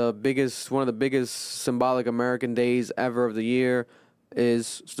 one of the biggest symbolic American days ever of the year.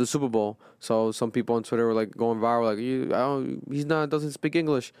 is the Super Bowl. So some people on Twitter were like going viral, like he's not doesn't speak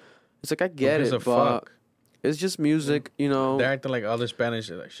English. It's like I get Who gives it, a but fuck? it's just music, you know. They're acting like other Spanish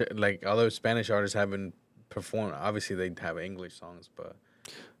artists haven't performed. Obviously, they have English songs, but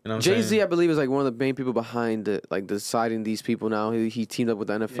you know what I'm Jay-Z, saying? I believe, is like one of the main people behind it, like deciding these people now. He teamed up with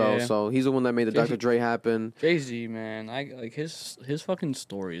the NFL, Yeah. so he's the one that made the Jay-Z- Dr. Dre happen. Jay-Z, man, I like his fucking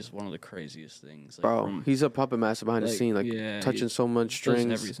story is one of the craziest things. Like, Bro, he's a puppet master behind the like, scene, like yeah, touching so much does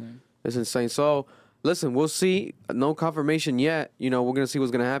strings. everything. It's insane. So, listen, we'll see. No confirmation yet. You know, we're going to see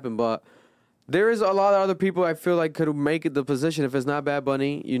what's going to happen. But there is a lot of other people I feel like could make it the position. If it's not Bad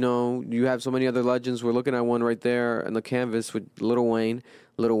Bunny, you know, you have so many other legends. We're looking at one right there on the canvas with Lil Wayne.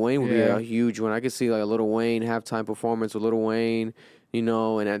 Lil Wayne would be Yeah. a huge one. I could see like a Lil Wayne halftime performance with Lil Wayne, you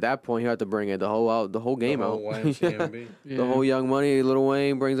know, and at that point, you have to bring it the whole game out. YMCMB. The whole Young Money, Lil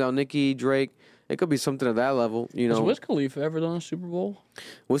Wayne brings out Nicki, Drake. It could be something at that level, you Has know. Wiz Khalifa ever done a Super Bowl?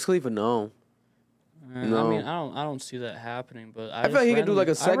 Wiz Khalifa, no. No. I mean, I don't see that happening. But I feel like he could do, like,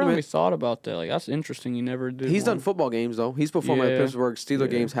 a I segment. randomly thought about that. Like that's interesting. You never did. He's one. done football games though. He's performed at Yeah. Pittsburgh Steelers Yeah.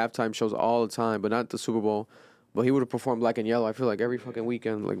 games halftime shows all the time, but not the Super Bowl. But he would have performed Black and Yellow. I feel like every fucking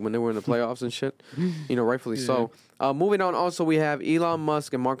weekend, like when they were in the playoffs and shit. You know, rightfully so. Moving on, also we have Elon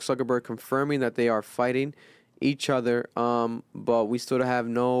Musk and Mark Zuckerberg confirming that they are fighting each other. But we still have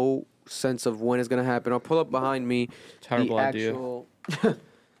no sense of when it's gonna happen. I'll pull up behind me Terrible the idea. actual.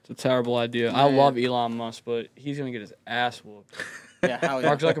 It's a terrible idea. I love Elon Musk, but he's gonna get his ass whooped. Yeah, hell yeah.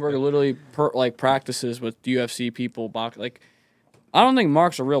 Mark Zuckerberg literally practices with UFC people. Like, I don't think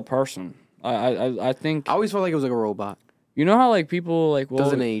Mark's a real person. I think I always felt like it was like a robot. you know how like people like well,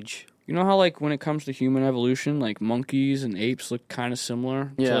 Doesn't age. you know how like when it comes to human evolution, like monkeys and apes look kind of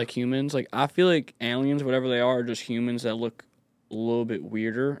similar Yeah. to like humans. Like I feel like aliens, whatever they are just humans that look a little bit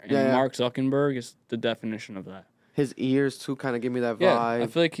weirder. And Yeah. Mark Zuckerberg is the definition of that. His ears too kind of give me that Yeah, vibe. I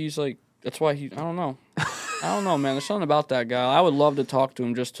feel like he's like that's why he. I don't know. I don't know, man. There's something about that guy. I would love to talk to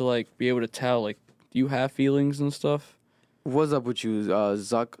him just to like be able to tell like, do you have feelings and stuff? What's up with you,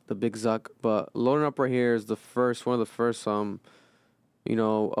 Zuck, the big Zuck? But loading up right here is one of the first, you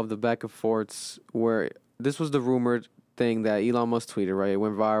know, of the back and forths where this was the rumored thing that Elon Musk tweeted, right? It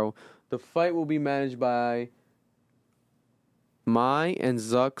went viral. The fight will be managed by my and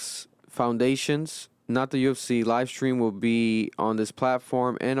Zuck's foundations, not the UFC. Live stream will be on this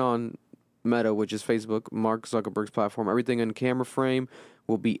platform and on Meta, which is Facebook, Mark Zuckerberg's platform. Everything in camera frame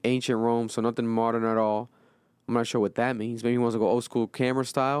will be ancient Rome, so nothing modern at all. I'm not sure what that means. Maybe he wants to go old school camera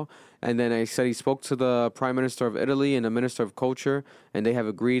style. And then I said he spoke to the Prime Minister of Italy and the Minister of Culture, and they have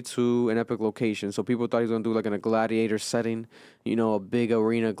agreed to an epic location. So people thought he was going to do like in a gladiator setting, you know, a big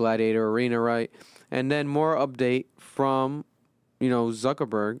arena, gladiator arena, right? And then more update from, you know,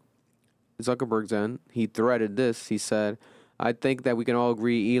 Zuckerberg's end. He threaded this. He said, I think that we can all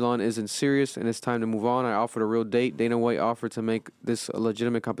agree Elon isn't serious and it's time to move on. I offered a real date. Dana White offered to make this a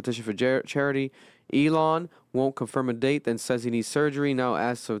legitimate competition for charity. Elon won't confirm a date, then says he needs surgery. Now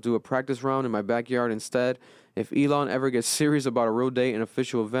asks to do a practice round in my backyard instead. If Elon ever gets serious about a real date and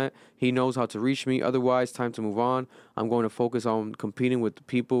official event, he knows how to reach me. Otherwise, time to move on. I'm going to focus on competing with the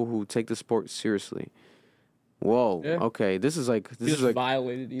people who take the sport seriously. Whoa. Yeah. Okay. This is like He just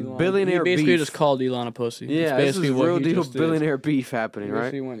violated Elon. billionaire He basically beef. just called Elon a pussy. yeah, That's this is basically what real he deal just did. billionaire beef happening, He right?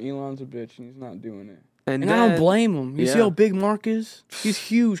 basically went, Elon's a bitch and he's not doing it. And And then, I don't blame him. You see yeah. how big Mark is? He's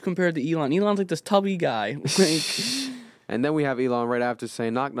huge compared to Elon. Elon's like this tubby guy. And then we have Elon right after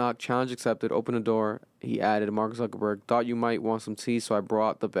saying, knock, knock, challenge accepted, open the door. He added, Mark Zuckerberg, thought you might want some tea, so I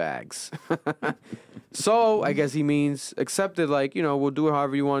brought the bags. So I guess he means accepted, like, you know, we'll do it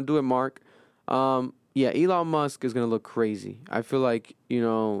however you want to do it, Mark. Yeah, Elon Musk is going to look crazy. I feel like, you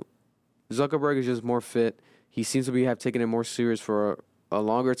know, Zuckerberg is just more fit. He seems to have taken it more serious for a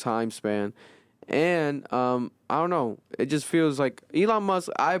longer time span. And I don't know. It just feels like Elon Musk,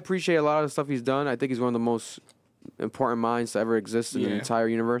 I appreciate a lot of the stuff he's done. I think he's one of the most important minds to ever exist in the Yeah. entire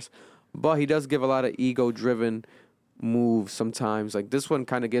universe. But he does give a lot of ego-driven moves sometimes. Like this one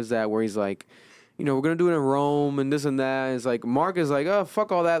kind of gives that where he's like, you know, we're going to do it in Rome and this and that. It's like, Mark is like, oh,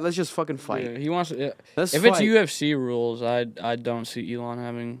 fuck all that. Let's just fucking fight. Yeah, he wants to. Let's If fight. it's UFC rules, I don't see Elon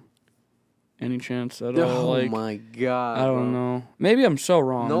having any chance at all. Oh Like, my God. I don't bro. know. Maybe I'm so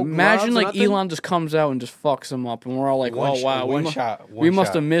wrong. No Imagine gloves, like nothing? Elon just comes out and just fucks him up, and we're all like, One "Oh sh- wow, one we, shot, one we must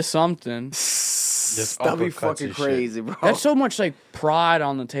shot. have missed something." That'd be uppercuts fucking and shit. crazy, bro. That's so much like pride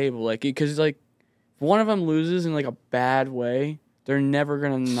on the table, like because like if one of them loses in like a bad way, they're never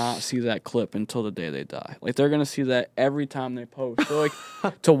gonna not see that clip until the day they die. Like they're gonna see that every time they post. So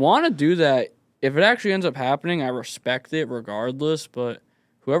like to want to do that, if it actually ends up happening, I respect it regardless. But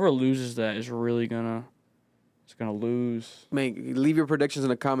whoever loses that is really gonna It's going to lose. Man, leave your predictions in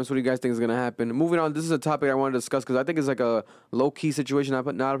the comments. What do you guys think is going to happen? Moving on, this is a topic I want to discuss because I think it's like a low-key situation that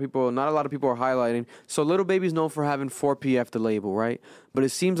not a lot of people are highlighting. So Little Baby's known for having 4PF the label, right? But it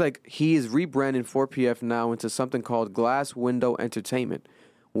seems like he is rebranding 4PF now into something called Glass Window Entertainment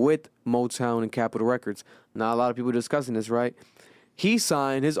with Motown and Capitol Records. Not a lot of people discussing this, right? He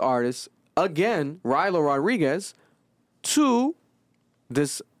signed his artist, again, Rilo Rodriguez, to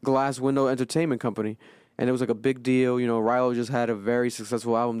this Glass Window Entertainment company. And it was like a big deal. You know, Rilo just had a very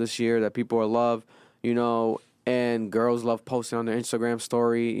successful album this year that people love, you know, and girls love posting on their Instagram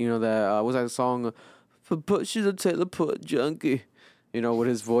story, you know, that, what was that song? She's a Taylor Port junkie. You know, with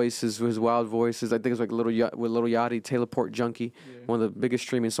his voice, his wild voices. I think it's like with Lil Yachty, Taylor Port Junkie, one of the biggest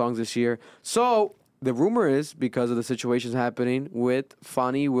streaming songs this year. So the rumor is, because of the situations happening with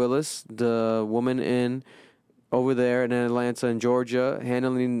Fonnie Willis, the woman over there in Atlanta and Georgia,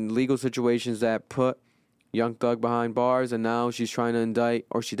 handling legal situations that put Young Thug behind bars, and now she's trying to indict,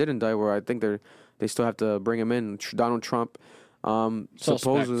 or she did indict, where I think they still have to bring him in. Donald Trump,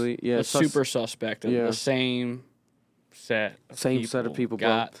 supposedly, super suspect. Yeah. The same set of people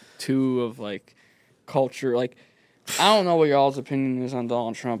got two of like culture. Like, I don't know what y'all's opinion is on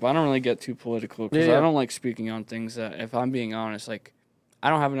Donald Trump. I don't really get too political because I don't like speaking on things that, if I'm being honest, like I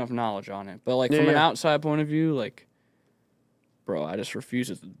don't have enough knowledge on it. But like from an outside point of view, like, bro, I just refuse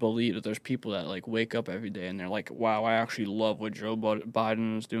to believe that there's people that like wake up every day and they're like, wow, I actually love what Joe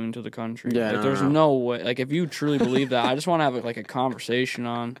Biden is doing to the country. Yeah, like, there's no way. Like, if you truly believe that, I just want to have like a conversation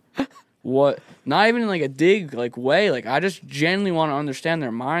on what, not even in like a dig like way. Like, I just genuinely want to understand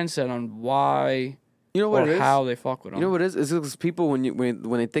their mindset on why, you know what, it is, how they fuck with them. You know what it is? It's because people when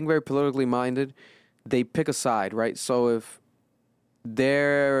they think very politically minded, they pick a side, right? So if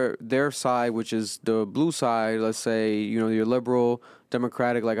their side, which is the blue side, let's say, you know, you're liberal,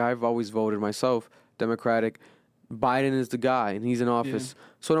 Democratic, like I've always voted myself, Democratic, Biden is the guy and he's in office. Yeah.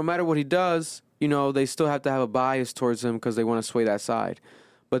 So no matter what he does, you know, they still have to have a bias towards him because they want to sway that side.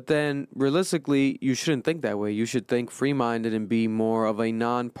 But then realistically, you shouldn't think that way. You should think free-minded and be more of a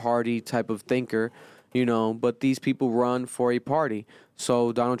non-party type of thinker, you know, but these people run for a party.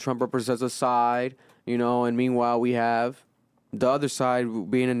 So Donald Trump represents a side, you know, and meanwhile we have the other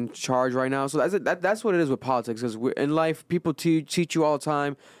side being in charge right now. So that's what it is with politics. Because in life, people teach you all the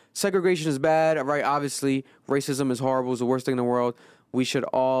time, segregation is bad, right? Obviously, racism is horrible. It's the worst thing in the world. We should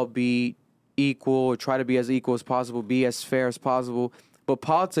all be equal, or try to be as equal as possible, be as fair as possible. But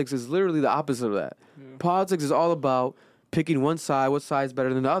politics is literally the opposite of that. Yeah. Politics is all about picking one side, what side's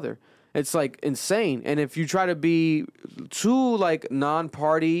better than the other. It's like insane. And if you try to be too like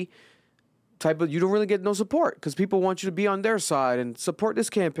non-party type of, you don't really get no support because people want you to be on their side and support this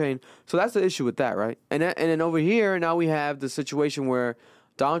campaign. So that's the issue with that, right? And then over here, now we have the situation where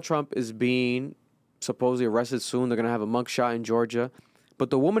Donald Trump is being supposedly arrested soon. They're going to have a mugshot in Georgia. But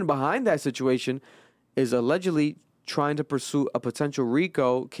the woman behind that situation is allegedly trying to pursue a potential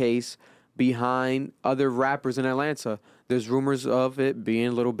RICO case behind other rappers in Atlanta. There's rumors of it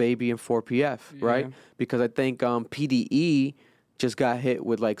being Little Baby and 4PF, right? Because I think PDE just got hit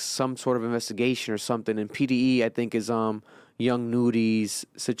with like some sort of investigation or something, and PDE I think is Young Nudy's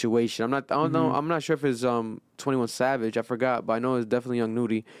situation. I don't know. I'm not sure if it's 21 Savage. I forgot, but I know it's definitely Young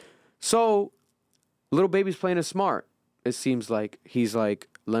Nudy. So Little Baby's playing it smart. It seems like he's like,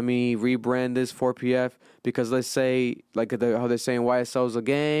 let me rebrand this 4PF because let's say like how they're saying YSL's a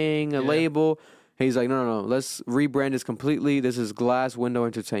gang, a label. He's like, no. Let's rebrand this completely. This is Glass Window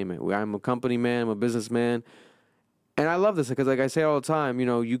Entertainment. I'm a company man. I'm a businessman. And I love this because, like I say all the time, you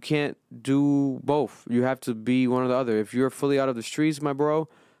know, you can't do both. You have to be one or the other. If you're fully out of the streets, my bro,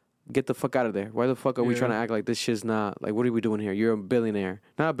 get the fuck out of there. Why the fuck are we trying to act like this shit's not? Like, what are we doing here? You're a billionaire.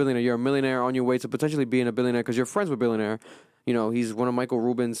 Not a billionaire. You're a millionaire on your way to potentially being a billionaire because you're friends with a billionaire. You know, he's one of Michael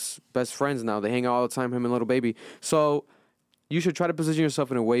Rubin's best friends now. They hang out all the time, him and Little Baby. So you should try to position yourself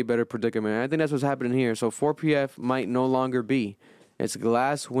in a way better predicament. And I think that's what's happening here. So 4PF might no longer be. It's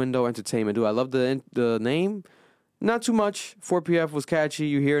Glass Window Entertainment. Do I love the name? Not too much. 4PF was catchy.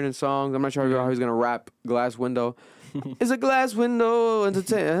 You hear it in songs. I'm not sure how he's going to rap Glass Window. It's a Glass Window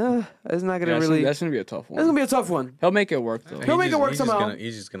Entertainment. It's not going to really... That's going to be a tough one. It's going to be a tough one. He'll make it work, though. He'll make it work somehow.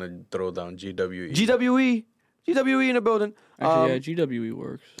 He's just going to throw down GWE. GWE in the building. Actually, GWE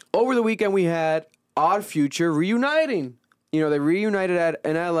works. Over the weekend, we had Odd Future reuniting. You know, they reunited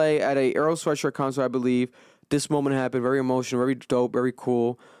in L.A. at a Earl Sweatshirt concert, I believe. This moment happened. Very emotional, very dope, very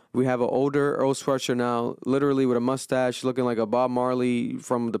cool. We have an older Earl Sweatshirt now, literally with a mustache, looking like a Bob Marley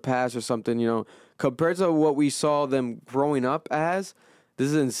from the past or something, you know. Compared to what we saw them growing up as, this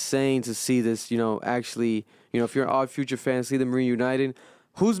is insane to see this, you know, actually, you know, if you're an Odd Future fan, see them reuniting.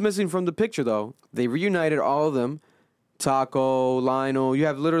 Who's missing from the picture, though? They reunited all of them. Taco, Lionel, you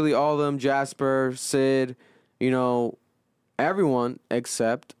have literally all of them, Jasper, Sid, everyone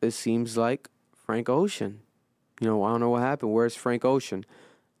except, it seems like, Frank Ocean. I don't know what happened. Where's Frank Ocean?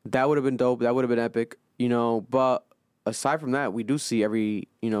 That would have been dope. That would have been epic, But aside from that, we do see every,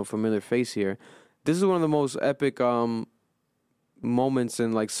 familiar face here. This is one of the most epic moments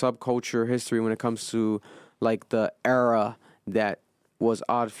in, like, subculture history when it comes to, like, the era that was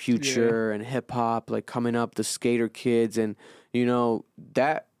Odd Future and hip hop, like coming up, the skater kids, and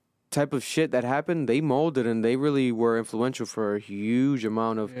that type of shit that happened. They molded and they really were influential for a huge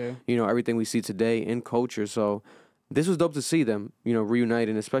amount of everything we see today in culture. So this was dope to see them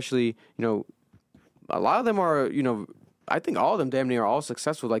reuniting, especially a lot of them are I think all of them damn near are all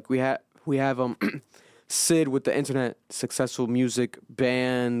successful. Like we have Sid with the internet, successful music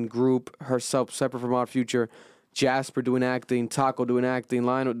band group, herself separate from Odd Future. Jasper doing acting, Taco doing acting,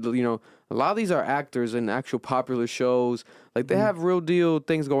 Lionel, a lot of these are actors in actual popular shows. Like, they have real deal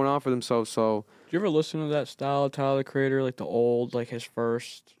things going on for themselves, so. Did you ever listen to that style of Tyler, the Creator, like the old, like his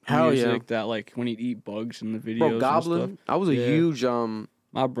first Hell music yeah. that, like, when he'd eat bugs in the videos Bro, Goblin, and stuff? I was a huge,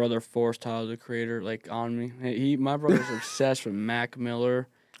 My brother forced Tyler, the Creator, like, on me. My brother was obsessed with Mac Miller.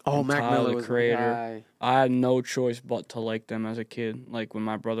 Oh, and Mac Tyler, Miller the was Creator. my guy. I had no choice but to like them as a kid, like, when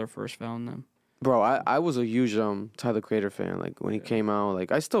my brother first found them. Bro, I was a huge Tyler Creator fan. Like, when he came out,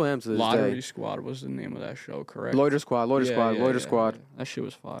 like, I still am to this Lottery day. Squad was the name of that show, correct? Loiter Squad. Yeah. Squad. That shit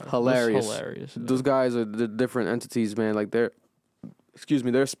was fire. Hilarious. It was hilarious. Those guys are the different entities, man. Like, their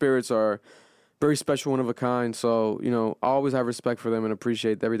spirits are very special, one of a kind. So, I always have respect for them and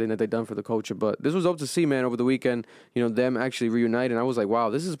appreciate everything that they've done for the culture. But this was dope to see, man, over the weekend, them actually reuniting. I was like,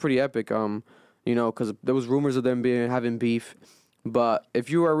 wow, this is pretty epic, because there was rumors of them having beef. But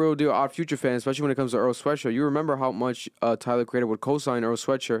if you are a real deal Odd Future fan, especially when it comes to Earl Sweatshirt, you remember how much Tyler Creator would co-sign Earl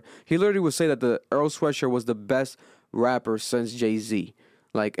Sweatshirt. He literally would say that the Earl Sweatshirt was the best rapper since Jay-Z.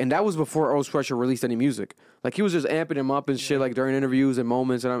 Like, and that was before Earl Sweatshirt released any music. Like, he was just amping him up and shit, like, during interviews and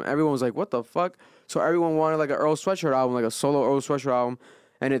moments, and everyone was like, what the fuck? So everyone wanted, like, an Earl Sweatshirt album, like a solo Earl Sweatshirt album,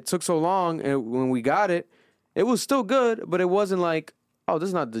 and it took so long, and when we got it, it was still good, but it wasn't like, oh, this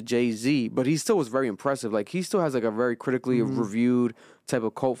is not the Jay-Z, but he still was very impressive. Like, he still has, like, a very critically reviewed type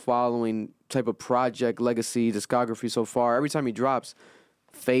of cult following, type of project, legacy, discography so far. Every time he drops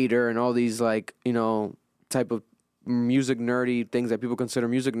Fader and all these, like, type of music nerdy things that people consider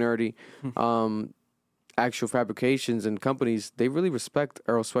music nerdy, actual fabrications and companies, they really respect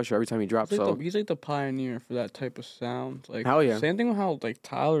Earl Sweatshirt every time he drops. He's like the pioneer for that type of sound. Like, hell yeah. Same thing with how, like,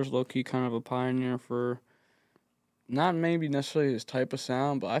 Tyler's low-key kind of a pioneer for... Not maybe necessarily his type of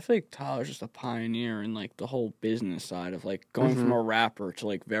sound, but I feel like Tyler's just a pioneer in, like, the whole business side of, like, going from a rapper to,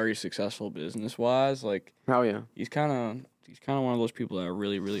 like, very successful business-wise. Like, hell yeah. He's kind of one of those people that are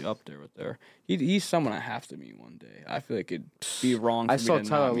really, really up there with there. He's someone I have to meet one day. I feel like it'd be wrong for I me saw to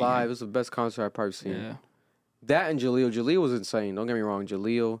Tyler not meet live. It him. was the best concert I've probably seen. Yeah. That and Jaleel. Jaleel was insane. Don't get me wrong.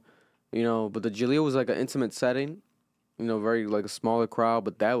 Jaleel, but the Jaleel was like an intimate setting, very like a smaller crowd,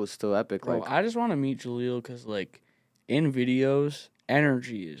 but that was still epic. Bro, like, I just want to meet Jaleel because, like, in videos,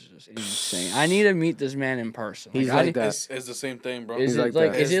 energy is just insane. I need to meet this man in person. He's like that. It's the same thing, bro. Is He's it like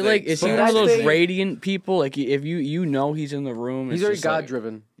like that. is he But one of those that's the- radiant people? Like, if you he's in the room. he's it's very just like- God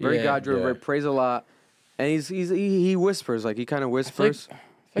driven. Very Yeah. God driven. Yeah. Very prays a lot, and he whispers, like, he kind of whispers. I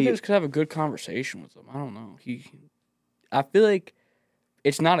feel like I just could have a good conversation with him. I don't know. I feel like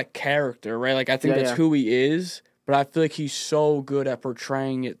it's not a character, right? Like, I think Yeah, that's yeah. who he is, but I feel like he's so good at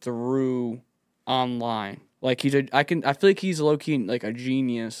portraying it through online. Like, I feel like he's low key like a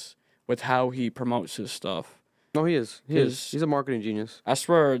genius with how he promotes his stuff. No, he is. His- He's a marketing genius. I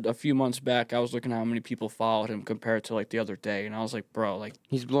swear, a few months back, I was looking at how many people followed him compared to, like, the other day, and I was like, bro, like,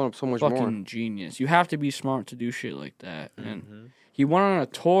 He's blown up so much fucking more. genius. You have to be smart to do shit like that. And he went on a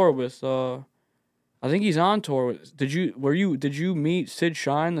tour with I think he's on tour with did you meet Sid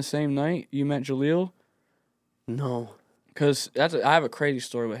Shine the same night you met Jaleel? No, Cuz I have a crazy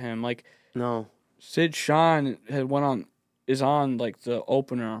story with him. Like, no. Sid Shine is on like the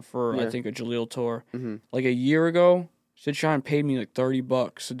opener for Yeah. I think a Jaleel tour. Mm-hmm. Like a year ago, Sid Shine paid me like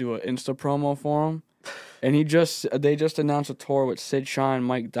 $30 to do an Insta promo for him. And they just announced a tour with Sid Shine,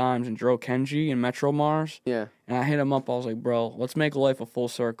 Mike Dimes, and Dro Kenji and Metro Mars. Yeah. And I hit him up. I was like, bro, let's make life a full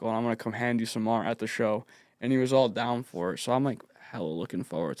circle, and I'm going to come hand you some art at the show. And he was all down for it. So I'm like, hella looking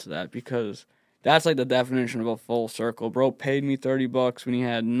forward to that because that's like the definition of a full circle. Bro paid me $30 when he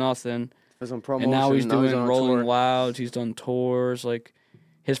had nothing. For some promotion. And now he's doing on Rolling tour. Louds. He's done tours. Like,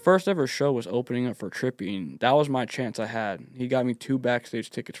 his first ever show was opening up for Trippie, and that was my chance I had. He got me 2 backstage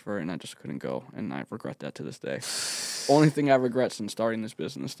tickets for it, and I just couldn't go, and I regret that to this day. Only thing I regret since starting this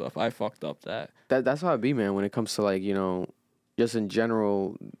business stuff, I fucked up that. That's how it be, man. When it comes to like just in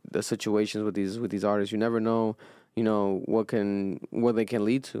general the situations with these artists, you never know, what they can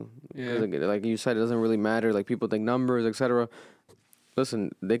lead to. Yeah. Like you said, it doesn't really matter. Like people think numbers, etc.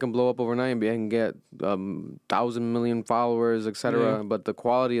 Listen, they can blow up overnight and get 1,000 million followers, etc. Yeah. But the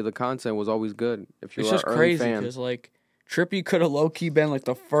quality of the content was always good. If you It's are just an early crazy fan. because like Trippie could have low key been like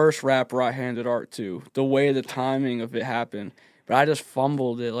the first rapper I handed art to. The way the timing of it happened, but I just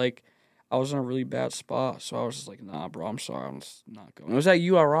fumbled it. Like I was in a really bad spot, so I was just like, "Nah, bro, I'm sorry, I'm just not going." It was at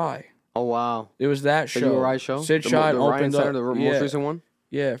URI. Oh wow, It was that the show. URI show, Sid the Shine Ryan opened Center, up. the Yeah, most recent one.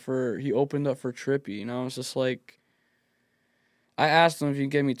 yeah. He opened up for Trippie. I was just like, I asked him if he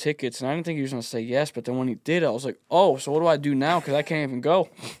could get me tickets, and I didn't think he was gonna say yes. But then when he did, I was like, "Oh, so what do I do now? Because I can't even go."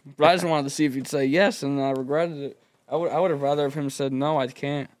 But I just wanted to see if he'd say yes, and I regretted it. I would have rather if him said no, I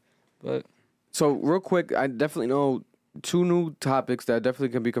can't. But So real quick, I definitely know 2 new topics that definitely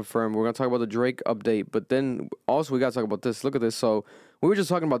can be confirmed. We're gonna talk about the Drake update, but then also we gotta talk about this. Look at this. So we were just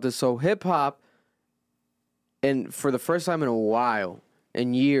talking about this. So hip hop, and for the first time in a while,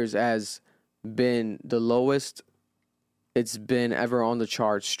 in years, has been the lowest it's been ever on the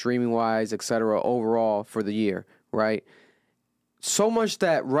charts, streaming wise, etc. Overall for the year, right? So much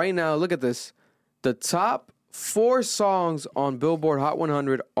that right now, look at this. The top 4 songs on Billboard Hot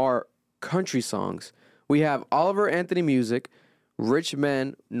 100 are country songs. We have Oliver Anthony Music, Rich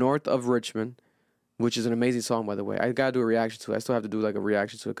Men, North of Richmond, which is an amazing song, by the way. I gotta do a reaction to it. I still have to do like a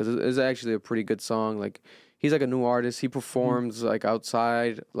reaction to it because it's actually a pretty good song. Like he's like a new artist. He performs like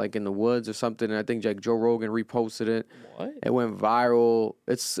outside, like in the woods or something. And I think like Joe Rogan reposted it. what? It went viral.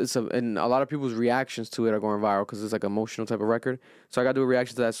 And a lot of people's reactions to it are going viral because it's like an emotional type of record. So I gotta do a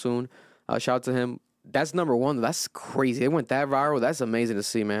reaction to that soon. Shout out to him. That's number 1. That's crazy. It went that viral. That's amazing to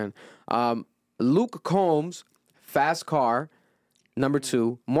see, man. Luke Combs, Fast Car, number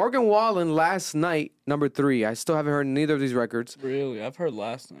 2. Morgan Wallen, Last Night, number 3. I still haven't heard neither of these records. Really? I've heard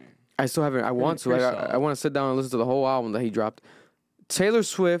last night. I still haven't. I want to. pretty I solid. want to sit down and listen to the whole album that he dropped. Taylor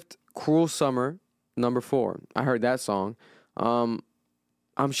Swift, Cruel Summer, number 4. I heard that song. I'm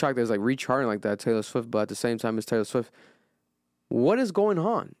shocked there's like recharting like that, Taylor Swift, but at the same time, it's Taylor Swift. What is going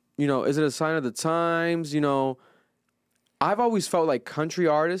on? Is it a sign of the times? I've always felt like country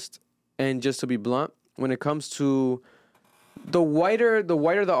artists, and just to be blunt, when it comes to the whiter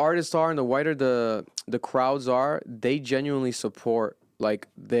the artists are and the whiter the crowds are, they genuinely support like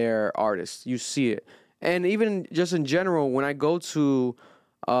their artists. You see it. And even just in general, when I go to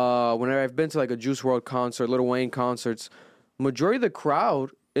whenever I've been to like a Juice WRLD concert, Lil Wayne concerts, majority of the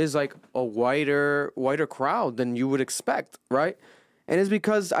crowd is like a whiter crowd than you would expect, right? And it's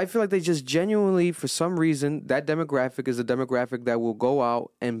because I feel like they just genuinely, for some reason, that demographic is a demographic that will go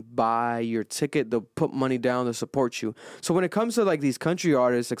out and buy your ticket. They'll put money down to support you. So when it comes to like these country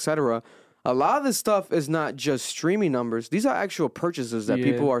artists, etc., a lot of this stuff is not just streaming numbers. These are actual purchases that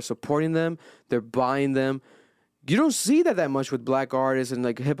people are supporting them. They're buying them. You don't see that much with black artists and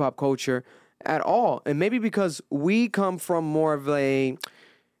like hip hop culture at all. And maybe because we come from more of a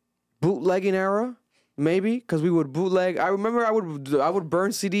bootlegging era. Maybe because we would bootleg. I remember I would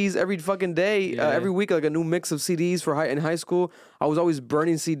burn CDs every fucking day, every week, like a new mix of CDs in high school. I was always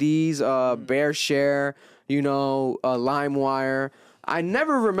burning CDs, Bear Share, LimeWire. I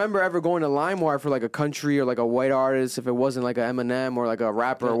never remember ever going to LimeWire for like a country or like a white artist if it wasn't like a Eminem or like a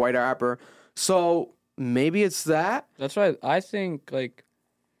rapper, a white rapper. So maybe it's that. That's right. I think,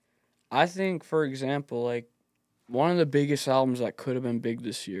 for example, like, one of the biggest albums that could have been big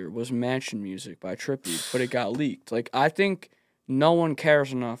this year was Mansion Music by Trippie, but it got leaked. Like, I think no one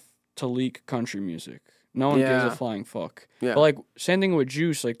cares enough to leak country music. No one gives a flying fuck. Yeah. But, like, same thing with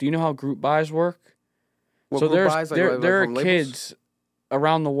Juice. Like, do you know how group buys work? What group buys? There are kids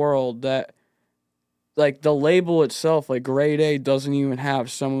around the world that, like, the label itself, like, Grade A doesn't even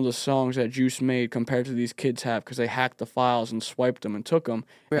have some of the songs that Juice made compared to these kids have because they hacked the files and swiped them and took them,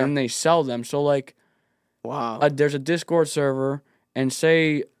 and they sell them. So, like, wow. There's a Discord server, and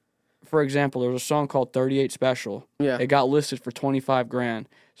say, for example, there was a song called 38 Special. Yeah. It got listed for $25,000.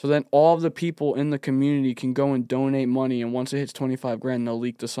 So then all of the people in the community can go and donate money, and once it hits $25,000, they'll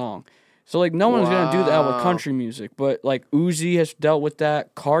leak the song. So, like, no one's going to do that with country music. But, like, Uzi has dealt with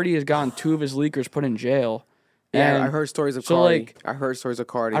that. Cardi has gotten 2 of his leakers put in jail. Yeah, and I heard stories of so, Cardi. like, I heard stories of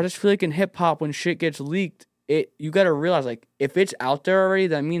Cardi. I just feel like in hip-hop, when shit gets leaked, you got to realize, like, if it's out there already,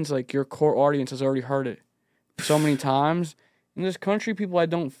 that means, like, your core audience has already heard it so many times. And there's country people I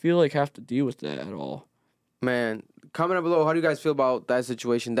don't feel like have to deal with that at all. Man, comment down below. How do you guys feel about that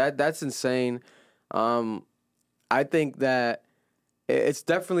situation? That's insane. I think that it's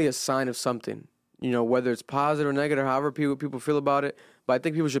definitely a sign of something. You know, whether it's positive or negative, however people feel about it. But I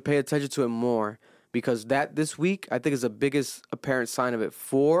think people should pay attention to it more because this week I think is the biggest apparent sign of it.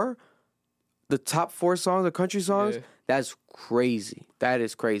 For the top 4 songs, the country songs, that's crazy. That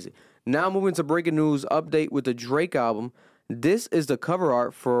is crazy. Now moving to breaking news update with the Drake album. This is the cover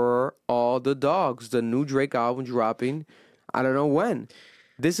art for All the Dogs, the new Drake album dropping. I don't know when.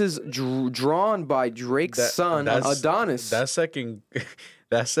 This is drawn by Drake's son, Adonis. That second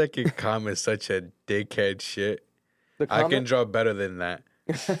comment is such a dickhead shit. I can draw better than that.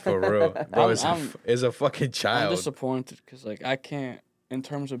 For real. Bro, it's a fucking child. I'm disappointed because, like, I can't, in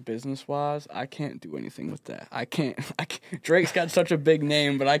terms of business-wise, I can't do anything with that. I can't. Drake's got such a big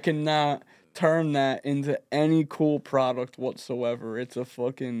name, but I cannot turn that into any cool product whatsoever. It's a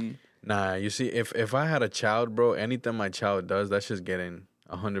fucking... Nah, you see, if I had a child, bro, anything my child does, that's just getting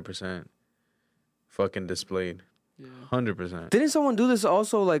 100% fucking displayed. 100%. Didn't someone do this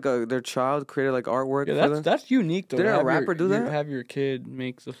also? Like their child created like artwork. Yeah, for them? That's unique though. Didn't a rapper do that? Have your kid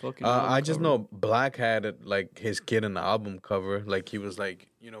make the fucking. I just know Black had like his kid in the album cover. Like he was like,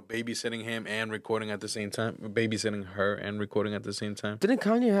 you know, babysitting him and recording at the same time. Babysitting her and recording at the same time. Didn't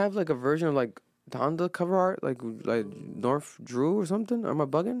Kanye have like a version of like Donda cover art, like North Drew or something? Am I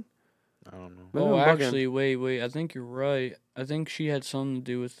bugging? I don't know. Maybe Oh, I'm bugging. actually, wait. I think you're right. I think she had something to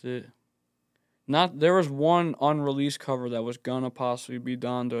do with it. There was one unreleased cover that was gonna possibly be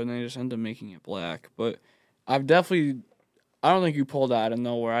Donda, and they just ended up making it black. But I don't think you pulled that out of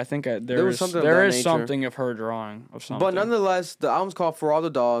nowhere. I think there is something of her drawing of something. But nonetheless, the album's called For All the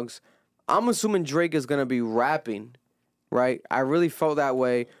Dogs. I'm assuming Drake is gonna be rapping, right? I really felt that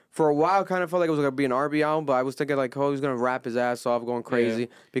way. For a while, kind of felt like it was gonna be an R&B album, but I was thinking like, oh, he's gonna rap his ass off, going crazy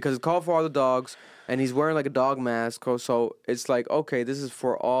because it's called For All the Dogs, and he's wearing like a dog mask. So it's like, okay, this is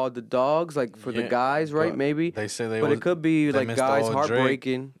for all the dogs, like for the guys, right? Maybe. They say it could be like guys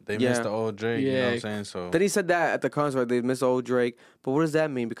heartbreaking. They missed the old Drake. You know what I'm saying? So then he said that at the concert, they missed the old Drake. But what does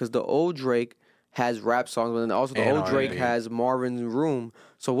that mean? Because the old Drake has rap songs, but then also the old Drake has Marvin's Room.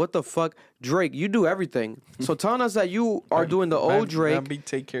 So what the fuck, Drake? You do everything. So telling us that you are doing the old Drake, what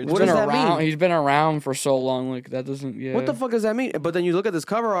does that mean? He's been around for so long, like that doesn't. Yeah. What the fuck does that mean? But then you look at this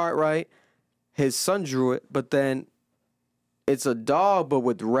cover art, right? His son drew it, but then it's a dog, but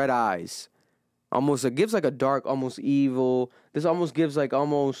with red eyes. Almost, it gives like a dark, almost evil. This almost gives like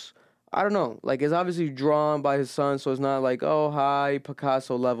almost, I don't know. Like it's obviously drawn by his son, so it's not like high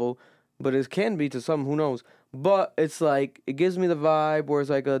Picasso level. But it can be to some, who knows. But it's like, it gives me the vibe where it's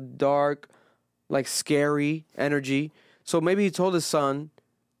like a dark, like scary energy. So maybe he told his son,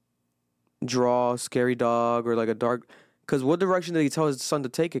 draw a scary dog or like a dark, because what direction did he tell his son to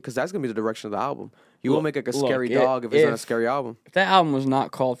take it? Because that's going to be the direction of the album. You won't make like a scary dog if it's not a scary album. If that album was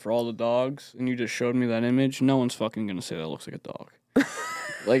not called For All the Dogs and you just showed me that image, no one's fucking going to say that looks like a dog.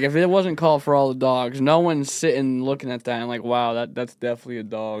 Like, if it wasn't called For All the Dogs, no one's sitting looking at that and like, wow, that's definitely a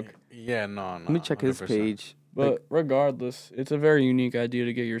dog. Yeah, no. Let me check 100%. His page. But regardless, it's a very unique idea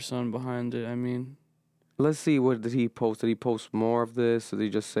to get your son behind it. I mean, let's see, what did he post? Did he post more of this? Or did he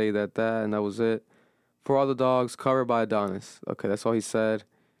just say that and that was it? For All the Dogs, covered by Adonis. Okay, that's all he said.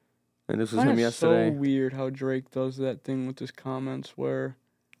 And this was him yesterday. It's so weird how Drake does that thing with his comments where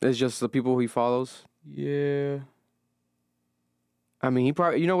it's just the people he follows. Yeah. I mean, he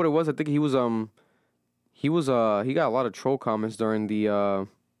probably, you know what it was? I think he got a lot of troll comments during the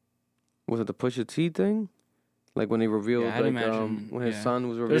was it the Pusha T thing? Like when they revealed, I'd imagine, when his son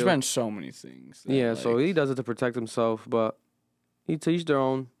was revealed. There's been so many things. So he does it to protect himself, but he teach their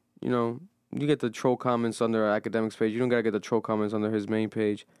own. You know, you get the troll comments on their academics page. You don't gotta get the troll comments on his main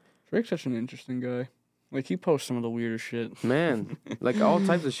page. Drake's such an interesting guy. Like, he posts some of the weirdest shit. Man, like all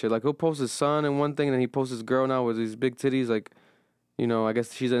types of shit. Like he'll post his son in one thing, and then he posts his girl now with these big titties. Like, you know, I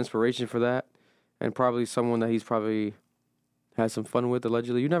guess she's an inspiration for that, and probably someone that he's probably had some fun with,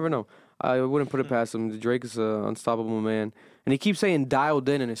 allegedly. You never know. I wouldn't put it past him. Drake is an unstoppable man. And he keeps saying dialed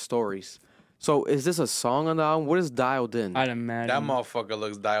in his stories. So is this a song on the album? What is dialed in? I'd imagine. That motherfucker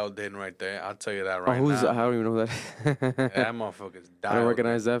looks dialed in right there. I'll tell you that right now. I don't even know that. That motherfucker's dialed I don't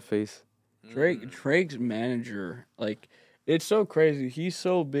recognize that face. Drake's manager, like, it's so crazy. He's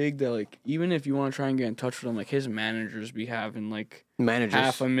so big that, like, even if you want to try and get in touch with him, like, his managers be having, like,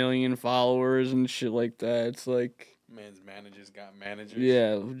 500,000 followers and shit like that. It's like... Man's managers got managers.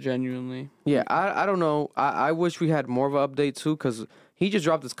 Yeah, genuinely. Yeah, I don't know. I wish we had more of an update, too, because he just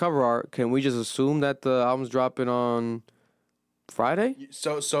dropped his cover art. Can we just assume that the album's dropping on Friday?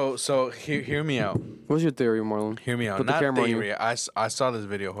 So hear me out. What's your theory, Marlon? Hear me out. Put Not the camera theory. I saw this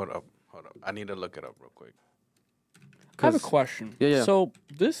video. Hold up. I need to look it up real quick. I have a question. Yeah. So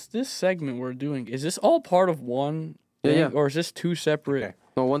this segment we're doing, is this all part of one thing, Yeah. or is this two separate? Okay.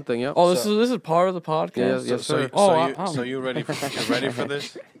 No, one thing. Yeah. Oh, this is part of the podcast. Yes, sir. So you ready for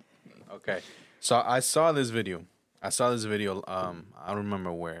this? Okay. So I saw this video. I don't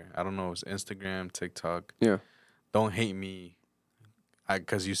remember where. I don't know. It was Instagram, TikTok. Yeah. Don't hate me.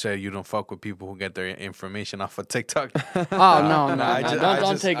 Because you said you don't fuck with people who get their information off of TikTok. Oh no!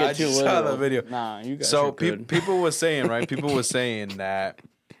 Don't take it too literal. Saw the video. Nah, you guys So are good. people were saying, right? People were saying that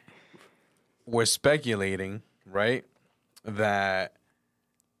we're speculating, right? That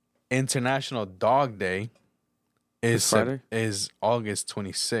International Dog Day is August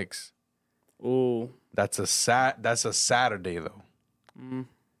 26th. Ooh, That's a Saturday though. You know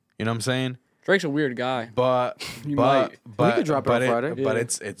what I'm saying? Drake's a weird guy. But You but might. but We could drop it on Friday. But Yeah.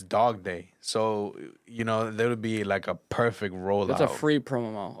 it's Dog Day, so there would be like a perfect rollout. That's a free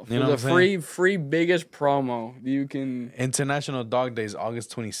promo. You know what I'm the free biggest promo you can. International Dog Day is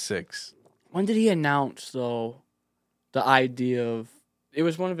August 26th. When did he announce though the idea of? It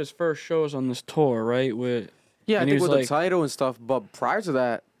was one of his first shows on this tour, right? Yeah, I and he think was with like- the title and stuff. But prior to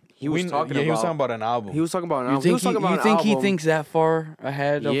that, he was talking about an album. He was talking about an You album. think, He was talking about you an think he album. thinks that far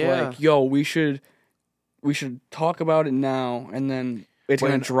ahead of Yeah. like, yo, we should talk about it now, and then it's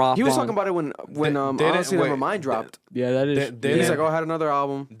gonna drop. He was on- talking about it when didn't- honestly, wait, Nevermind dropped. Yeah, that is. Did- He's didn't- like, I had another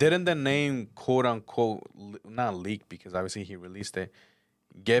album. Didn't the name quote unquote not leak because obviously he released it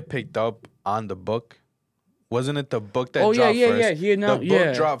get picked up on the book? Wasn't it the book that Oh, dropped yeah, first? yeah. He announced. The book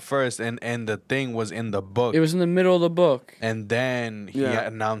Yeah, dropped first, and the thing was in the book. it was in the middle of the book. And then he Yeah.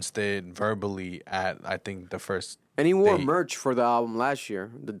 announced it verbally at I think the first. And he wore They- merch for the album last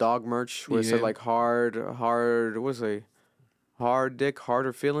year. The dog merch where it said Yeah. like hard, what was it? Hard dick,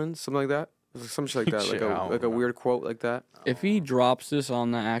 harder feelings, something like that. It was some shit like that, Shit, I don't like a know. weird quote like that. If he drops this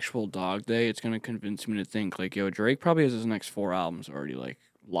on the actual Dog Day, it's gonna convince me to think like, yo, Drake probably has his next 4 albums already like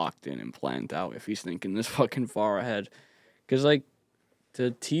locked in and planned out if he's thinking this fucking far ahead. Because like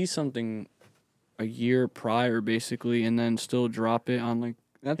to tease something a year prior basically and then still drop it on like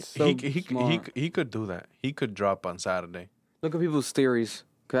that's so smart. He could do that. He could drop on Saturday. Look at people's theories.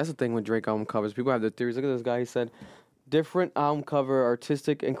 Cause that's the thing with Drake album covers. People have their theories. Look at this guy. He said, different album cover,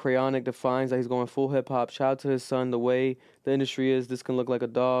 artistic and cryonic, defines that he's going full hip hop. Shout out to his son. The way the industry is, this can look like a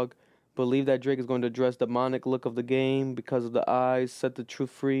dog. Believe that Drake is going to address the demonic look of the game because of the eyes. Set the truth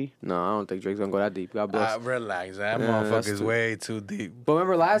free. No, I don't think Drake's gonna go that deep. God bless. Relax, that Yeah, motherfucker's that's too- way too deep. But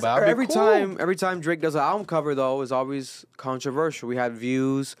remember But I'll be every cool. time Drake does an album cover though is always controversial. We had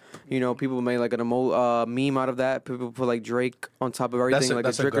views, people made like an meme out of that. People put like Drake on top of everything.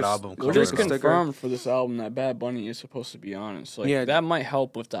 That's a Drake good or- album Well, cover. just Drake sticker. confirmed for this album that Bad Bunny is supposed to be on it. So like, Yeah. that might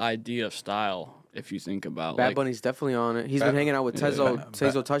help with the idea of style if you think about Bad like, Bunny's definitely on it. He's Bad- been hanging out with Yeah.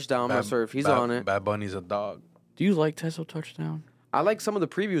 Tezo Touchdown. I'm not sure if he's on it. Bad Bunny's a dog. Do you like Tesla Touchdown? I like some of the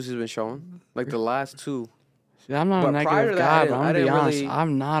previews he's been showing, like the last two. See, I'm not But a prior negative to that, guy, I but I'm gonna didn't be honest. really-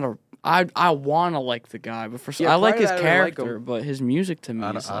 I'm not a. I want to like the guy, but Yeah, I like prior his to that, I didn't like character, him. but his music to me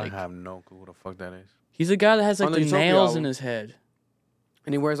is I like have no clue who the fuck that is. he's a guy that has like On the the Utopia nails album. in his head.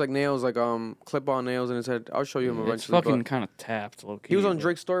 And he wears like nails, like clip-on nails in his head. I'll show you him It's eventually. fucking but kind of tapped, low key. he was on but-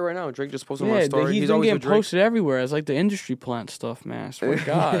 Drake's story right now. Drake just posted him on Yeah, a story. he's been always getting with Drake. posted everywhere as like the industry plant stuff, man. I swear to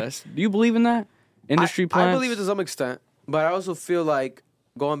God, do you believe in that? Industry I plants. believe it to some extent, but I also feel like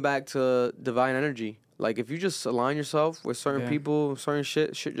going back to divine energy. Like if you just align yourself with certain Yeah. people, certain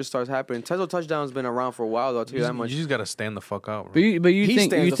shit just starts happening. Tezo Touchdown's been around for a while, though. I'll tell you that much. You just gotta stand the fuck out, bro. But you He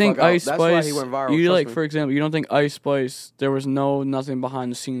think stands the fuck out. Ice That's why Spice? he went viral, You trust like, me. for example, you don't think Ice Spice? There was nothing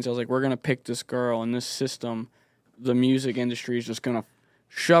behind the scenes. I was like, we're gonna pick this girl in this system. The music industry is just gonna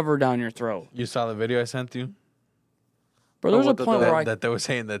shove her down your throat. You saw the video I sent you? Bro, there's a what the- point where I That they were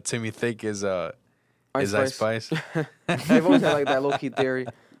saying that Timmy Thick is Ice Ice Spice. Spice. I've always had like that low key theory,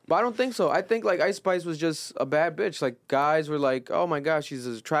 but I don't think so. I think like Ice Spice was just a bad bitch. Like guys were like, "Oh my gosh, she's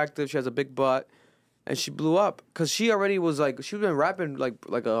attractive. She has a big butt," and she blew up because she already was like she'd been rapping like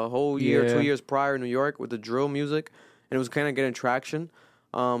a whole year, Yeah. 2 years prior in New York with the drill music, and it was kind of getting traction.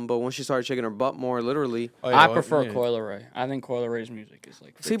 But once she started shaking her butt more, literally. Oh, I well, prefer yeah. Coil Ray. I think Coil Ray's music is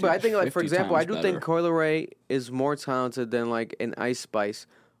like 50, See, but I think like for 50 example, I times do think better. Coil Ray is more talented than like an Ice Spice,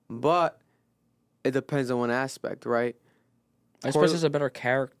 but it depends on one aspect, right? Ice Coil- Spice is a better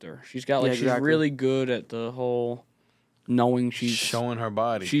character. She's got like Yeah, she's exactly. really good at the whole knowing she's showing her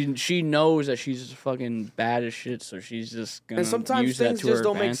body. She knows that she's fucking bad as shit, so she's just gonna And sometimes use that things to just her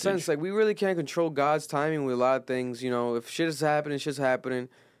don't advantage. make sense. Like we really can't control God's timing with a lot of things. If shit is happening, shit's happening.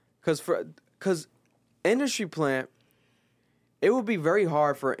 Because industry plant, it would be very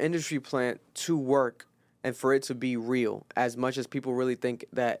hard for an industry plant to work and for it to be real as much as people really think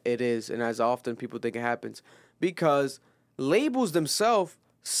that it is and as often people think it happens. Because labels themselves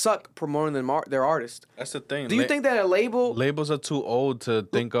suck promoting their artist. That's the thing. Do you think that a labels are too old to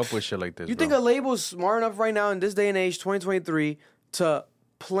think up with shit like this? You think a label is smart enough right now in this day and age, 2023, to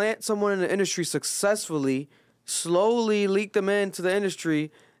plant someone in the industry successfully, slowly leak them into the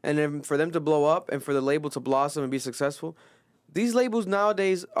industry, and then for them to blow up and for the label to blossom and be successful? These labels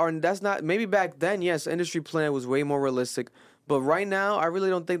nowadays that's not, maybe back then, yes, industry plan was way more realistic, but right now, I really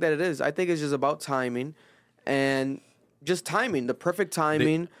don't think that it is. I think it's just about timing and just timing, the perfect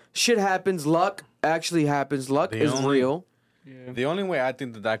timing. Shit happens, luck actually happens, luck is real. Yeah. The only way I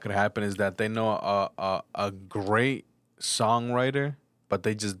think that could happen is that they know a great songwriter, but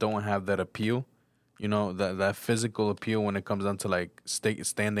they just don't have that appeal, that physical appeal when it comes down to like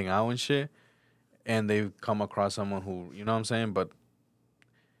standing out and shit. And they've come across someone who, you know what I'm saying? But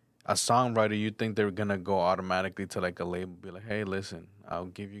a songwriter, you think they're going to go automatically to like a label, be like, hey, listen, I'll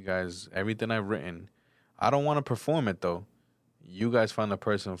give you guys everything I've written. I don't want to perform it, though. You guys find a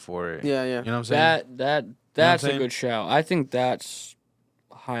person for it. Yeah. You know what I'm saying? That's a good shout. I think that's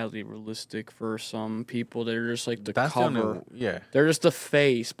highly realistic for some people. They're just like the cover. They're just the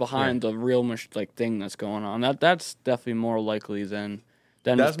face behind the real thing that's going on. That's definitely more likely than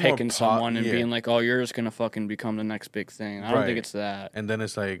just picking someone and being like, oh, you're just going to fucking become the next big thing. I don't think it's that. And then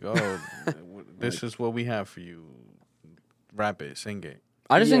it's like, oh, this is what we have for you. Rap it, sing it.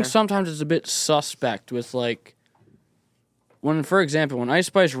 I just think sometimes it's a bit suspect with like, for example, when Ice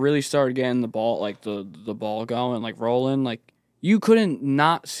Spice really started getting the ball, like the ball going, like rolling, like you couldn't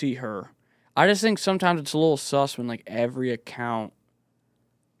not see her. I just think sometimes it's a little sus when like every account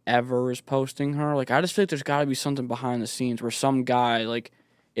ever is posting her. Like I just feel like there's got to be something behind the scenes where some guy like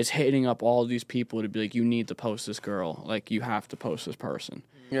is hitting up all these people to be like, you need to post this girl, like you have to post this person.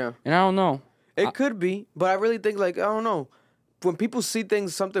 Yeah, and I don't know. It could be, but I really think like I don't know. When people see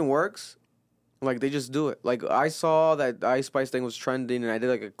something works, like they just do it. Like I saw that Ice Spice thing was trending, and I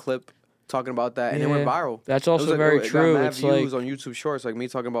did like a clip talking about that, and it went viral. That's also very true. It got mad views on YouTube Shorts, like me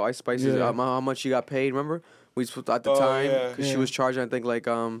talking about Ice Spice, how much she got paid. Remember, we at the time because she was charging, I think like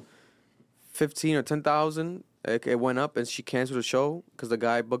 15 or 10,000. It went up, and she canceled the show because the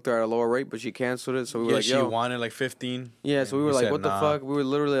guy booked her at a lower rate, but she canceled it. So we were like, "Yo, she wanted like 15." Yeah, so we were like, "What the fuck?" We were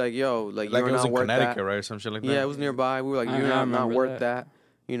literally like, "Yo, like you're it was not in worth Connecticut, that." right, or some shit like that. Yeah, it was nearby. We were like, "You're not worth that."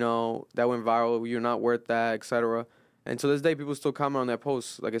 You know, that went viral. You're not worth that, etc. And to this day, people still comment on that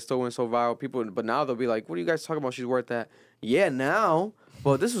post. Like, it still went so viral. But now they'll be like, what are you guys talking about? She's worth that. Yeah, now.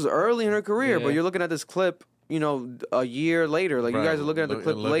 Well, this was early in her career. But you're looking at this clip, a year later. Like, you guys are looking at the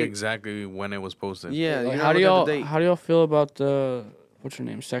clip late. Exactly when it was posted. Yeah. Like, how do y'all feel about the, what's her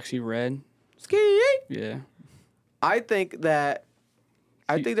name? Sexy Red? Ski. Yeah. I think that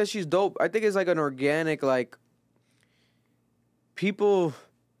she's dope. I think it's like an organic, like, people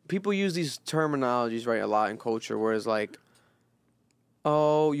use these terminologies, right, a lot in culture, where it's like,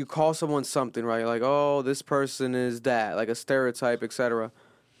 oh, you call someone something, right? Like, oh, this person is that, like a stereotype, etc.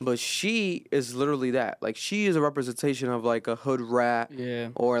 But she is literally that. Like, she is a representation of like a hood rat,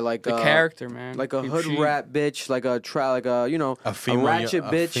 or like a character, man, like a hood rat bitch, like a female, a ratchet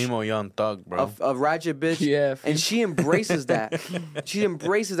bitch, a female young thug, bro, a ratchet bitch, and she embraces that. She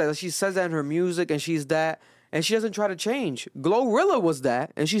embraces that. Like, she says that in her music, and she's that. And she doesn't try to change. Glorilla was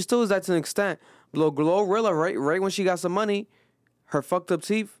that, and she still is that to an extent. Glorilla, right when she got some money, her fucked up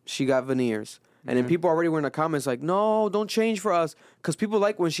teeth, she got veneers. And then people already were in the comments like, no, don't change for us. Because people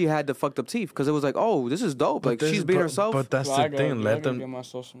like when she had the fucked up teeth. Because it was like, oh, this is dope. Like, she's being herself. But that's the thing. Let them... get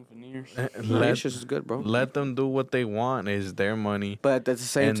myself some veneers. Veneers is good, bro. Let them do what they want. It's their money. But at the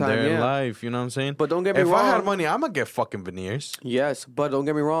same time, their life. You know what I'm saying? But don't get me wrong. If I had money, I'm going to get fucking veneers. Yes, but don't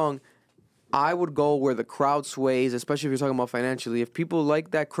get me wrong. I would go where the crowd sways, especially if you're talking about financially. If people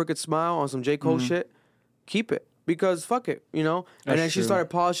like that crooked smile on some J. Cole shit, keep it. Because fuck it, And then she started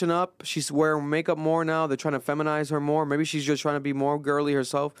polishing up. She's wearing makeup more now. They're trying to feminize her more. Maybe she's just trying to be more girly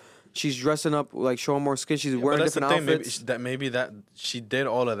herself. She's dressing up, like showing more skin. She's wearing different outfits. Maybe that she did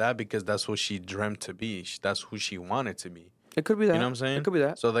all of that because that's what she dreamt to be. That's who she wanted to be. It could be that. You know what I'm saying? It could be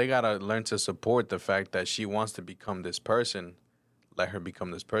that. So they got to learn to support the fact that she wants to become this person. Let her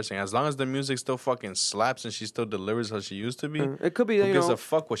become this person. As long as the music still fucking slaps and she still delivers how she used to be, it could be. Who gives a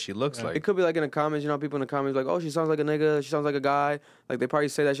fuck what she looks like? It could be like in the comments. People in the comments like, "Oh, she sounds like a nigga. She sounds like a guy." Like they probably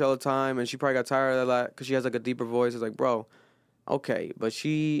say that shit all the time, and she probably got tired of that because she has like a deeper voice. It's like, bro, okay, but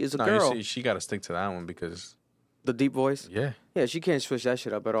she is a girl. You see, she got to stick to that one because the deep voice. Yeah, she can't switch that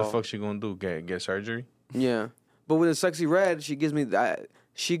shit up at all. What the fuck she gonna do? Get surgery? Yeah, but with a Sexy Red, she gives me that.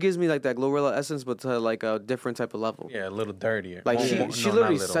 she gives me like that Glorilla essence, but to like a different type of level. Yeah, a little dirtier. Like she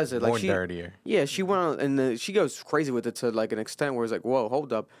literally not says it like more she dirtier. Yeah, she went on and she goes crazy with it to like an extent where it's like, whoa,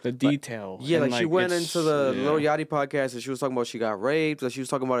 hold up. The detail. Yeah, and, like she went it's- into the yeah. Lil Yachty podcast and she was talking about she got raped, like she was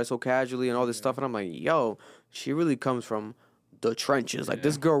talking about it so casually and all this stuff, and I'm like, yo, she really comes from the trenches. Like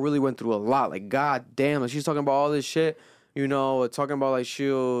this girl really went through a lot. Like god damn, like she's talking about all this shit. You know, talking about like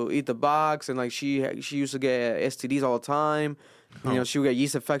she'll eat the box and like she used to get STDs all the time. You know, she would get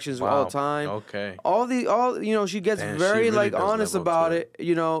yeast infections all the time. Okay. She gets Damn, she very really like does honest live up about to it,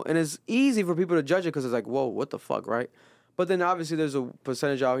 you know, and it's easy for people to judge it because it's like, whoa, what the fuck, right? But then obviously there's a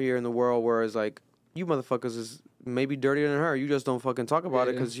percentage out here in the world where it's like, you motherfuckers is maybe dirtier than her. You just don't fucking talk about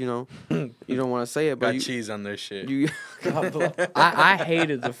it because, you know, you don't want to say it. But Got you, cheese on their shit. you I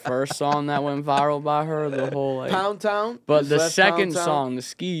hated the first song that went viral by her. The whole like. Pound Town. But His the last second Pound Town. song, the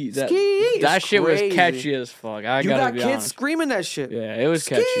ski, that is shit was crazy. catchy as fuck. I You gotta got be kids honest. screaming that shit. Yeah, it was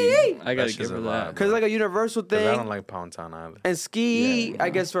Ski! catchy. I gotta shit's give her a that. vibe. Cause like a universal 'Cause I thing. don't like Pound Town either. And ski, Yeah, I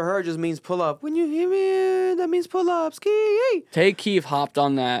guess for her just means pull up. When you hear me, that means pull up. Ski. Tay Keith hopped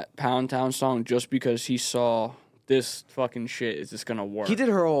on that Pound Town song just because he saw this fucking shit is just gonna work. He did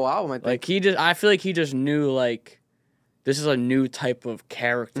her whole album, I think. Like I feel like he just knew like this is a new type of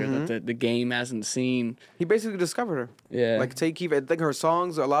character Mm-hmm. that the game hasn't seen. He basically discovered her. Yeah, Like Take Keith, I think her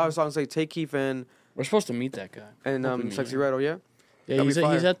songs, a lot of songs say Take Keith and we're supposed to meet that guy. Hopefully meet Sexy him. Red, oh yeah? Yeah, That'd he's be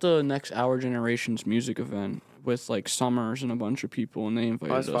he's fire. at the next Our Generation's music event with like Summers and a bunch of people, and they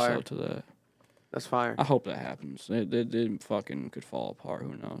invited that's us fire. out to that. That's fire. I hope that happens. It fucking could fall apart.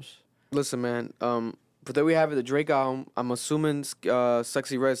 Who knows? Listen, man, but then we have it, the Drake album. I'm assuming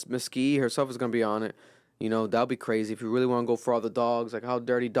Sexy Red, Miss Ski herself is going to be on it. You know, that'll be crazy. If you really want to go for all the dogs, like how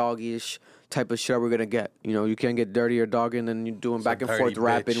dirty doggy-ish type of shit are we going to get? You know, you can't get dirty or dogging and you're doing back and dirty forth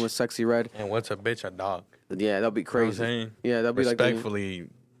rapping bitch. with Sexy Red. And what's a bitch? A dog. Yeah, that'll be You know what I'm crazy. saying? Yeah, that'll be like... Respectfully,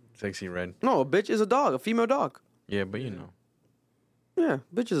 Sexy Red. No, a bitch is a dog, a female dog. Yeah, but you know. Yeah,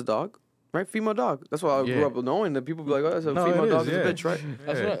 bitch is a dog, right? Female dog. That's what I grew Yeah. up knowing. That people be like, oh, that's a No, female it dog is, is a yeah. bitch, right?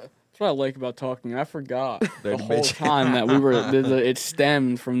 That's what I like about talking. I forgot the Dirty whole bitch. time that we were. It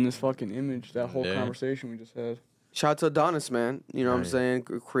stemmed from this fucking image. That whole Yeah. conversation we just had. Shout out to Adonis, man. You know what I'm Right. saying?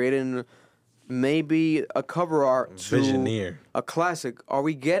 Creating maybe a cover art to Visioneer. a classic. Are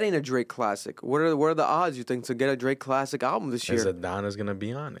we getting a Drake classic? What are the odds you think to get a Drake classic album this Is year? Adonis gonna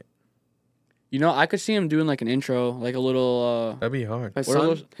be on it? You know, I could see him doing like an intro, like a little. That'd be hard. His what are son?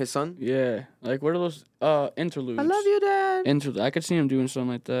 those- His son? Yeah, like what are those interludes? I love you, Dad. I could see him doing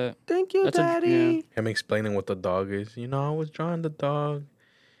something like that. Thank you, That's a- Daddy. Him explaining what the dog is. You know, I was drawing the dog,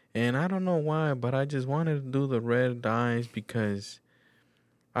 and I don't know why, but I just wanted to do the red eyes because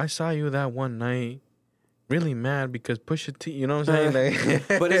I saw you that one night, really mad because Pusha T. You know what I'm saying?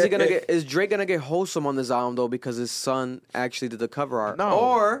 Like, But is Drake gonna get wholesome on this album though because his son actually did the cover art? No.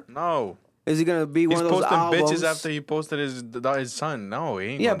 Or No. is he gonna be He's one of those posting albums? bitches after he posted his son. No, he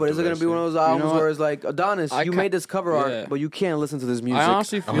ain't. Yeah, gonna but do is it gonna that be one of shit. those albums know what? where it's like Adonis, I you ca- made this cover art, Yeah. but you can't listen to this music? I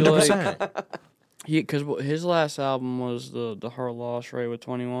honestly feel 100%. like because his last album was the Her Loss, right, with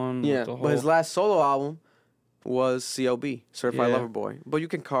 21. Yeah, with the but his whole- last solo album was CLB, Certified Yeah. Lover Boy. But you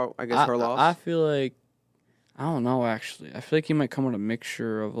can call, I guess, her loss. I feel like I don't know actually. I feel like he might come with a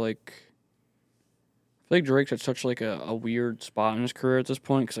mixture of like. I feel like Drake's at such like a weird spot in his career at this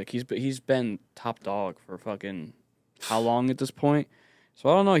point because like he's been top dog for fucking how long at this point. So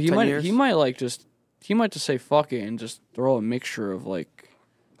I don't know. 10 years? He might just say fuck it and just throw a mixture of like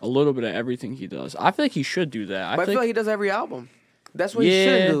a little bit of everything he does. I feel like he should do that. but I feel like he does every album. That's what he Yeah.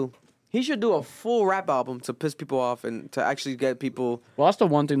 should do. He should do a full rap album to piss people off and to actually get people. Well, that's the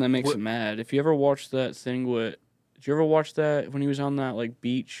one thing that makes What- him mad. If you ever watched that thing with, did you ever watch that when he was on that like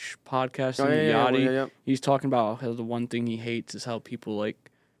beach podcast Oh, with yeah, Yachty? yeah. He's talking about how the one thing he hates is how people like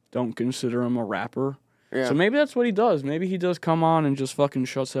don't consider him a rapper. Yeah. So maybe that's what he does. Maybe he does come on and just fucking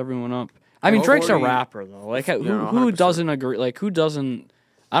shuts everyone up. I mean, Yeah, Drake's a 40 rapper though. Like who, Yeah, who 100%. doesn't agree? Like who doesn't?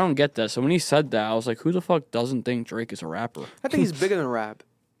 I don't get that. So when he said that, I was like, who the fuck doesn't think Drake is a rapper? I think he's bigger than rap.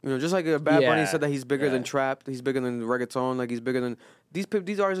 You know, just like Bad Bunny Yeah, said that he's bigger than yeah. trap, he's bigger than reggaeton, like he's bigger than these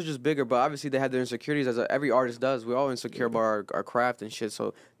artists are just bigger. But obviously they have their insecurities, as every artist does. We're all insecure about our craft and shit,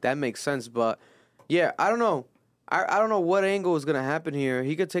 so that makes sense. But yeah, I don't know. I don't know what angle is gonna happen here.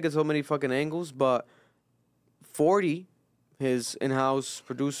 He could take it so many fucking angles, but 40, his in-house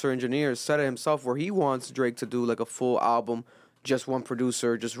producer engineer, said it himself where he wants Drake to do like a full album, just one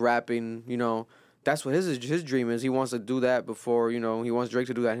producer, just rapping. You know, that's what his dream is. He wants to do that before, you know, he wants Drake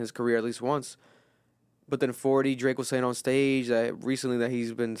to do that in his career at least once. But then 40, Drake was saying on stage that recently that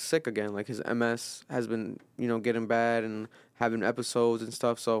he's been sick again. Like his MS has been, you know, getting bad and having episodes and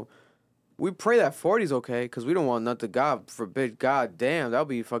stuff. So we pray that 40's okay, because we don't want nothing. God forbid, God damn, that would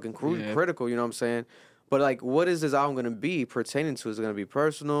be fucking critical. You know what I'm saying? But like, what is this album gonna be pertaining to? Is it gonna be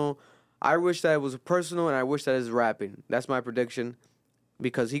personal? I wish that it was personal, and I wish that it's rapping. That's my prediction,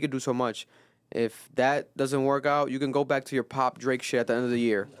 because he could do so much. If that doesn't work out, you can go back to your pop Drake shit at the end of the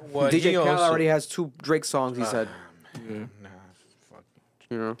year. What, DJ he Khaled also- already has 2 Drake songs. He said, Nah, fuck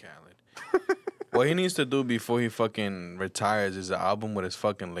you know. Khaled. What he needs to do before he fucking retires is an album with his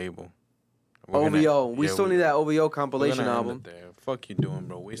fucking label. We're gonna- OVO. We yeah, still need that OVO we're compilation gonna end album. it there. Fuck you doing,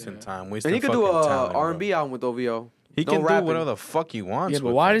 bro? Wasting time. Wasting And he could fucking do a talent, bro. R&B album with OVO. He No can rapping. do whatever the fuck he wants. Yeah, but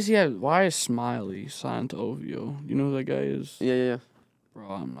with why it. does he have? Why is Smiley signed to OVO? You know who that guy is? Yeah. Bro,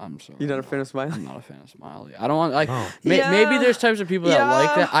 I'm sorry. You're not a fan of Smiley? I'm not a fan of Smiley. I don't want like Oh. maybe there's types of people that like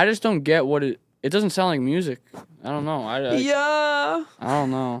Yeah. that. I just don't get what it. It doesn't sound like music. I don't know. Yeah. I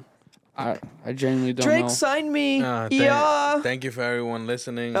don't know. I genuinely don't Drake know. signed me. Thank, thank you for everyone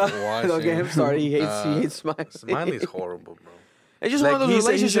listening, watching. Don't get him started. He hates Smiley. Smiley's horrible, bro. It's just one of those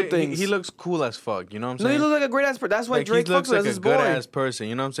relationship he things. He looks cool as fuck. You know what I'm no, saying? he looks like a great ass person. That's why like, Drake he looks fucks with like his a boy. good ass person.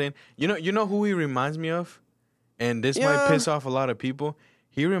 You know what I'm saying? You know who he reminds me of, and this Yeah. might piss off a lot of people.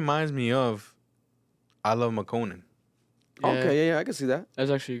 He reminds me of I Love McConan. Okay, yeah, I can see that. That's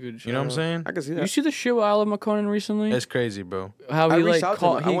actually a good show. You know what I'm saying? I can see You that. see the shit with Isla McConan recently? It's crazy, bro. How I he reached like out to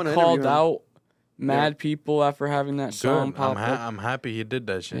him. I he wanna called interview him. out mad people after having that song Good. pop up. I'm happy he did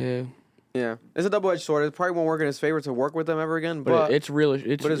that shit. Yeah, Yeah, it's a double-edged sword. It probably won't work in his favor to work with them ever again. but But it's real.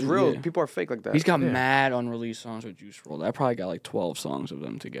 it's real. yeah. People are fake like that. He's got Yeah. mad unreleased songs with Juice WRLD. I probably got like 12 songs of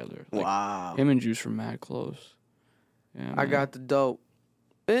them together. Like, wow. Him and Juice were mad close. Yeah, I man. got the dope.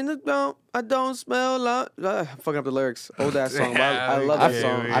 In the dope, I don't smell like. I'm fucking up the lyrics. Old ass song. But I love that Yeah,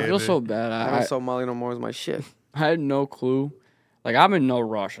 song. yeah. I feel so bad. I don't sell Molly no more is my shit. I had no clue. Like, I'm in no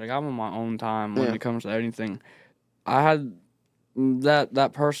rush. Like, I'm on my own time when Yeah. it comes to anything. I had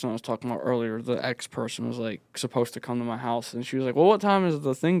that person I was talking about earlier, the ex person, was like supposed to come to my house, and she was like, "Well, what time is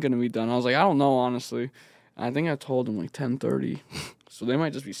the thing gonna be done?" I was like, "I don't know, honestly." And I think I told them like 10:30, so they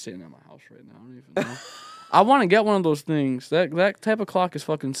might just be sitting at my house right now. I don't even know. I want to get one of those things. That type of clock is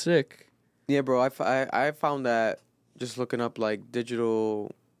fucking sick. Yeah, bro. I found that just looking up like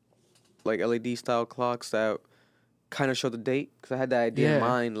digital, like LED style clocks that kind of show the date, because I had that idea in Yeah.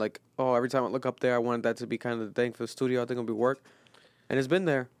 mind. Like, oh, every time I look up there, I wanted that to be kind of the thing for the studio. I think it'll be work, and it's been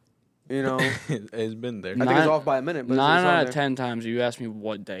there. You know, I It's been there. think it's off by a minute, but it's 9 on out of there. 10 times you ask me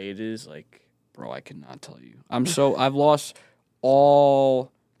what day it is, like, bro, I cannot tell you. I've lost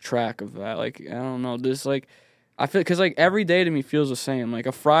all track of that. Like, I don't know. This, like, I feel, because, like, every day to me feels the same. Like,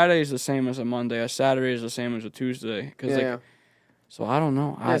 a Friday is the same as a Monday. A Saturday is the same as a Tuesday. Cause, Yeah, like, yeah. So, I don't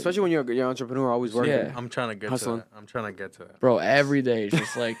know. Yeah, especially when you're an entrepreneur, always working. Yeah. I'm trying to get Hustling. to that. I'm trying to get to that. Bro, every day is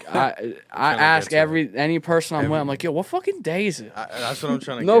just, like, I to ask get to any person I'm with, I'm like, yo, what fucking day is it? That's what I'm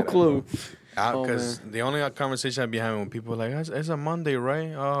trying to No get at, clue. Oh, Because the only conversation I be having when people are like, it's a Monday,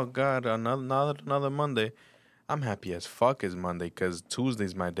 right? Oh, God, another Monday. I'm happy as fuck it's Monday because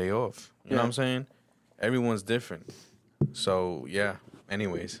Tuesday's my day off. You know what I'm saying? Everyone's different. So, yeah.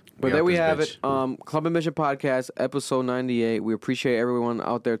 Anyways. But there we out have this it. bitch. Club Admission Podcast, episode 98. We appreciate everyone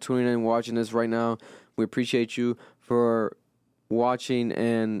out there tuning in and watching this right now. We appreciate you for watching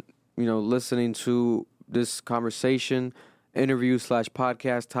and, listening to this conversation, interview /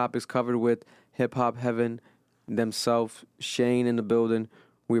 podcast topics covered with Hip Hop Heaven themselves, Shane in the building.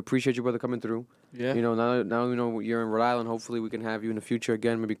 We appreciate you, brother, coming through. Yeah. Now we know you're in Rhode Island. Hopefully we can have you in the future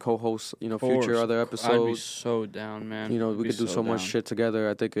again, maybe co-host, Of future course. other I'd be episodes. so down, man. We could do so much down. shit together.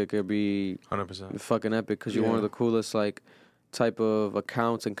 I think it could be 100%. fucking epic because you're one of the coolest type of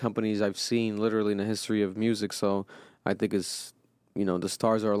accounts and companies I've seen literally in the history of music. So I think it's the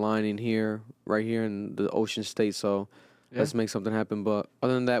stars are aligning here, right here in the Ocean State. So let's make something happen. But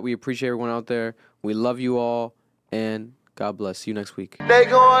other than that, we appreciate everyone out there. We love you all, and God bless. See you next week. They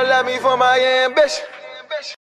gon' love me for my ambition.